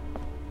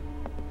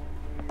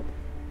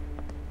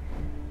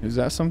 Is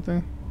that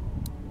something?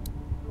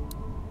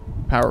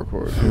 Power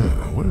cord.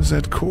 Where is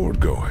that cord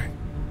going?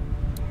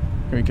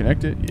 Can we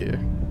connect it? Yeah.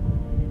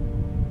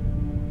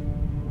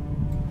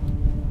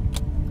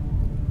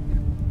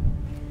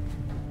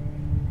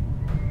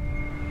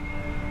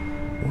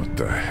 What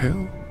the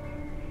hell?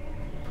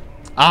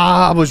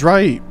 Ah, I was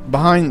right.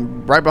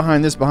 Right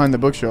behind this, behind the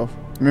bookshelf.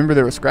 Remember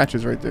there were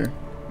scratches right there.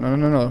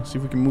 No. See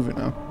if we can move it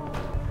now.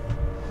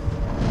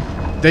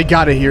 They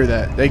gotta hear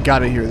that. They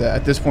gotta hear that.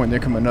 At this point, they're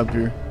coming up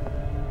here.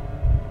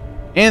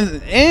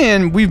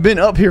 And we've been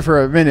up here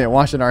for a minute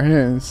washing our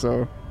hands,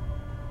 so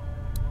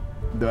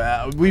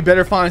we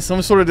better find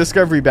some sort of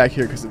discovery back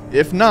here, because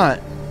if not,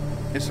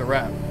 it's a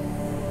wrap.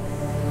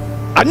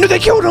 I knew they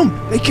killed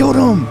him. They killed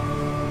him.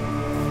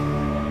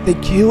 They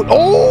killed.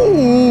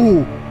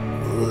 Oh,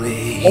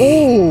 Lee.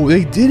 Oh,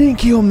 they didn't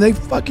kill him. They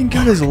fucking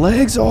cut his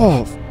legs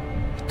off.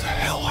 What the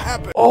hell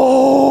happened?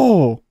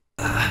 Oh,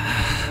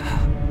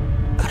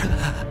 What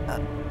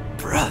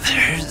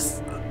Brothers.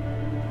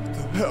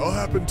 the hell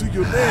happened to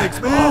your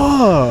legs,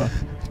 man?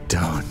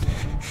 Don't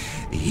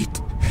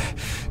eat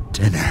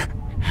dinner.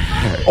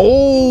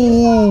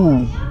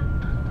 Oh,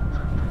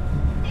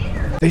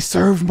 they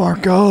served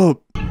Mark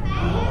up.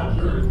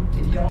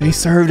 They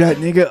served that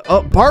nigga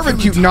up.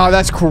 Barbecue. Nah,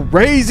 that's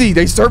crazy.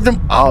 They served him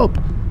up.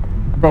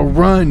 Bro,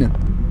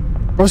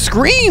 run. Bro,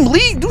 scream.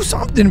 Lee, do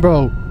something,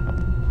 bro.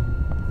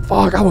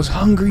 Fuck, I was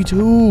hungry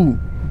too.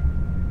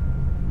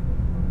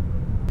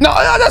 No,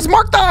 that's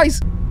Mark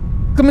thighs.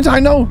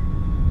 Clementine, no.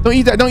 Don't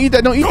eat that. Don't eat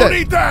that. Don't eat that. Don't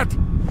eat that.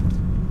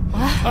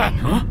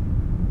 Huh?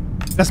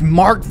 That's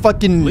Mark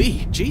fucking...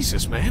 Lee,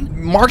 Jesus,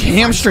 man. Mark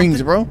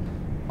hamstrings, bro.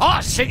 Oh,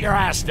 sit your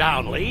ass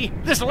down, Lee.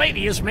 This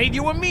lady has made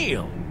you a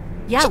meal.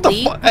 Yeah, Shut the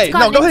Lee. fuck. Hey,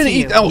 no, go ahead and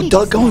eat. Oh,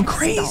 Doug going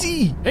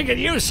crazy. He could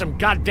use some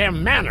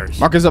goddamn manners.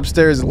 Mark is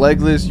upstairs,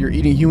 legless. You're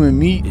eating human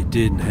meat. It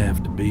didn't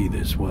have to be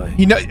this way.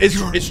 You know,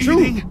 it's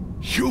true.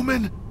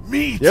 Human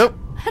meat. Yep.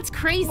 That's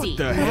crazy. What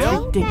the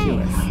hell?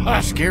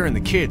 Ridiculous. Scaring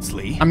the kids,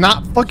 Lee. I'm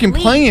not fucking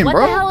Lee, playing, what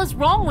bro. the hell is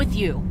wrong with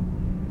you?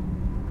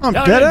 I'm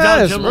Don't dead indulge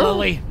ass, him, bro.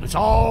 Lily. There's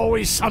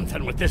always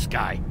something with this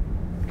guy.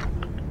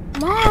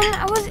 Mom,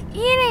 I was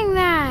eating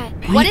that.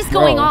 What is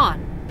going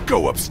on?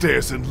 Go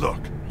upstairs and look.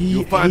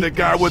 You'll find a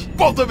guy with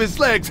both of his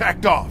legs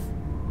hacked off.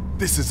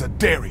 This is a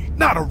dairy,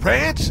 not a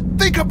ranch.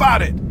 Think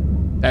about it.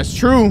 That's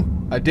true.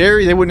 A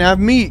dairy, they wouldn't have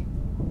meat.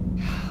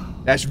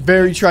 That's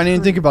very true. I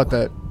didn't think about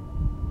that.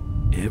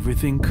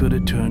 Everything could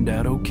have turned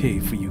out okay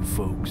for you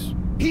folks.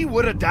 He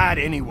would have died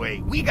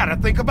anyway. We gotta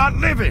think about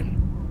living.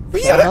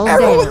 He had an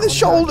arrow in the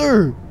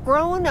shoulder.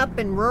 Growing up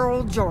in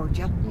rural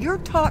Georgia, you're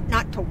taught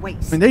not to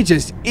waste. And they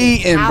just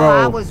eating, how bro.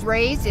 I was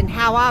raised and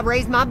how I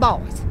raised my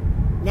boys.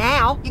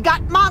 Now, you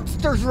got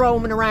monsters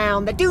roaming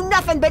around that do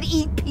nothing but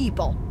eat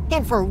people.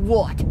 And for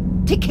what?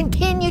 To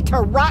continue to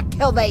rot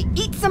till they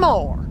eat some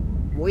more.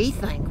 We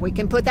think we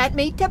can put that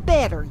meat to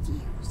better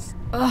use.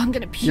 Oh, I'm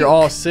gonna puke. You're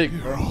all sick.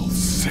 You're all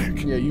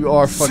sick. Yeah, you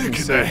are fucking sick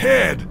in sick. the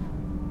head.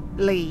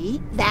 Lee,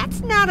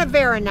 that's not a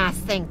very nice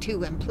thing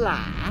to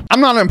imply.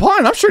 I'm not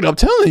implying. I'm straight up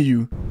telling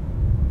you.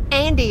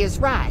 Andy is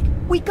right.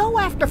 We go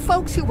after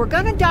folks who were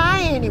gonna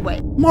die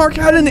anyway. Mark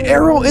had an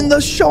arrow in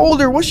the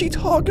shoulder. What's she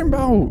talking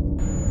about?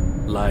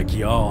 Like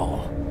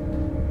y'all.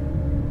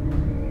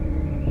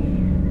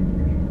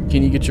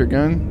 Can you get your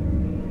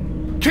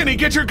gun? Kenny,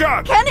 get your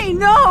gun. Kenny,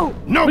 no!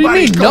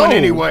 Nobody's mean, going no?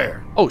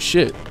 anywhere. Oh,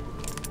 shit.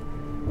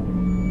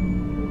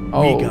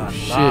 Oh, We got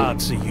shit.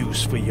 lots of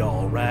use for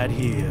y'all right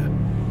here.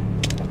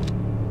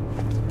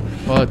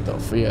 What the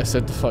fuck? Yeah,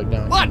 sit the fuck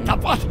down. What the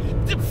fuck?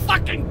 The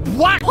fucking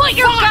black Put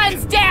your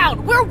guns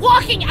down! We're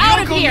walking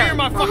out of here!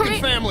 my fucking Mommy,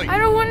 family. I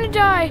don't want to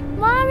die.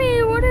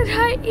 Mommy, what did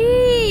I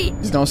eat?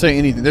 Just don't say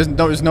anything.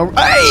 There's no.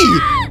 Hey!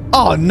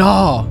 Oh,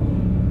 no.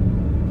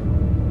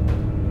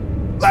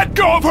 Let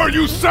go of her,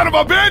 you son of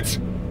a bitch.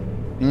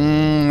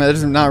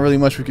 There's not really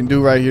much we can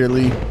do right here,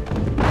 Lee.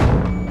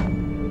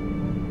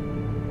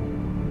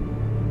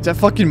 Is that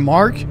fucking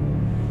Mark?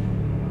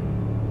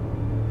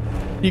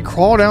 He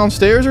crawled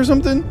downstairs or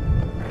something?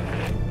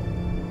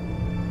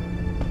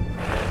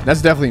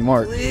 That's definitely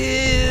Mark.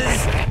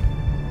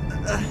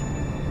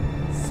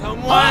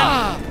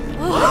 Someone.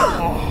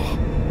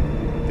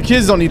 The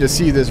kids don't need to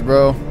see this,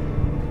 bro.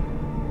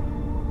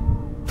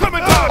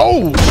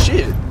 Oh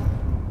shit!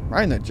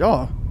 Right in the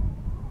jaw.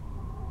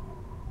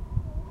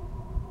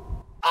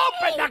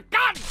 Open the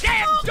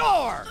goddamn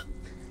door!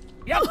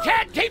 You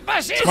can't keep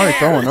us in Somebody here!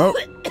 throwing up.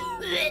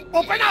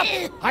 Open up!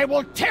 I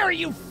will tear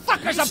you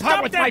fuckers apart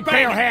Stop with that my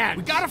bare banging. hands!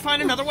 We gotta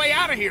find another way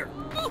out of here.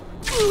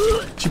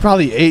 She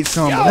probably ate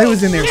some. But they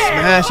was in there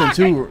smashing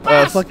too.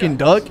 Fucking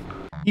duck.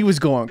 He was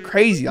going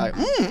crazy. Like,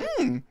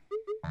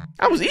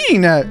 I was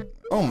eating that.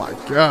 Oh my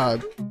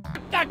god.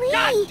 The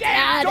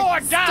goddamn door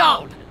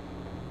down!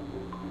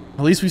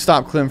 At least we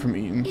stopped Clem from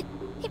eating.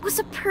 It was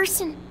a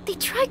person. They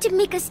tried to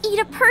make us eat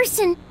a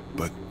person.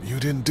 But you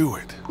didn't do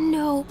it.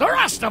 No. The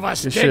rest of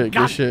us Good did, shit,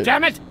 good shit.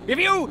 goddammit! If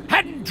you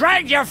hadn't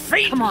dragged your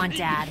feet... Come on,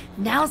 Dad.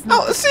 Now's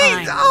not the See,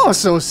 time. I was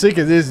so sick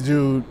of this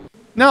dude.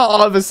 Now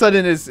all of a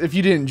sudden it's if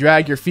you didn't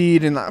drag your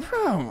feet and like,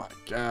 oh my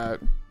god.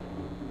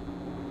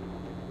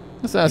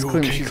 Let's ask You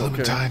Clem if okay, she's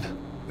Clementine?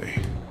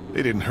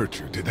 They didn't hurt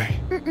you, did they?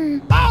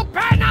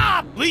 Open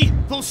up! Lee,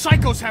 those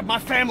psychos have my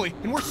family,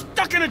 and we're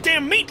stuck in a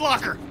damn meat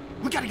locker.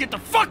 We gotta get the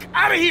fuck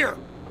out of here.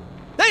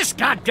 This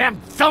goddamn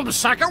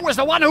thumbsucker was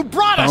the one who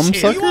brought us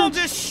here! You all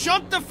just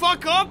shut the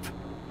fuck up?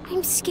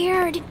 I'm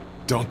scared.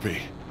 Don't be.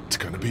 It's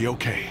gonna be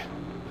okay.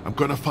 I'm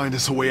gonna find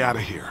us a way out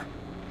of here.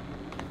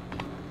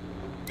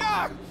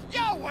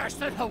 You're worse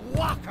than the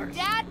walkers!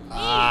 Dad,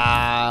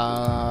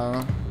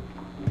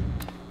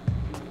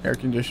 air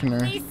conditioner.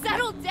 please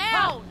settle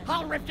down!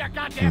 I'll rip your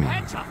goddamn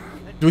heads off!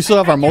 Do we still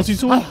have our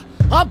multi-tool?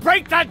 I'll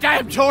break that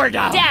damn door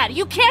down! Dad,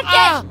 you can't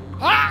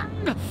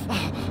get...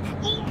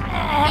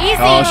 Easy!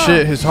 Oh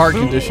shit, his heart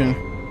condition.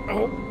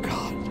 Oh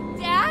god.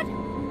 Dad?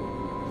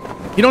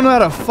 He don't know how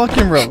to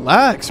fucking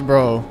relax,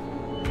 bro.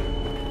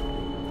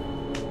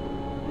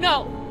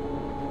 No.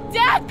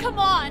 Dad, come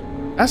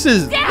on! That's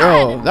his, Dad!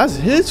 yo, that's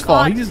his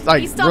fault. God, He just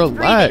like he stopped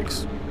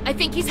relax. breathing. I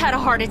think he's had a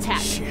heart attack.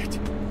 Shit.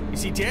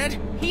 Is he dead?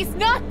 He's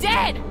not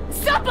dead!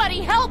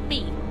 Somebody help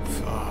me!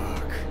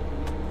 Fuck.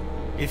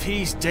 If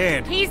he's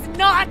dead... He's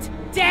not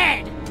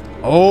dead!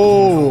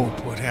 Oh.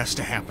 What has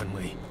to happen,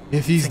 Lee?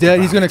 If he's dead,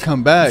 he's gonna come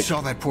You back.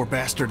 saw that poor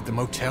bastard at the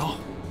motel?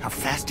 How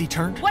fast he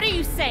turned? What are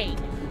you saying?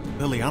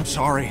 Lily, I'm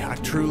sorry. I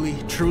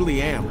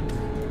truly am.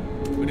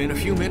 But in a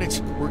few minutes,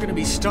 we're gonna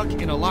be stuck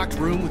in a locked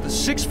room with a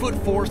 6'4",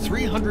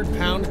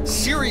 300-pound,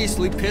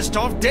 seriously pissed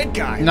off dead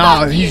guy.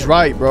 Nah, he's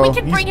right, bro. We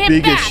can He's bring him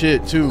big as back.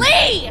 shit too.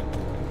 Lee!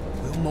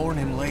 We'll mourn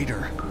him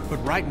later.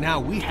 But right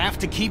now, we have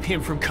to keep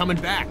him from coming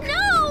back.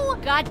 No!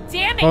 God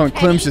damn it, Oh, and Kenny.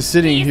 Clem's just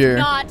sitting He's here.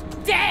 not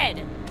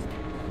dead!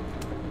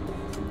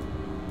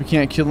 We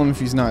can't kill him if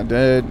he's not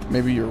dead.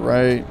 Maybe you're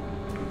right.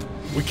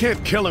 We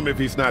can't kill him if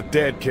he's not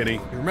dead, Kenny.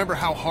 You remember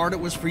how hard it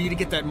was for you to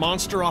get that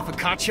monster off of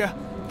Katya?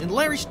 And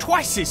Larry's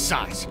twice his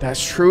size.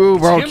 That's true,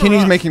 bro. It's him or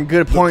Kenny's us. making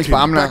good points, but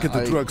I'm not. Back at the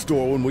like-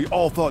 drugstore when we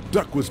all thought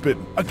Duck was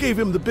bitten. I gave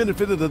him the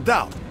benefit of the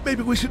doubt.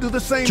 Maybe we should do the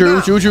same True,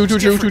 now. true, true, true,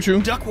 It's true, different. true,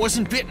 true. Duck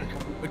wasn't bitten.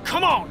 But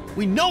come on,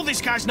 we know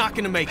this guy's not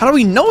gonna make it. How do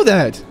we know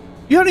that?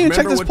 You haven't even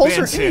checked Remember his what pulse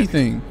Ben or said.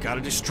 anything.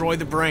 Gotta destroy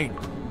the brain.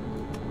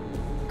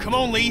 Come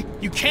on, Lee.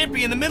 You can't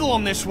be in the middle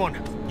on this one.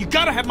 You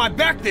gotta have my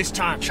back this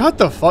time. Shut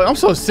the fuck. I'm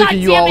so sick God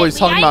of you damn it, always Lee,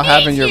 talking I about need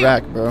having your you.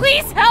 back, bro.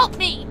 Please help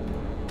me!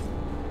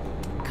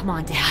 Come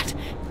on, Dad.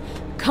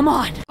 Come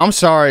on. I'm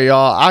sorry,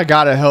 y'all. I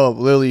gotta help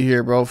Lily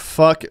here, bro.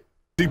 Fuck it.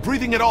 Is he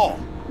breathing at all?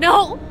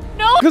 No,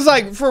 no. Cause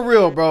like for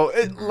real, bro.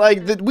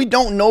 We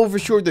don't know for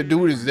sure the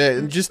dude is dead.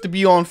 And just to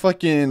be on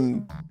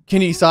fucking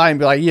Kenny's side and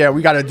be like, yeah,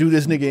 we gotta do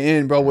this nigga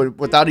in, bro,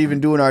 without even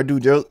doing our due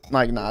diligence.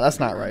 Like, nah, that's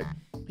not right.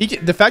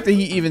 The fact that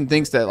he even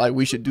thinks that like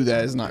we should do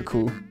that is not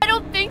cool. I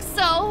don't think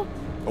so.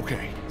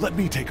 Okay, let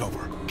me take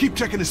over. Keep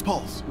checking his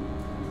pulse.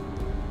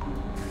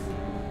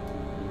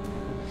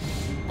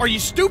 Are you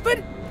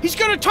stupid? He's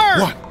gonna turn.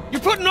 One,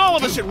 You're putting all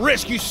of us at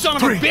risk, you son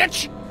of a three,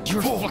 bitch.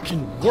 You're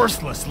fucking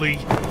worthless, Lee.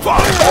 5.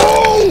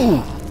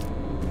 Oh!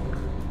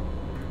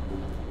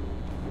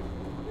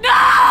 No!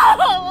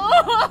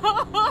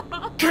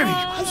 Kenny,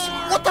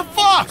 what the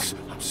fuck?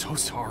 I'm so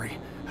sorry.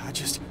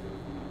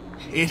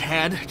 It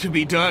had to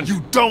be done.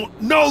 You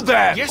don't know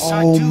that! Yes,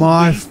 I Oh do,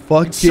 my Lee. And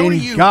so do fucking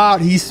you. god,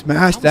 he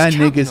smashed that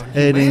counting nigga's on you,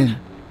 head man. in.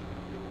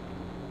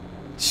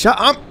 Shut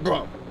up,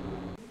 bro.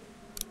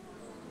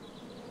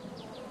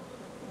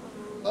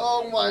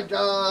 Oh my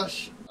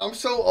gosh. I'm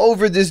so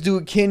over this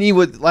dude Kenny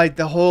with like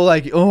the whole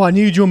like, oh, I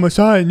need you on my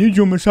side, need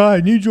you on my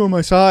side, need you on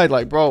my side.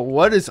 Like, bro,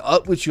 what is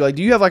up with you? Like,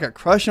 do you have like a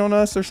crush on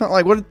us or something?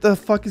 Like, what the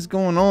fuck is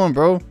going on,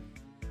 bro?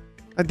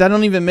 Like, that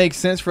don't even make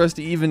sense for us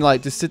to even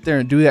like just sit there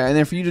and do that. And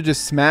then for you to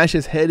just smash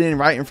his head in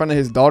right in front of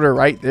his daughter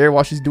right there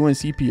while she's doing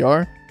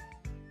CPR.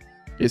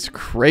 It's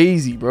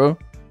crazy, bro.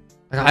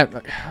 Like,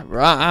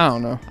 I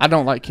don't know. I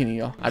don't like Kenny,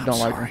 y'all. I don't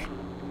like him.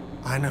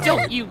 I know.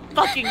 Don't you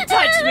fucking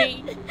touch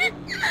me!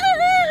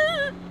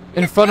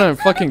 In front of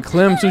fucking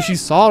Clem, so she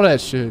saw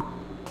that shit.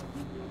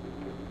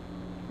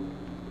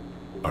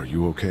 Are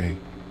you okay?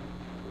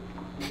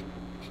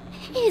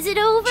 Is it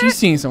over? She's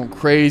seen some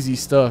crazy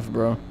stuff,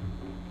 bro.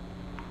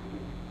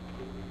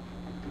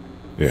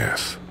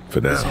 Yes,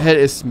 for now. His head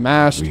is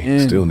smashed We in.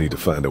 still need to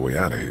find a way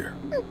out of here.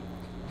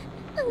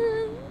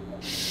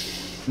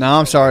 No,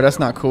 I'm sorry. That's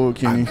not cool,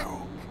 Kenny.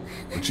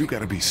 But you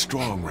gotta be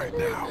strong right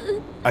now.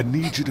 I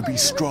need you to be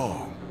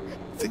strong.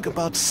 Think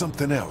about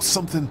something else,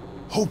 something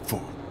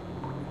hopeful.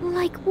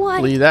 Like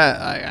what? Leave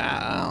that.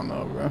 I don't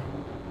know, bro.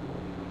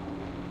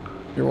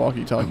 Your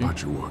walkie-talkie. How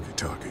about your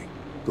walkie-talkie?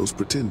 Those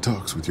pretend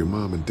talks with your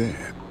mom and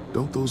dad.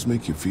 Don't those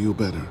make you feel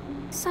better?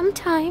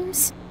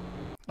 Sometimes.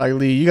 Like,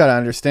 Lee, you gotta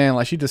understand,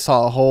 like, she just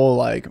saw a whole,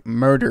 like,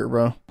 murder,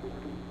 bro.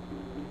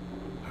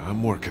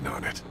 I'm working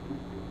on it.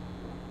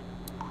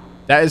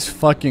 That is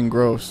fucking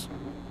gross.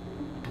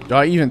 Do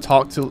I even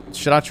talk to...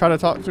 Should I try to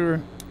talk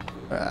to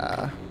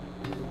her?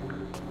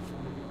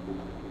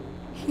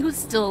 He was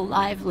still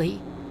alive,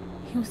 Lee.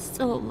 He was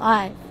still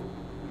alive.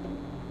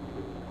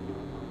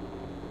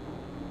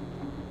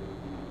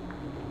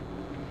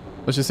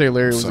 Let's just say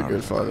Larry was a Sorry,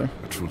 good father.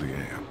 I truly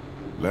am.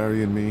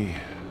 Larry and me,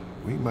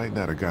 we might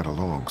not have got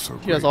along so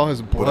great. He has all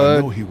his but I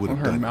blood know he would on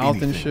have her done mouth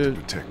and anything shit.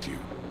 to protect you.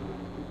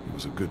 He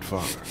was a good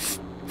father.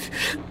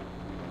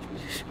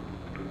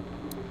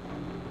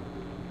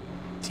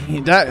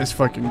 Dang, that is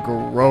fucking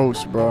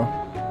gross, bro.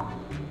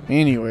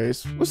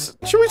 Anyways,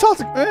 should we talk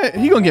to...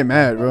 he gonna get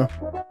mad, bro.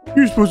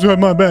 You're supposed to have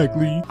my back,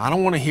 Lee. I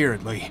don't want to hear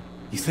it, Lee.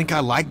 You think I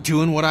like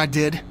doing what I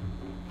did?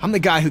 I'm the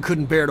guy who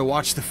couldn't bear to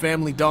watch the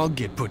family dog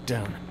get put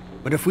down.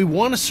 But if we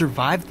want to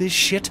survive this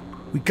shit,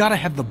 we gotta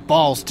have the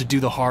balls to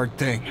do the hard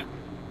thing.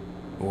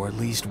 Or at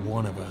least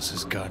one of us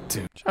has got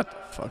to. Shut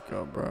the fuck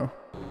up, bro.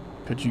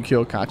 Could you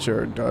kill Katya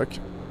or Duck?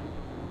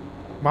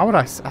 Why would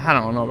I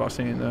don't know about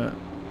saying that.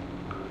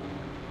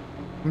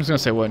 I'm just gonna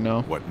say what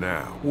now. What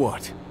now?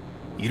 What?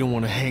 You don't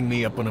want to hang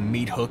me up on a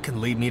meat hook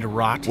and leave me to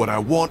rot? What I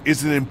want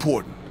isn't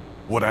important.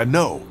 What I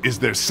know is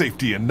there's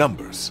safety in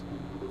numbers.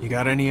 You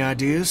got any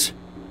ideas?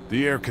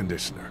 The air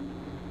conditioner.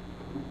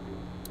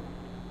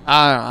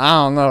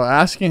 I don't know.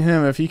 Asking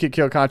him if he could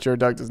kill Katya or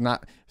Duck does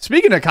not...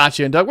 Speaking of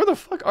Katya and Duck, where the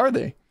fuck are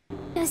they?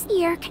 Does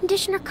the air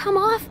conditioner come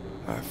off?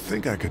 I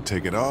think I could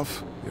take it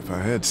off if I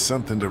had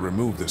something to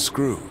remove the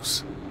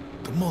screws.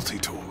 The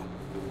multi-tool.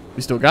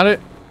 You still got it?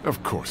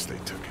 Of course they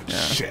took it. Yeah.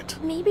 Shit.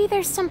 Maybe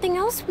there's something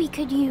else we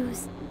could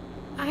use.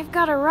 I've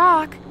got a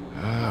rock.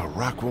 A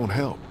rock won't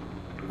help.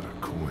 But a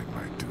coin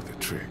might do the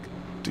trick.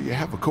 Do you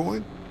have a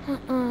coin?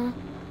 Uh-uh.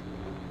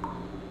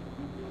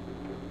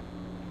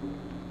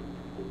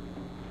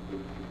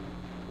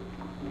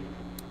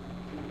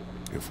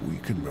 If we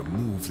can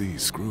remove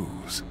these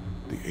screws,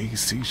 the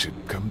AC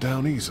should come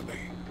down easily.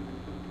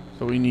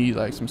 So we need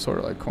like some sort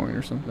of like coin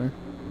or something.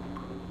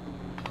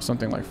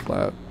 Something like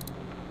flat.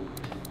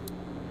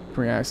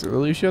 Can we ask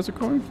Lily if she has a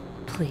coin?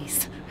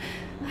 Please.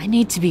 I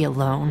need to be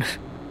alone.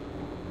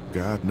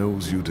 God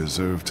knows you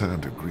deserve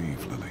time to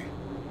grieve, Lily.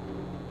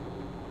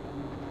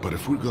 But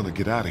if we're gonna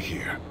get out of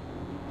here,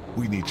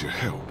 we need your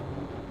help.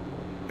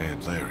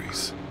 And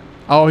Larry's.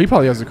 Oh, he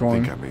probably has a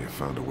coin. I think I may have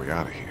found a way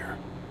out of here.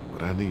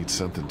 But I need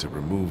something to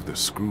remove the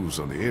screws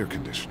on the air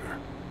conditioner.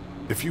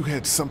 If you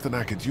had something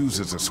I could use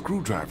as a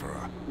screwdriver,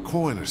 a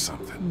coin or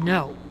something.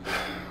 No.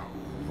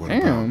 What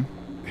about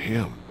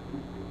him?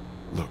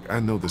 Look, I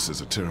know this is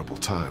a terrible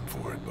time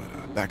for it,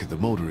 but back at the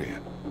motor inn,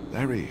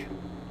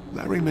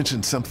 Larry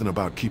mentioned something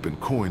about keeping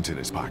coins in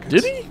his pockets.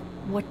 Did he?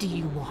 What do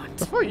you want?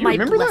 The fuck, you My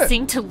remember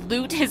blessing to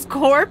loot his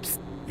corpse?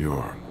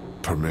 Your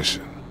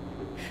permission.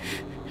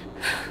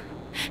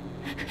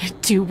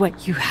 Do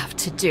what you have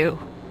to do.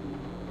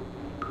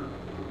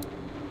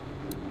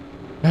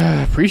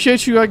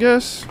 Appreciate you, I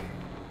guess.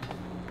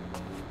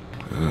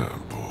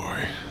 Oh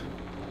boy.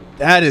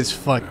 That is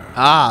fuck.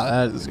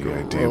 That is the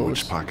gross. idea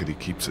which pocket he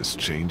keeps his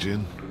change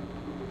in.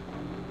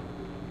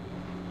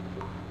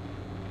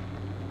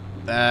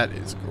 That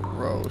is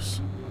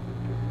gross.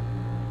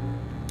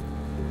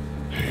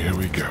 Here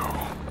we go.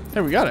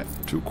 Hey, we got it.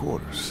 2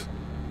 quarters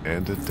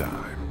and a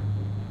dime.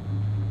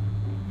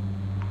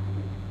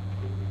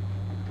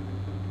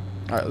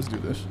 All right, let's do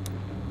this.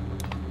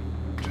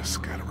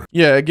 Just gotta.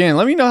 Yeah, again,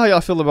 let me know how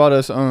y'all feel about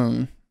us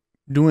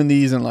doing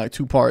these in like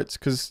 2 parts,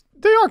 cause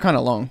they are kind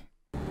of long.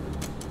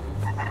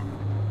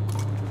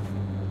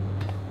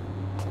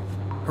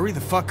 Hurry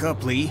the fuck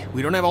up, Lee.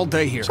 We don't have all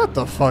day here. Shut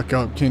the fuck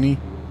up, Kenny.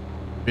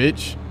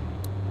 Bitch.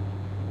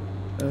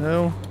 The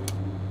hell?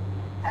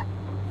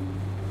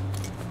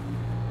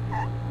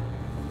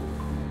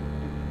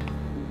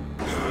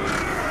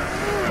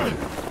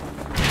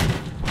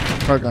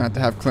 Probably gonna have to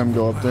have Clem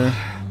go up there.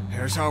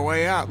 Here's our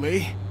way out,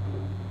 Lee.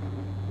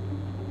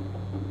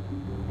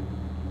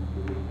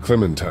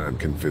 Clementine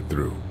can fit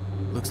through.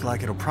 Looks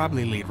like it'll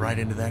probably lead right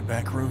into that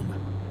back room.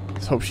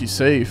 Let's hope she's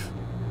safe.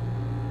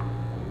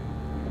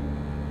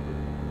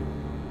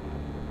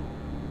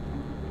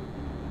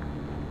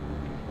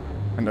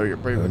 I know you're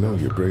brave enough. I know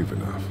you're brave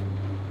enough.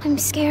 I'm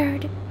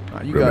scared.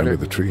 You Remember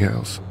got it. the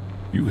treehouse?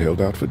 You held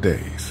out for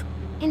days.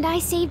 And I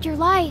saved your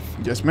life.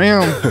 Yes,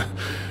 ma'am.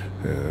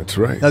 Yeah, that's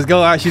right. Let's go.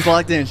 All right, she's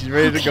locked in. She's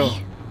ready to go.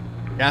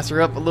 Gas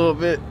her up a little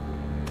bit.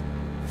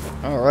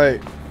 All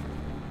right.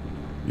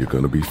 You're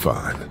gonna be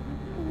fine.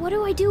 What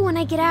do I do when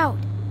I get out?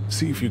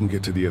 See if you can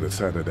get to the other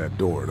side of that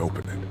door and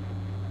open it.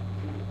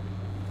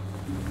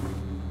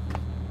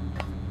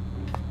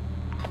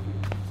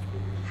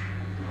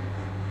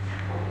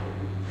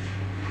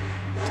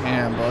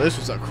 bro. This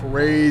was a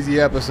crazy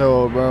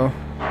episode, bro.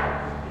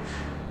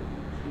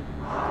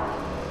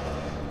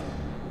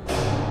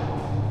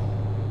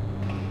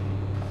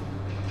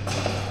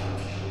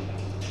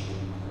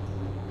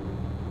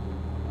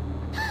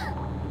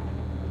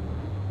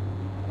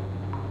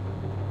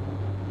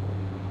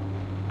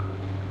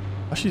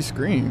 Why she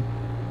scream?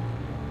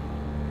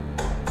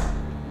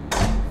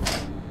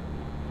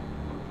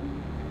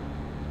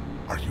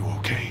 Are you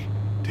okay?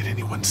 Did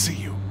anyone see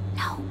you?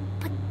 No,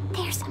 but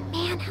there's a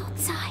man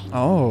outside.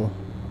 Oh.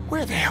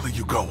 Where the hell are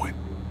you going?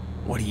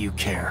 What do you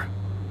care?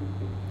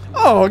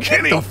 Oh,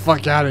 get the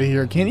fuck out of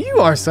here, Kenny. You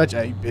are such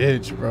a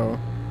bitch, bro.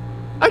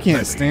 I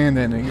can't stand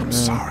that nigga, I'm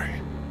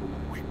sorry.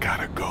 We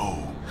gotta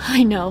go.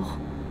 I know.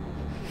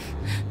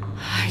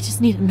 I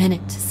just need a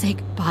minute to say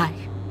goodbye.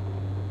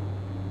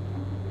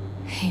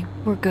 Hey,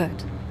 we're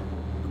good.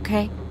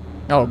 Okay?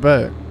 Oh,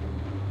 bet.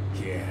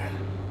 Yeah,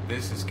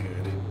 this is good.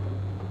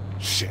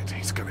 Shit,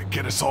 he's gonna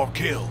get us all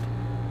killed.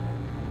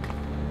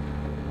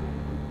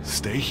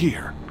 Stay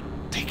here.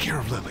 Take care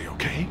of Lily,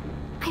 okay?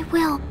 I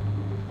will.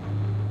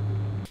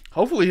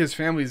 Hopefully his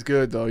family's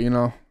good, though, you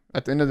know.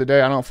 At the end of the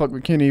day, I don't fuck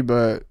with Kenny,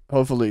 but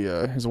hopefully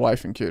his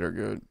wife and kid are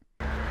good.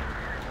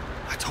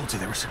 I told you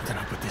there was something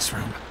up with this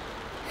room.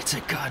 It's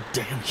a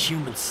goddamn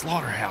human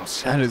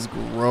slaughterhouse. That is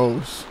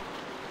gross.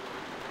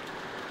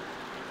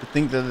 I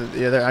think that,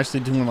 yeah, they're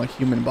actually doing like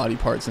human body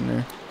parts in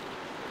there.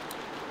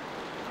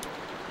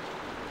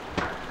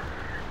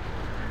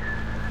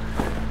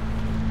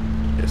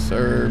 Yes,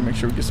 sir. Make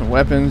sure we get some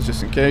weapons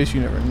just in case.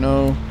 You never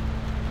know.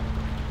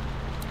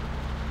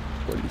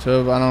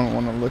 42. I don't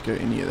want to look at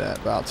any of that,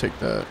 but I'll take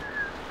that.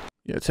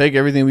 Yeah, take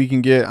everything we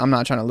can get. I'm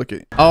not trying to look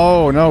at.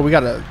 Oh no, we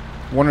got a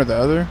one or the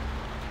other.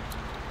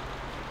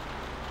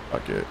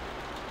 Fuck it.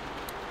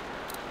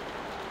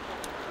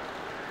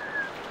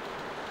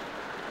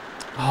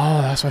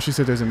 Oh, that's why she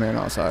said there's a man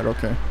outside.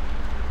 Okay.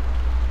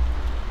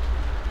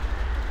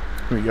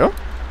 Here we go.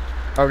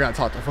 Oh, we gotta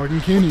talk to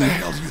fucking Kenny. What the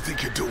hell do you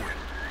think you're doing?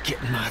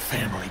 Getting my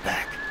family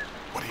back.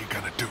 What are you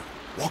gonna do?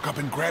 Walk up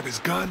and grab his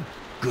gun?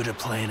 Good a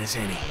plan as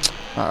any.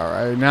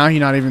 Alright, now he's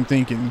not even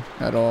thinking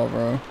at all,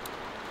 bro.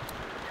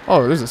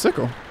 Oh, there's a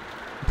sickle.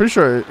 I'm pretty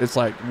sure it's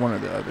like one or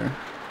the other.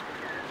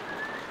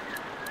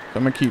 So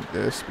I'm gonna keep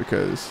this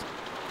because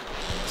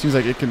it seems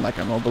like it can like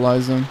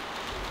immobilize them.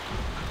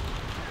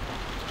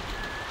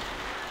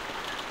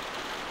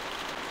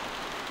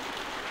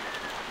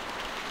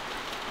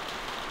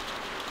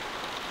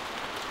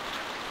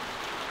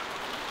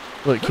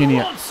 Look, Kenny.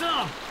 Who wants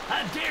some?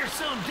 I dare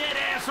some dead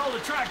asshole to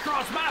try to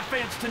cross my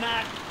fence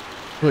tonight.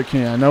 Look,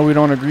 Kenny, I know we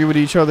don't agree with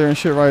each other and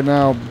shit right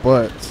now,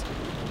 but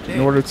in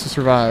order to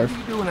survive. What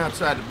are you doing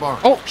outside the barn?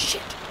 Oh,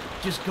 shit.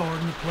 Just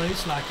guarding the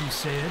place like you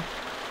said.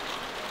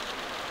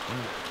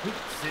 Quit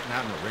sitting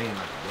out in the rain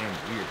like a damn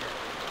weirdo.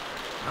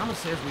 Mama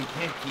says we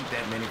can't keep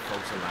that many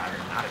folks alive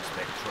and not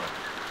expect trouble.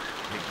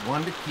 Pick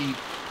one to keep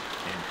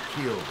and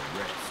kill the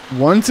rest.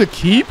 One to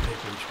keep?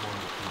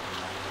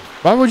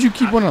 Why would you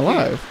keep one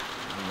alive?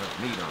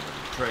 Enough meat on them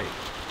to trade.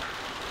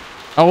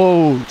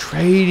 Oh,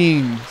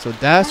 trading. So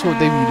that's what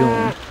they be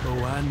doing.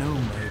 Oh, I know,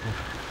 Mabel.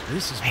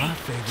 This is my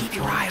favorite keep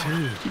your eye part,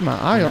 too. Keep my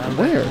eye on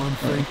where? One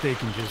think they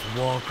can just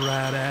walk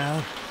right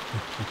out.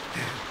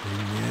 They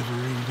never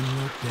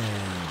even look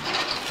down.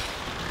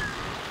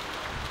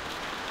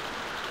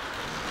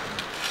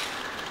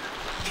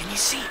 Can you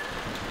see?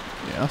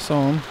 Yeah, I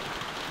saw him.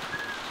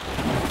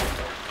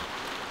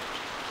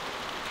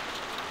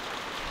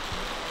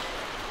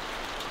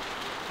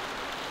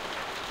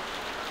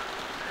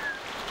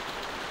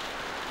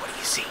 What do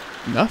you see?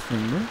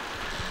 Nothing, bro.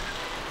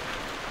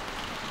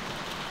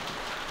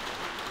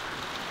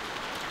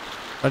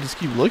 I just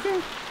keep looking?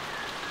 I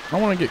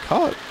don't want to get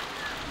caught.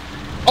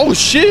 Oh,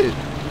 shit!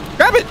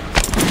 Grab it!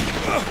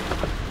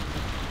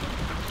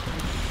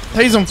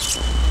 Tase him.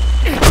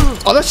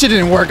 Oh, that shit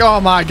didn't work. Oh,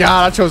 my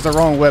God. I chose the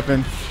wrong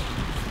weapon.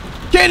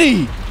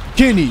 Kenny!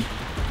 Kenny!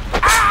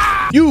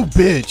 You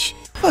bitch!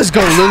 Let's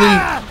go, Lily.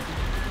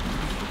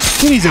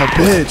 Kenny's a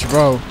bitch,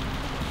 bro.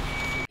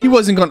 He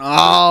wasn't gonna.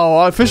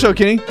 Oh, official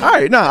Kenny. All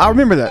right, nah, I'll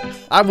remember that.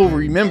 I will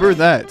remember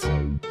that.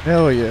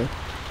 Hell yeah.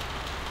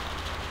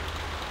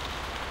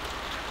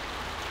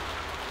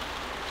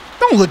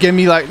 Don't look at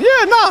me like,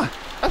 yeah, nah.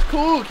 That's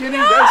cool, Kenny.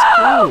 No! That's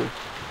cool.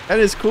 That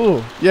is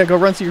cool. Yeah, go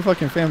run to your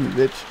fucking family,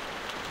 bitch.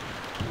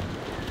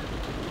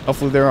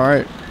 Hopefully they're all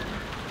right.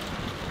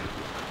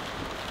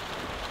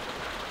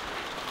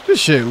 Good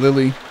shit,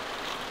 Lily.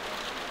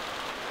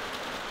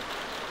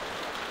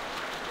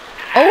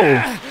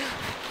 Oh.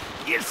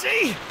 You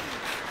see?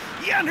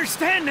 You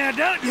understand now,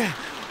 don't you?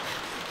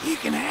 You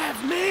can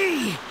have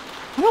me.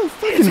 I don't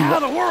fucking It's how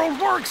the world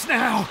works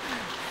now.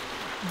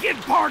 Get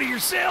part of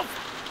yourself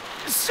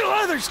so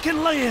others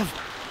can live.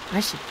 I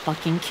should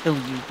fucking kill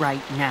you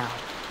right now.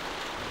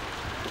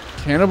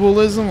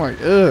 Cannibalism? Like,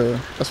 ugh.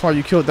 That's why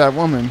you killed that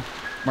woman.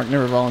 Mark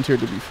never volunteered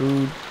to be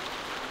food.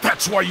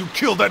 That's why you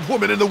killed that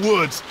woman in the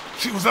woods.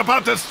 She was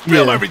about to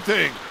spill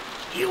everything.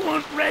 You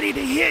weren't ready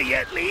to hear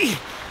yet, Lee.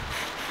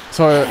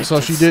 So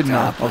she did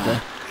not. Okay.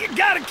 You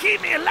gotta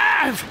keep me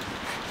alive.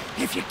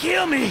 If you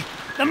kill me,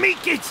 The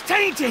meat gets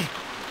tainted.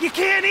 You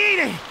can't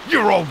eat it.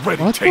 You're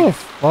already What tainted. the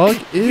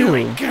fuck? Ew. You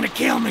ain't gonna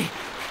kill me.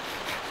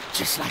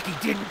 Just like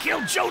he didn't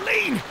kill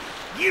Jolene.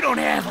 You don't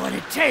have what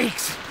it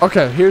takes.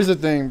 Okay, here's the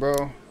thing, bro.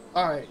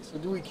 Alright, so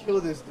do we kill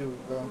this dude,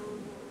 bro?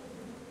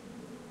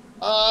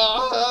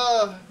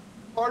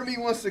 Part of me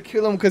wants to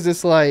kill him because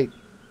it's like,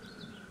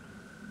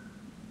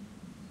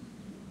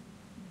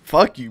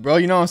 fuck you, bro.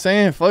 You know what I'm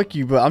saying? Fuck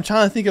you. But I'm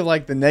trying to think of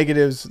like the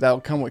negatives that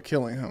will come with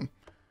killing him.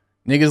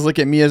 Niggas look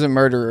at me as a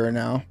murderer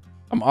now.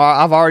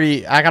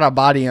 I got a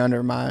body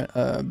under my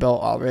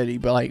belt already,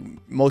 but like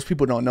most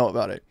people don't know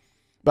about it.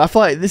 But I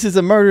feel like this is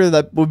a murder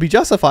that would be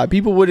justified.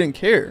 People wouldn't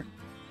care.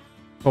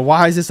 But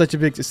why is this such a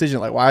big decision?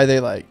 Like, why are they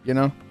like, you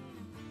know?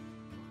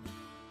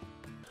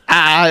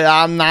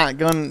 I'm not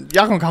gonna.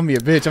 Y'all gonna call me a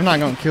bitch. I'm not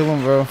gonna kill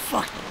him, bro.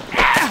 Fuck.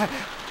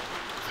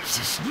 This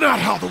is not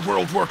how the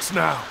world works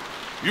now.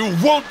 You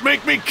won't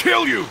make me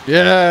kill you.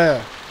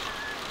 Yeah.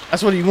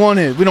 That's what he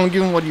wanted. We don't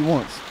give him what he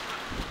wants.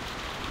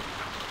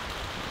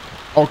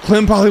 Oh,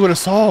 Clem probably would have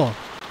saw.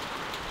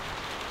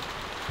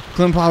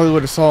 Clem probably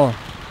would have saw.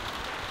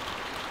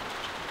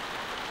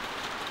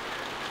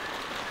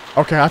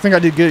 Okay, I think I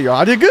did good, y'all.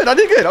 I did good.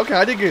 Okay,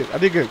 I did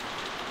good.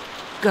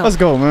 Go. Let's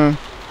go, man.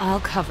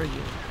 I'll cover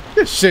you.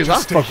 Good shit. I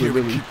Just stay fuck here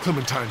with and Lily. keep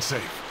Clementine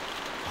safe.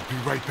 I'll be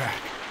right back.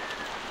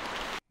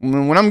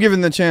 When I'm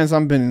given the chance,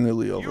 I'm bending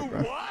Lily over,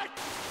 bro.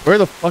 Where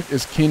the fuck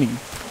is Kenny?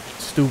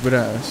 Stupid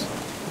ass.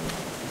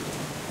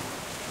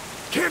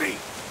 Kenny!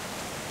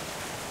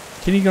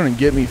 Kenny gonna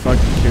get me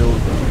fucking killed,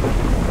 bro.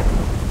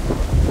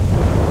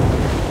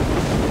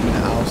 In the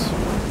house.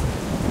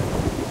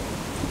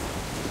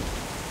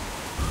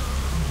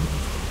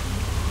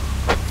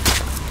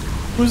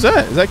 Who's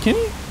that? Is that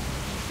Kenny?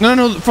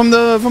 No, from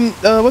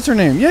what's her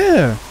name?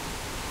 Yeah.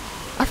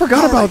 I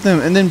forgot about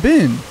them. And then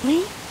Ben.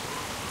 Lee?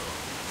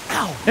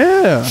 Ow.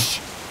 Yeah.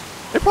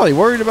 They're probably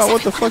worried about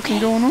what the fuck's been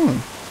going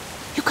on.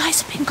 You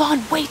guys have been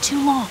gone way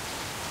too long.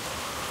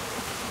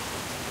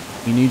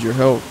 We need your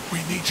help. We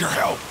need your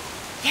help.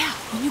 Yeah,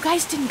 when you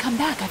guys didn't come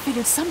back, I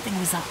figured something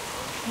was up.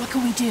 What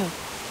can we do?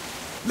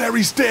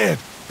 Larry's dead.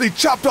 They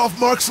chopped off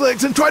Mark's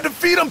legs and tried to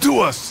feed him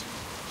to us.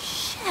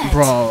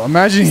 Bro,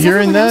 imagine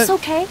hearing that.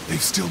 Okay?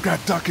 They've still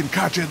got Duck and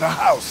Katja in the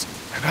house,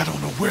 and I don't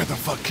know where the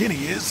fuck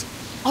Kenny is.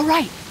 All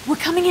right, we're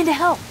coming in to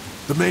help.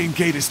 The main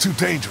gate is too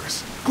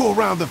dangerous. Go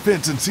around the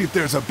fence and see if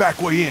there's a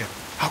back way in.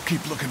 I'll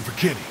keep looking for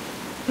Kenny.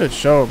 Good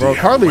show, bro.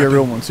 Carly a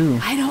real one, too.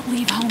 I don't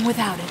leave home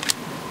without it.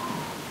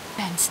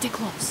 Ben, stick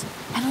close.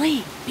 And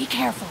Lee, be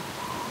careful.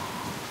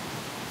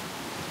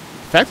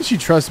 The fact that she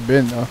trusts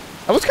Ben, though.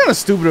 That was kind of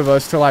stupid of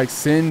us to, like,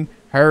 send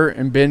her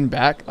and Ben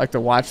back, like, to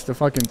watch the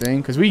fucking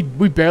thing. Because we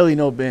barely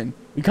know Ben.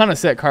 We kind of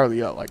set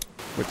Carly up, like,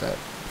 with that.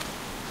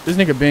 This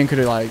nigga Ben could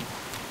have, like,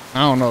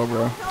 I don't know,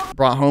 bro.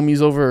 Brought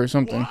homies over or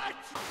something.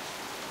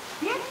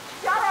 Bitch,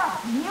 shut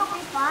up. You'll be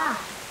fine.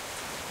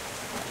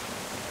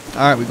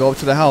 All right, we go up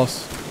to the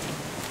house.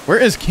 Where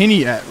is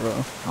Kenny at, bro?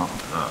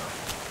 Oh,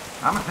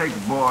 I'm gonna take the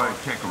boy and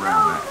check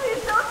around that.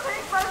 Please don't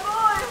take my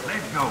boy.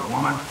 Let's go,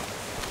 woman.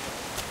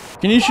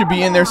 Kenny should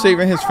be in there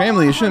saving his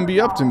family. It shouldn't be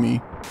up to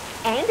me.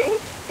 Andy,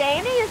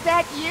 Danny, is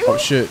that you? Oh,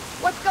 shit.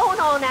 What's going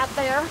on out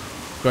there?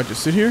 Do I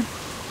just sit here?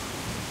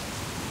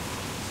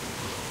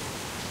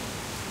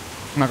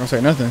 I'm not gonna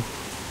say nothing.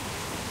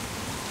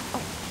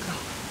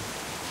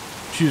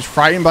 She was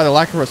frightened by the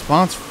lack of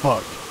response?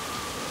 Fuck.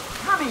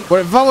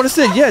 But if I would have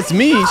said, yeah, it's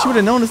me, she would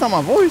have known it's not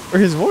my voice, or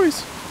his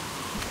voice.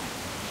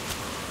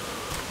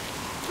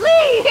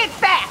 Lee, hit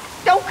back.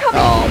 Don't come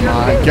Oh in here.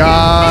 my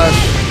gosh.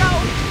 There you go,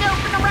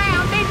 snooping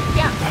around, didn't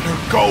ya? Let her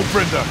go,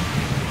 Brenda.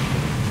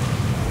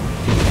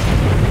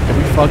 Did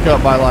we fuck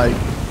up by, like,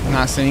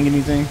 not saying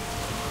anything?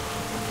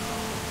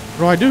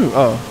 What do?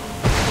 Oh.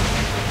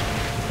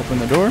 Open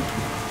the door?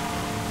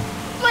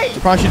 Lee,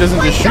 Surprised she doesn't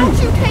Lee, just don't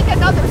shoot. you take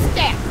another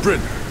step.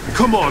 Brenda,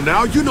 come on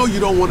now. You know you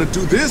don't want to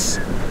do this.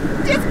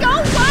 Just go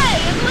away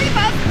and leave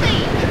us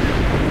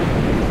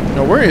be.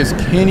 No, where is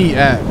Kenny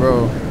at,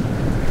 bro?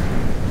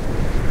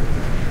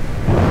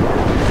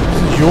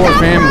 This is your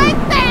family.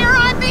 Right there,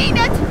 I mean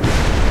it.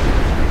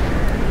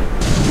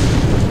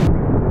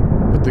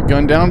 Put the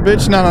gun down,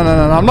 bitch. No.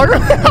 I'm not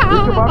gonna. Think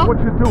about what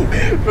you do.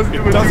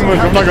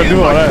 I'm not gonna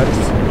do all that.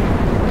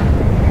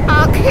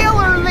 I'll kill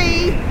her,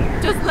 Lee.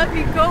 Just let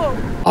me go.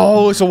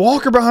 Oh, it's a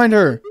walker behind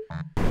her.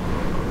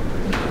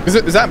 Is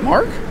that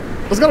Mark?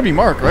 It's gotta be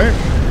Mark, right?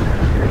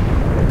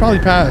 He probably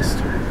passed.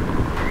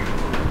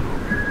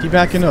 Keep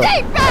backing up.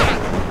 Stay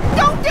back.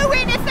 Don't do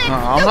anything.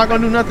 I'm not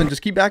gonna do nothing.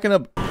 Just keep backing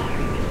up.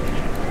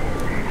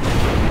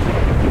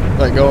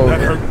 Let go.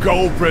 Let her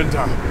go,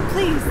 Brenda.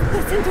 Please,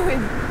 listen to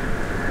him.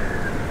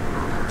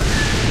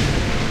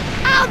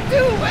 I'll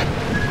do it.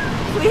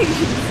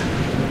 Please.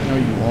 No,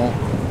 you won't.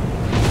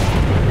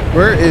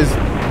 Where is,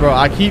 bro?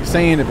 I keep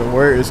saying it, but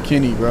where is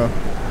Kenny, bro?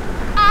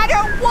 I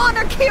don't want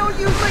to kill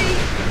you, Lee.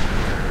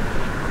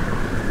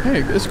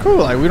 Hey, it's cool.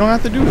 Like, we don't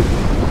have to do it. We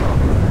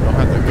don't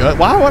have to gut.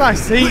 Why would I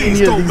say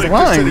any of these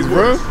lines,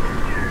 bro?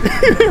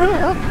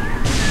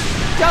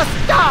 Just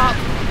stop.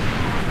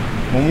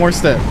 One more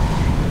step.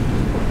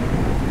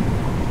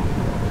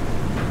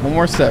 One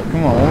more step.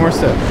 Come on, one more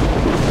step.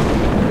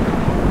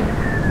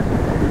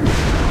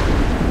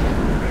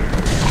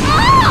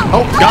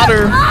 Oh, got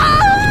her.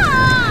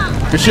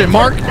 Good shit,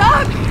 Mark.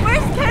 Doc,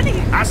 where's Kenny?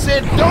 I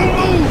said don't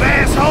move,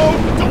 asshole.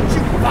 Don't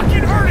you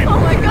fucking hurt him. Oh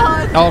my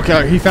god. Oh,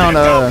 okay, he found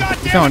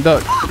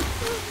Duck.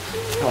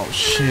 Oh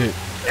shit.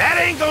 That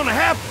ain't gonna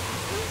happen.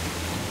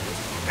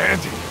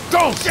 Andy,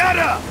 don't shut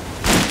up.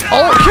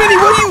 Oh, Kenny,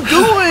 what are you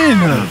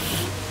doing?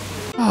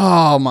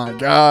 Oh my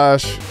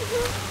gosh.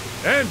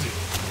 Andy.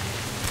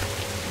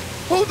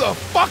 Who the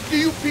fuck do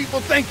you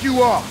people think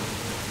you are?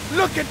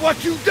 Look at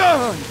what you've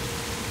done.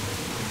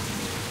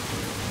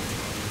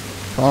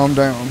 Calm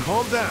down.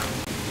 Calm down.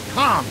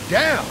 Calm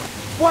down?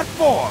 What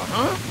for,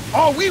 huh?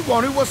 All we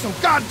wanted was some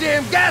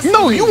goddamn gasoline.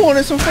 No, you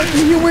wanted some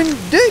fucking human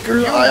dick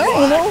or I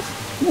don't know.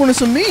 You wanted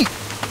some meat.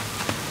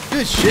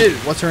 Good shit.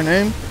 What's her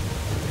name?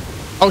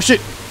 Oh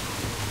shit.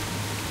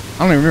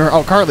 I don't even remember.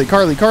 Oh, Carly.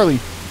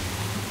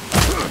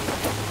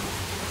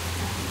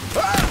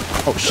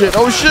 Oh shit.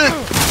 Oh shit.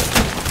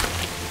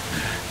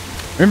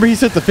 Remember he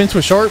said the fence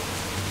was sharp?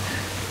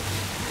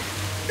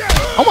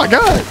 Oh my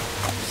god.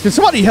 Can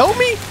somebody help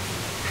me?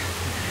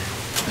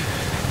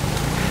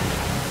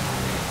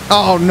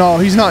 Oh no,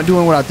 he's not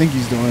doing what I think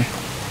he's doing.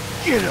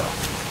 Get up.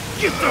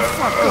 Get the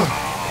fuck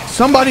up.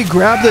 Somebody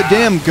grab the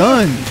damn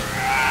gun.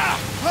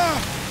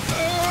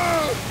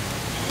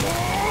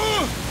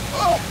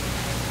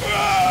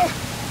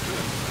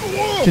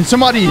 Can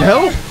somebody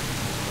help?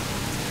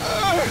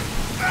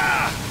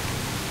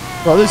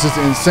 Bro, this is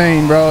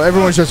insane, bro.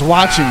 Everyone's just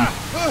watching.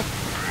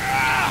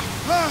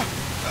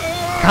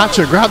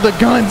 Gotcha, grab the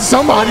gun.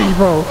 Somebody,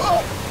 bro.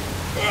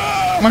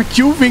 My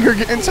Q finger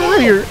getting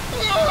tired.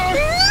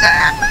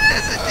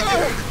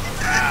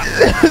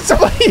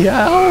 Somebody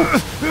help.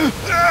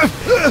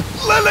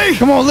 Lily!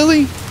 Come on,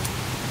 Lily.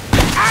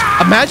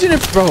 Imagine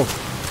if, bro.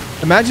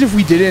 Imagine if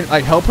we didn't,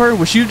 like, help her.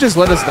 Would she just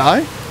let us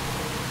die?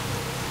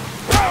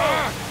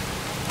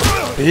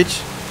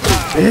 Bitch.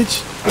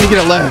 Bitch. Let me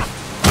get it left.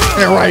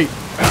 Yeah, right.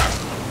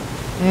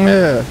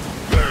 Yeah.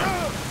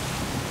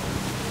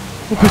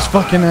 Whoop his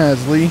fucking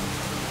ass, Lee.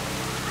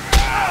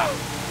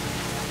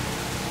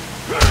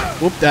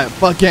 Whoop that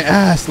fucking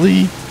ass,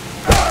 Lee.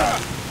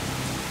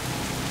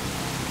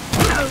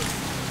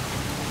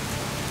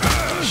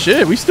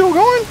 Shit, we still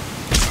going?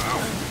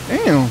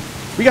 Damn.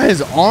 We got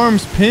his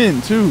arms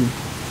pinned, too.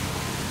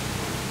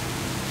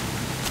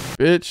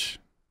 Bitch.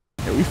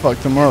 Yeah, we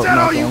fucked him up,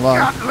 not gonna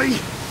lie.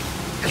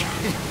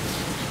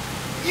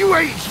 You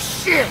ain't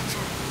shit.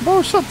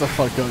 Bro, shut the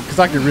fuck up, because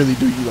I could really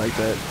do you like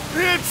that.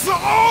 It's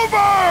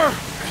over!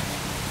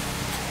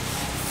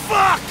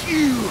 Fuck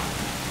you!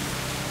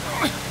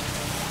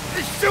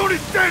 As soon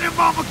as Dad and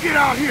Mama get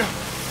out here,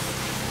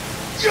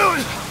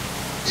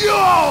 you're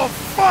all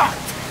fucked!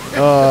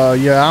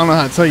 Yeah, I don't know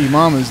how to tell you.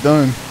 Mama's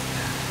done.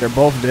 They're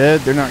both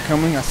dead. They're not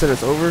coming. I said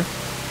it's over.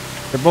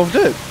 They're both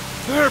dead.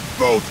 They're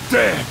both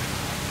dead.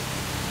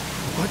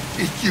 What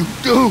did you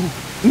do?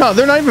 No,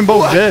 they're not even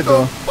both dead,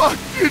 though. What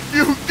did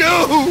you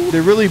do?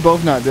 They're really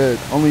both not dead.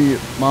 Only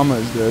Mama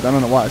is dead. I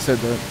don't know why I said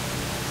that.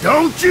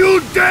 Don't you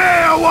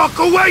dare walk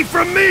away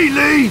from me,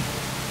 Lee!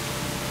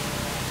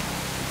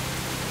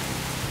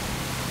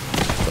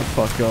 Shut the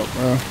fuck up,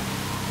 bro.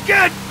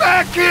 Get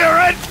back here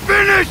and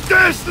finish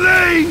this,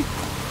 Lee!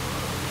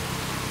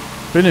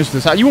 Finish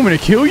this. How you want me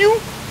to kill you?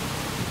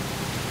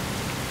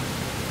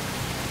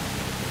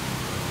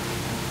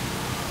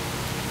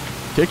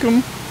 Kick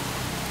him?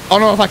 Oh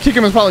no, if I kick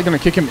him, it's probably gonna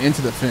kick him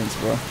into the fence,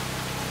 bro.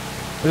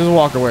 Just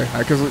walk away,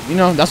 because you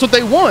know that's what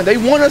they want. They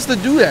want us to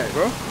do that,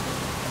 bro.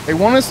 They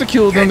want us to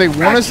kill them. They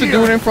want us to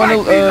do it in front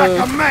of the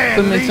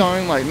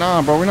midtime. Like,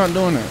 nah, bro, we're not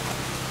doing that.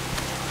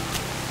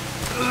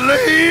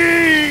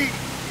 Lee!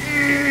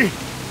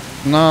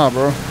 Nah,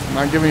 bro, I'm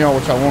not giving y'all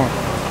what y'all want.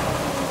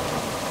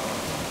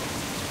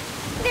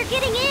 They're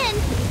getting in.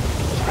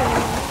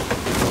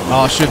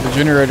 Oh shit, the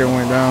generator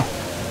went down.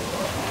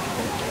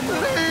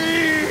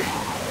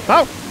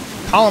 Oh,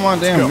 call him on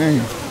damn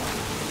name.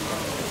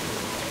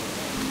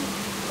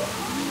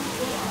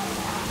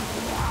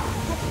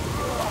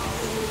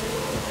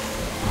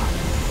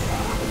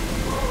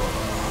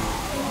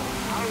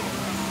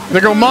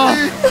 There go Mom.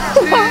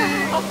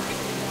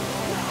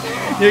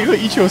 Yeah, go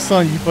eat your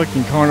son, you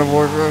fucking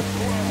carnivore, bro.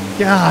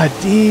 God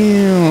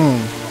damn.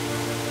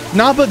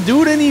 Nah, but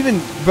dude didn't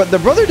even. But the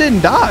brother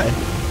didn't die,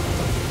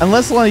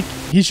 unless like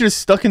he's just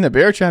stuck in the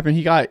bear trap and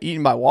he got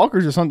eaten by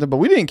walkers or something. But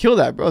we didn't kill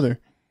that brother.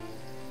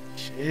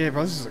 Shit,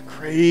 bro, this is a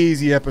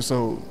crazy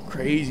episode.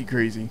 Crazy,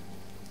 crazy.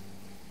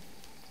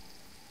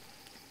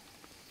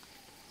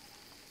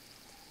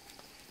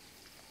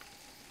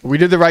 We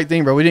did the right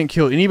thing, bro. We didn't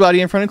kill anybody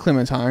in front of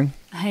Clementine.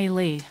 Hey,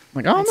 Lee.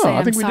 Like, I don't know.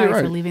 I think we did sorry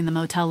right. for leaving the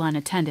motel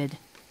unattended,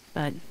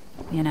 but,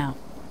 you know.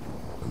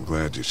 I'm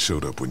glad you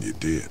showed up when you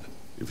did.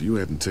 If you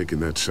hadn't taken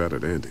that shot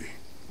at Andy,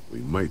 we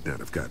might not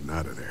have gotten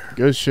out of there.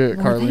 Good shit,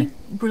 Were Carly. they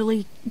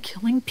really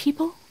killing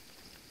people?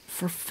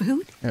 For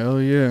food?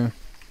 Hell yeah.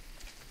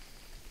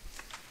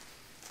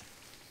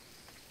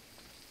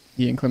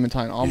 Yeah, and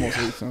Clementine almost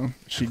ate some.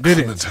 She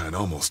didn't. Clementine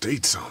almost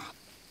ate some.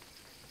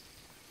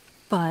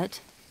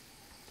 But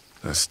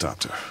I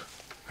stopped her.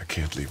 I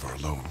can't leave her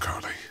alone,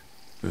 Carly.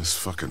 This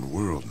fucking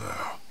world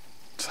now.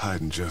 It's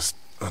hiding just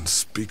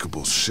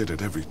unspeakable shit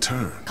at every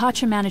turn.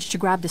 Katja managed to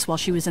grab this while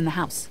she was in the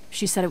house.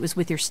 She said it was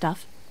with your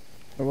stuff.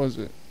 What was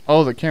it?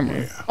 Oh, the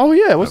camera. Yeah. Oh,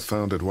 yeah. I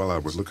found it while I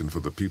was looking for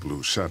the people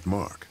who shot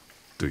Mark.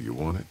 Do you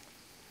want it?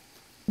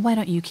 Why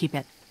don't you keep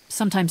it?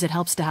 Sometimes it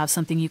helps to have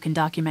something you can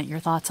document your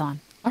thoughts on.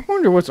 I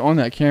wonder what's on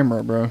that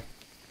camera, bro.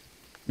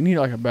 We need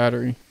like a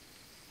battery.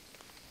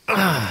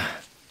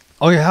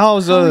 Oh yeah,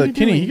 how's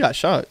Kenny? He got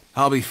shot.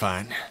 I'll be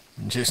fine.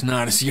 I'm just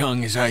not as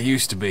young as I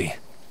used to be.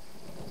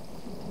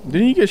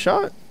 Didn't he get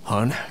shot?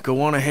 Hun,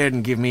 go on ahead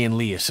and give me and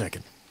Lee a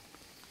second.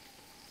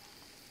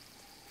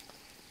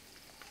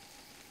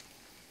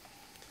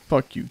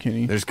 Fuck you,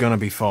 Kenny. There's gonna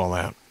be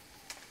fallout.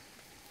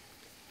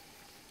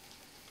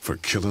 For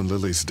killing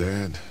Lily's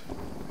dad?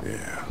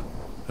 Yeah,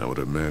 I would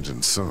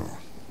imagine so.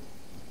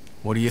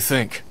 What do you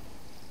think?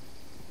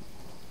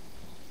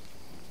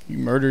 You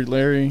murdered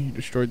Larry, you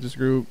destroyed this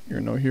group,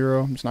 you're no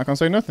hero. I'm just not gonna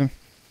say nothing.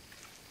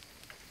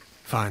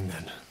 Fine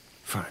then.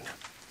 Fine.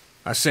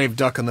 I saved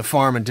Duck on the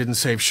farm and didn't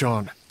save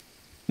Sean.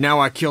 Now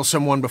I kill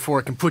someone before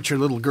I can put your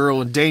little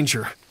girl in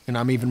danger, and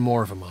I'm even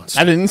more of a monster.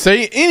 I didn't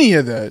say any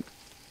of that.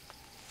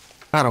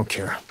 I don't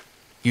care.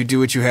 You do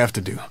what you have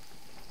to do.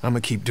 I'm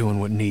gonna keep doing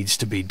what needs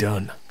to be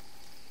done.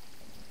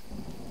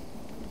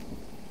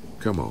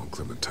 Come on,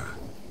 Clementine.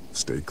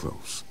 Stay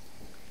close.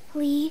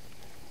 Lee,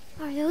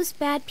 are those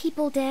bad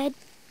people dead?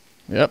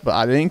 Yep, but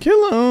I didn't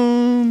kill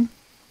them.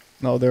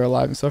 No, they're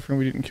alive and suffering.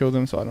 We didn't kill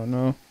them, so I don't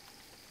know.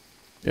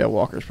 Yeah,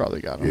 Walker's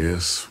probably got them.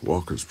 Yes,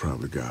 Walker's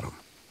probably got them.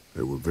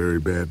 They were very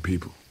bad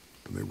people,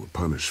 and they were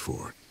punished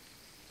for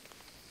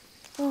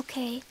it.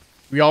 Okay.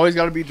 We always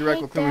got to be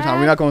direct with Clementine.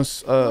 We're not going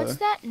to What's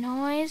that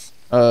noise?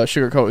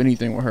 sugarcoat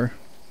anything with her.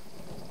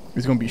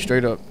 It's going to be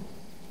straight up.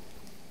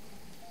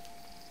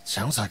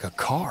 Sounds like a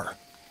car.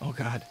 Oh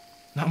God,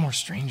 not more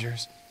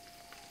strangers.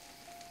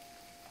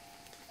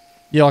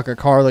 Yeah, like a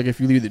car, like if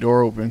you leave the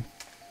door open.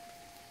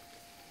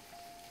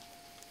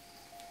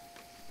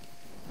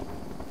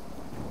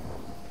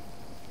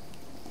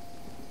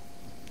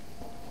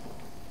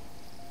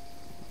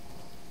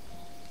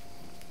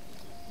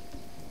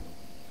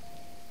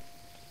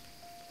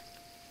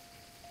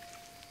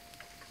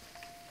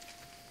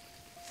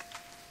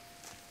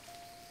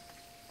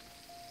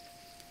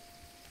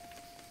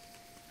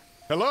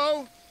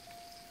 Hello?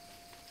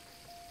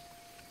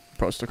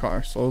 Approach the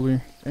car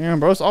slowly. Damn,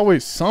 bro, it's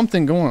always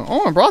something going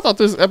on, bro. I thought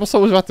this episode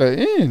was about to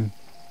end.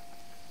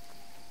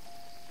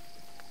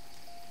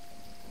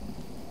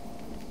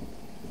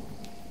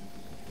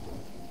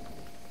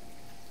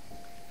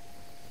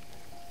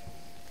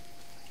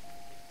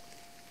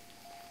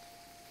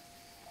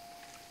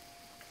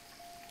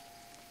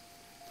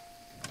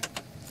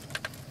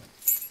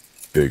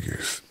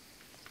 Figures.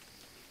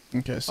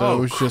 Okay, so it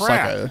was just like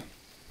a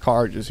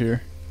car just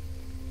here.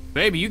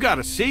 Baby, you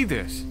gotta see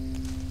this.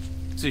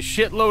 It's a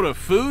shitload of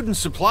food and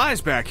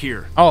supplies back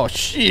here. Oh,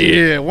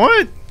 shit.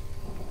 What?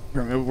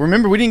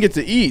 Remember, we didn't get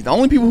to eat. The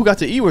only people who got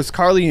to eat was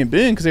Carly and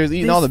Ben because they was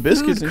eating all the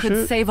biscuits and shit. This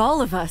food could save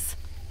all of us.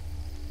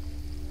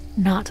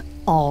 Not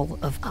all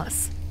of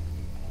us.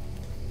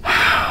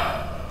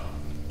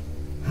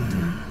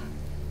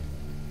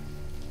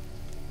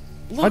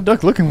 Look, Why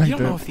Duck looking like you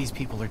don't that? know if these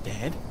people are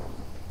dead.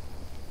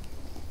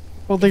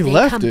 Well, they If they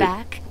left come it.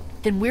 back,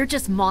 then we're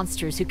just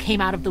monsters who came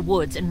out of the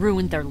woods and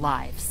ruined their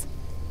lives.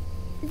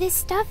 This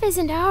stuff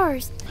isn't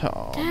ours.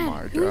 Oh Dad, my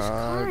whose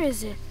God. car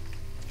is it?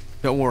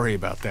 Don't worry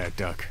about that,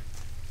 Duck.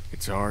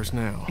 It's ours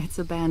now. It's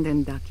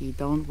abandoned, Ducky.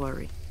 Don't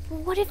worry.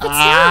 What if it's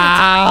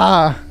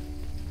Ah! not?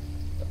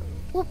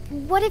 Well,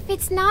 what if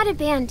it's not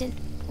abandoned?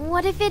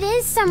 What if it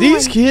is someone?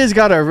 These kids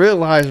gotta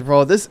realize,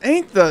 bro, this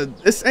ain't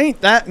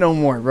that no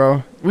more,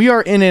 bro. We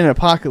are in an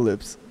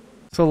apocalypse.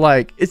 So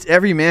like, it's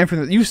every man for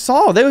them. You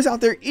saw they was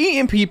out there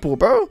eating people,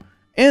 bro.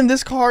 And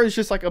this car is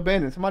just like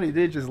abandoned. Somebody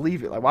did just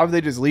leave it. Like, why would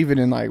they just leave it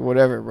in like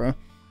whatever, bro?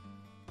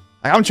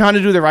 Like, I'm trying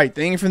to do the right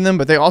thing for them,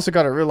 but they also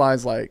gotta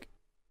realize like,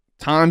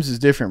 times is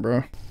different,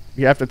 bro.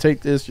 We have to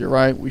take this. You're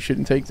right. We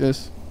shouldn't take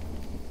this.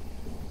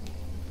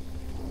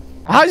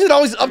 How is it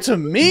always up to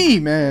me,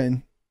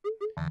 man?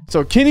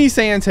 So Kenny's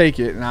saying take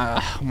it. And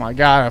oh my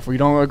God, if we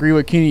don't agree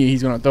with Kenny,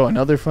 he's gonna throw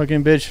another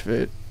fucking bitch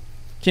fit.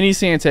 Kenny's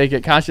saying take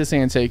it. Katja's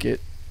saying take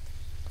it.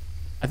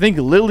 I think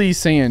Lily's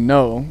saying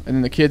no, and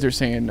then the kids are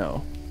saying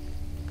no.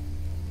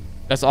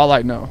 That's all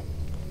I know.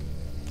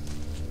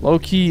 Low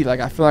key, like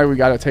I feel like we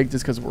gotta take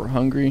this because we're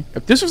hungry.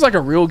 If this was like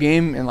a real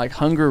game and like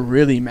hunger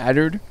really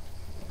mattered,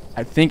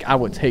 I think I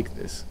would take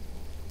this.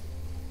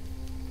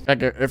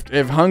 Like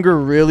if hunger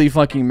really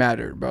fucking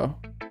mattered, bro,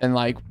 and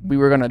like we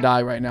were gonna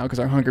die right now because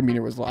our hunger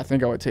meter was low, I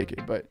think I would take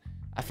it. But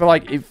I feel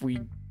like if we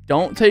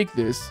don't take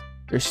this,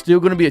 there's still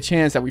gonna be a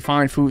chance that we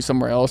find food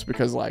somewhere else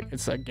because like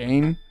it's a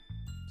game.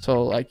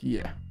 So like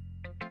yeah,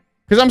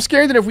 because I'm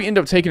scared that if we end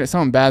up taking it,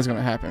 something bad's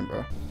gonna happen,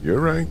 bro. You're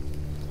right.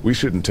 We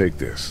shouldn't take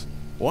this.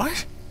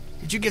 What?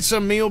 Did you get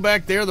some meal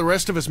back there the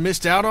rest of us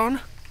missed out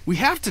on? We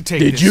have to take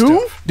Did this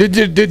you? stuff.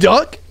 Did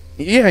Duck?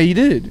 Yeah, he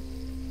did.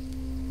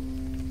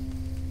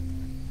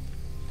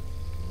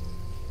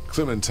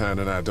 Clementine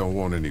and I don't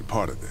want any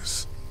part of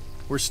this.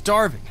 We're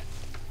starving.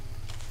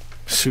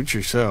 Suit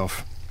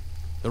yourself.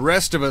 The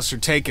rest of us are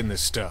taking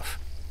this stuff.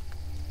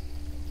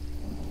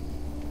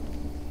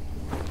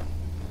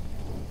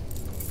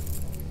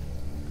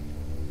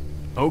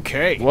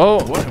 Okay. Whoa.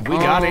 What have we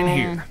got in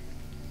here?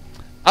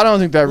 I don't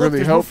think that Look, really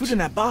there's helped. more food in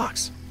that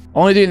box.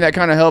 Only thing that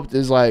kind of helped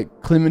is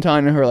like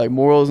Clementine and her like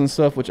morals and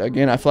stuff, which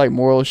again I feel like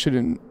morals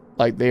shouldn't,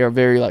 like, they are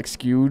very like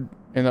skewed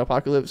in the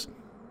apocalypse.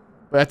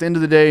 But at the end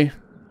of the day,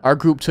 our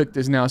group took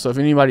this now, so if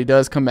anybody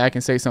does come back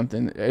and say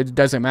something, it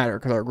doesn't matter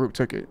because our group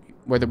took it,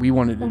 whether we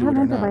wanted to do it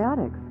or not.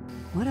 Antibiotics.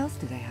 What else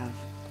do they have?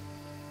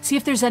 See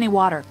if there's any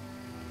water.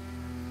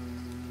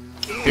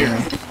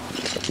 Here.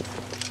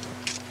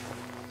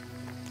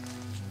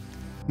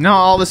 Now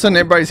all of a sudden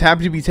everybody's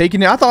happy to be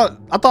taking it. I thought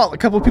a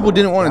couple of people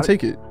didn't want to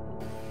take it.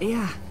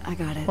 Yeah, I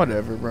got it.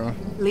 Whatever, bro.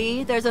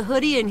 Lee, there's a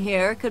hoodie in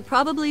here. Could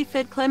probably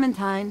fit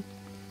Clementine.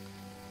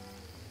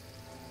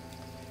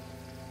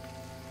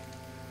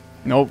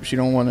 Nope, she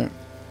don't want it.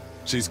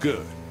 She's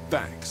good.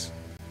 Thanks.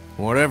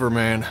 Whatever,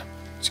 man.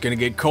 It's gonna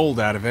get cold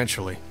out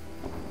eventually.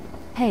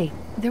 Hey,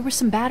 there were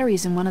some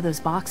batteries in one of those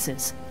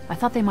boxes. I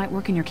thought they might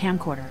work in your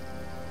camcorder.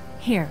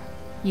 Here,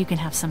 you can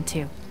have some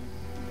too.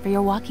 For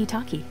your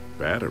walkie-talkie.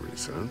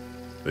 Batteries, huh?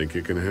 Think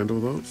you can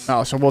handle those?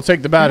 Oh, so we'll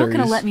take the You're batteries.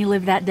 not gonna let me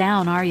live that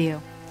down, are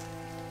you?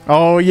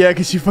 Oh yeah,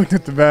 because you fucked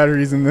up the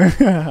batteries in there.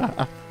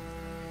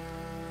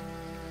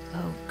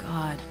 Oh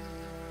God.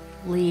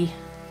 Lee,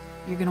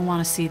 you're gonna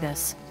want to see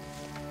this.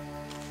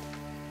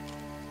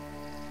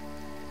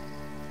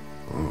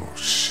 Oh,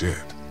 shit.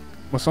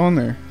 What's on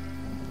there?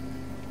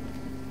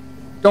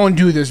 Don't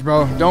do this,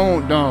 bro.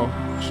 Don't.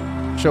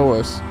 Show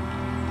us.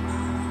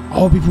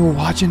 Oh, people were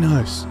watching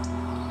us.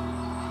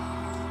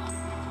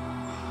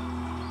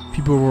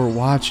 People were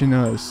watching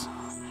us.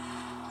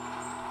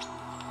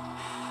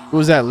 It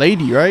was that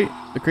lady, right?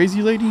 The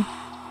crazy lady?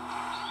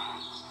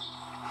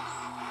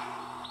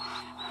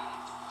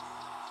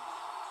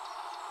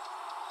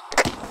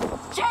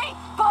 Jake,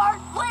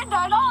 Bart, Linda,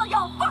 and all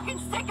y'all fucking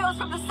sickos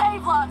from the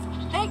save lots.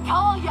 They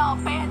call y'all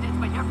bandits,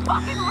 but you're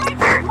fucking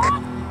raping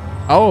what?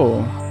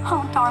 Oh.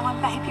 Oh,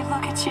 darling baby,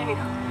 look at you.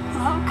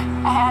 Look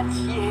at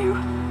you.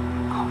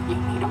 Oh, you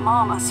need a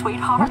mama,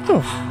 sweetheart. What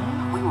the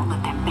We won't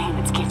let them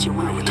bandits get you.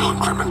 What are we doing,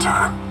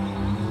 Clementine?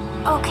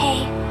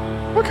 Okay.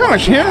 What kind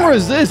of camera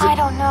is this? I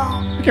don't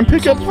know. You can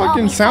pick up Can you help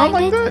fucking me sound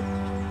like find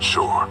that?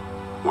 Sure.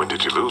 When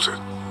did you lose it?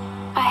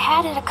 I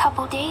had it a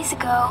couple days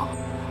ago.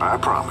 I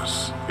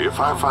promise. If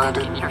I find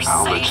it,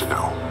 I'll let you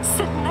know.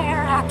 Sitting there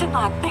acting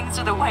like things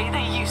are the way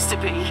they used to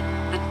be.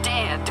 The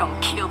dead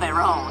don't kill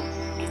their own.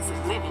 It's the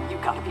living you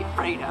gotta be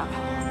afraid of.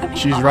 The people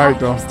She's right, I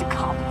though. used to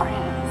call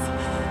friends.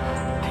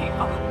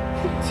 People.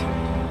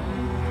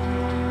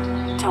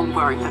 Don't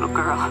worry, little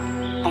girl.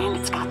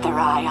 Bandits got their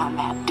eye on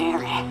that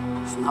dairy.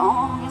 As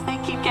long as they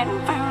keep getting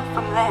food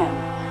from them,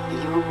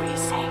 you'll be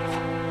safe.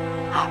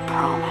 I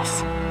promise.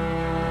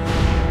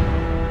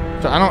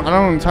 So I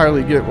don't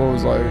entirely get what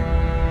was like.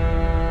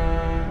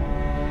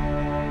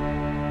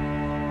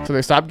 So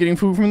they stopped getting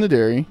food from the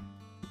dairy.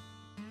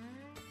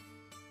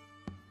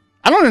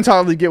 I don't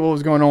entirely get what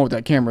was going on with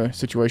that camera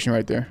situation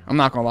right there. I'm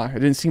not gonna lie. It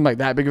didn't seem like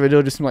that big of a deal.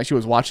 It just seemed like she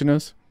was watching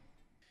us.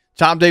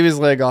 Chop David's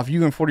leg off.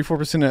 You and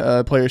 44%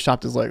 of players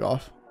chopped his leg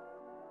off.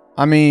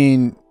 I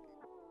mean,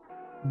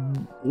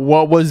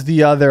 what was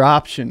the other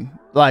option?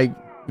 Like,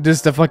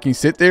 just to fucking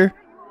sit there?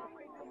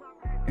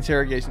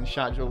 Interrogation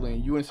shot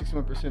Jolene. You and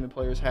 61% of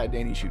players had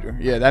Danny Shooter.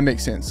 Yeah, that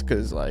makes sense.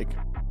 Because, like,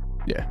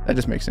 yeah, that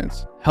just makes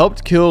sense.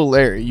 Helped kill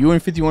Larry. You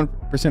and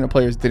 51% of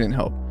players didn't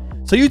help.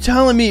 So you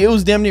telling me it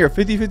was damn near a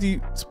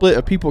 50-50 split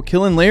of people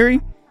killing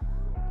Larry?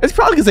 It's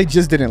probably because they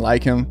just didn't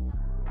like him.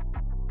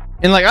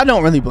 And, like, I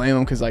don't really blame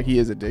him because, like, he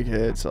is a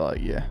dickhead. So, like,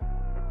 yeah.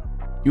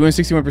 You and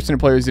 61% of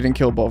players didn't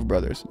kill both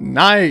brothers.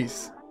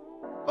 Nice.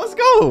 Let's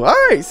go.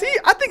 All right. See,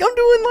 I think I'm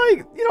doing,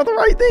 like, you know, the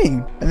right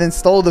thing. And then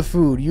stole the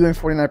food. You and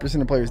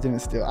 49% of players didn't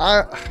steal.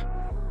 I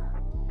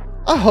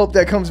hope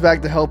that comes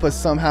back to help us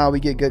somehow. We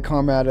get good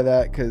karma out of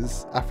that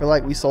because I feel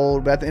like we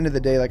sold. But at the end of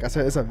the day, like I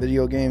said, it's a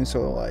video game.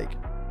 So, like,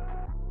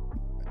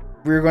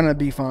 we're going to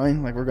be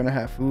fine. Like, we're going to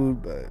have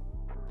food. But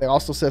they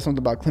also said something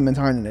about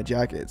Clementine in a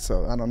jacket.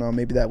 So, I don't know.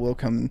 Maybe that will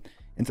come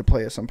into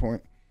play at some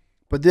point.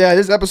 But yeah,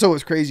 this episode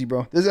was crazy,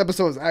 bro. This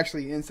episode is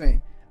actually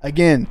insane.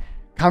 Again,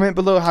 comment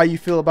below how you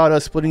feel about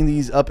us splitting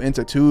these up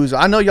into twos.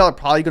 I know y'all are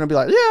probably gonna be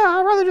like, yeah,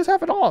 I'd rather just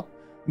have it all.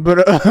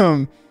 But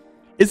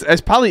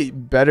it's probably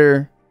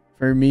better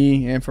for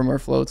me and for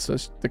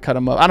mfloatz to cut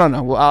them up. I don't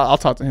know. Well, I'll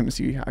talk to him and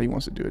see how he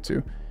wants to do it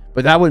too.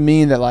 But that would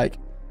mean that, like,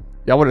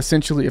 y'all would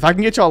essentially, if I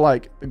can get y'all,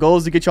 like, the goal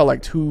is to get y'all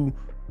like 2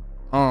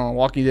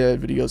 Walking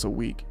Dead videos a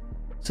week.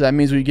 So that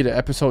means we get an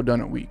episode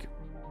done a week.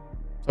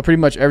 So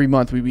pretty much every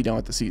month we'd be done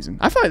with the season.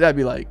 I feel like that'd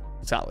be, like,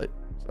 solid.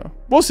 So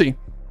we'll see.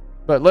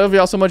 But love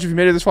y'all so much. If you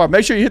made it this far,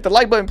 make sure you hit the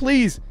like button,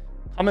 please.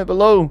 Comment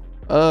below.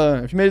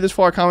 If you made it this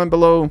far, comment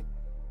below.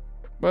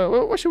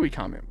 Well, what should we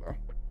comment, bro?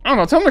 I don't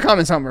know. Tell them to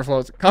comment something,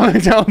 mfloatz.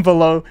 Comment down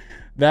below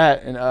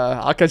that, and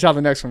I'll catch y'all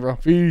the next one, bro.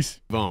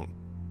 Peace. Bone.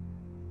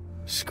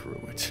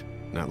 Screw it.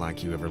 Not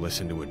like you ever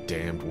listen to a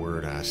damned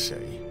word I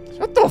say.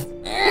 What the? Is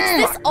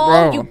this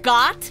all you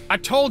got? I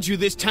told you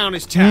this town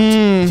is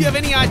tapped. Do you have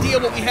any idea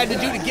what we had to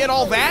do to get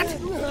all that?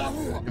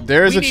 If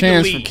there is a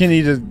chance for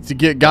Kenny to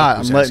get got,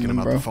 I'm letting him,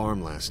 about bro. the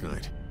farm last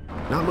night.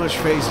 Not much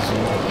phases you.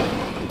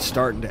 It's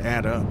starting to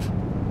add up.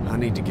 I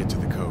need to get to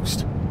the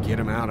coast. Get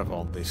him out of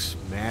all this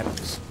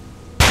madness.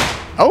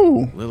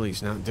 Oh.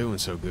 Lily's not doing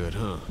so good,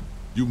 huh?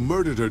 You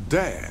murdered her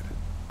dad.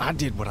 I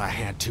did what I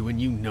had to, and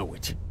you know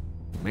it.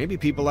 Maybe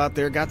people out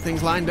there got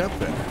things lined up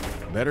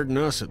better. Better than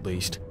us, at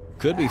least.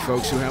 Could be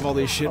folks who have all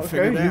this shit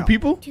figured out.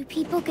 People? Do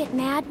people get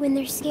mad when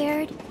they're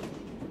scared?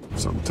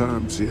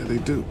 Sometimes, yeah, they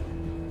do.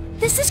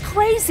 This is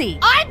crazy.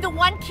 I'm the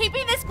one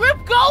keeping this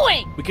group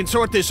going. We can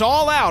sort this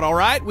all out, all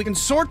right? We can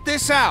sort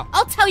this out.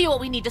 I'll tell you what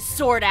we need to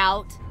sort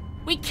out.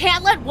 We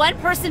can't let one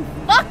person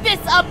fuck this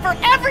up for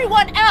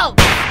everyone else.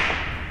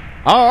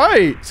 All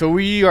right, so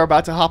we are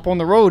about to hop on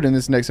the road in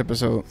this next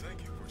episode.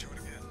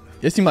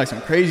 It seems like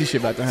some crazy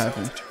shit about to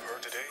happen.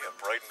 Today and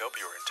brighten up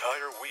your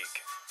entire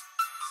week.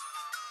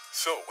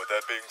 So, with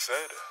that being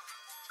said,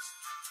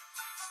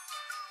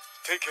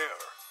 take care,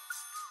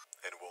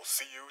 and we'll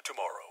see you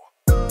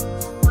tomorrow.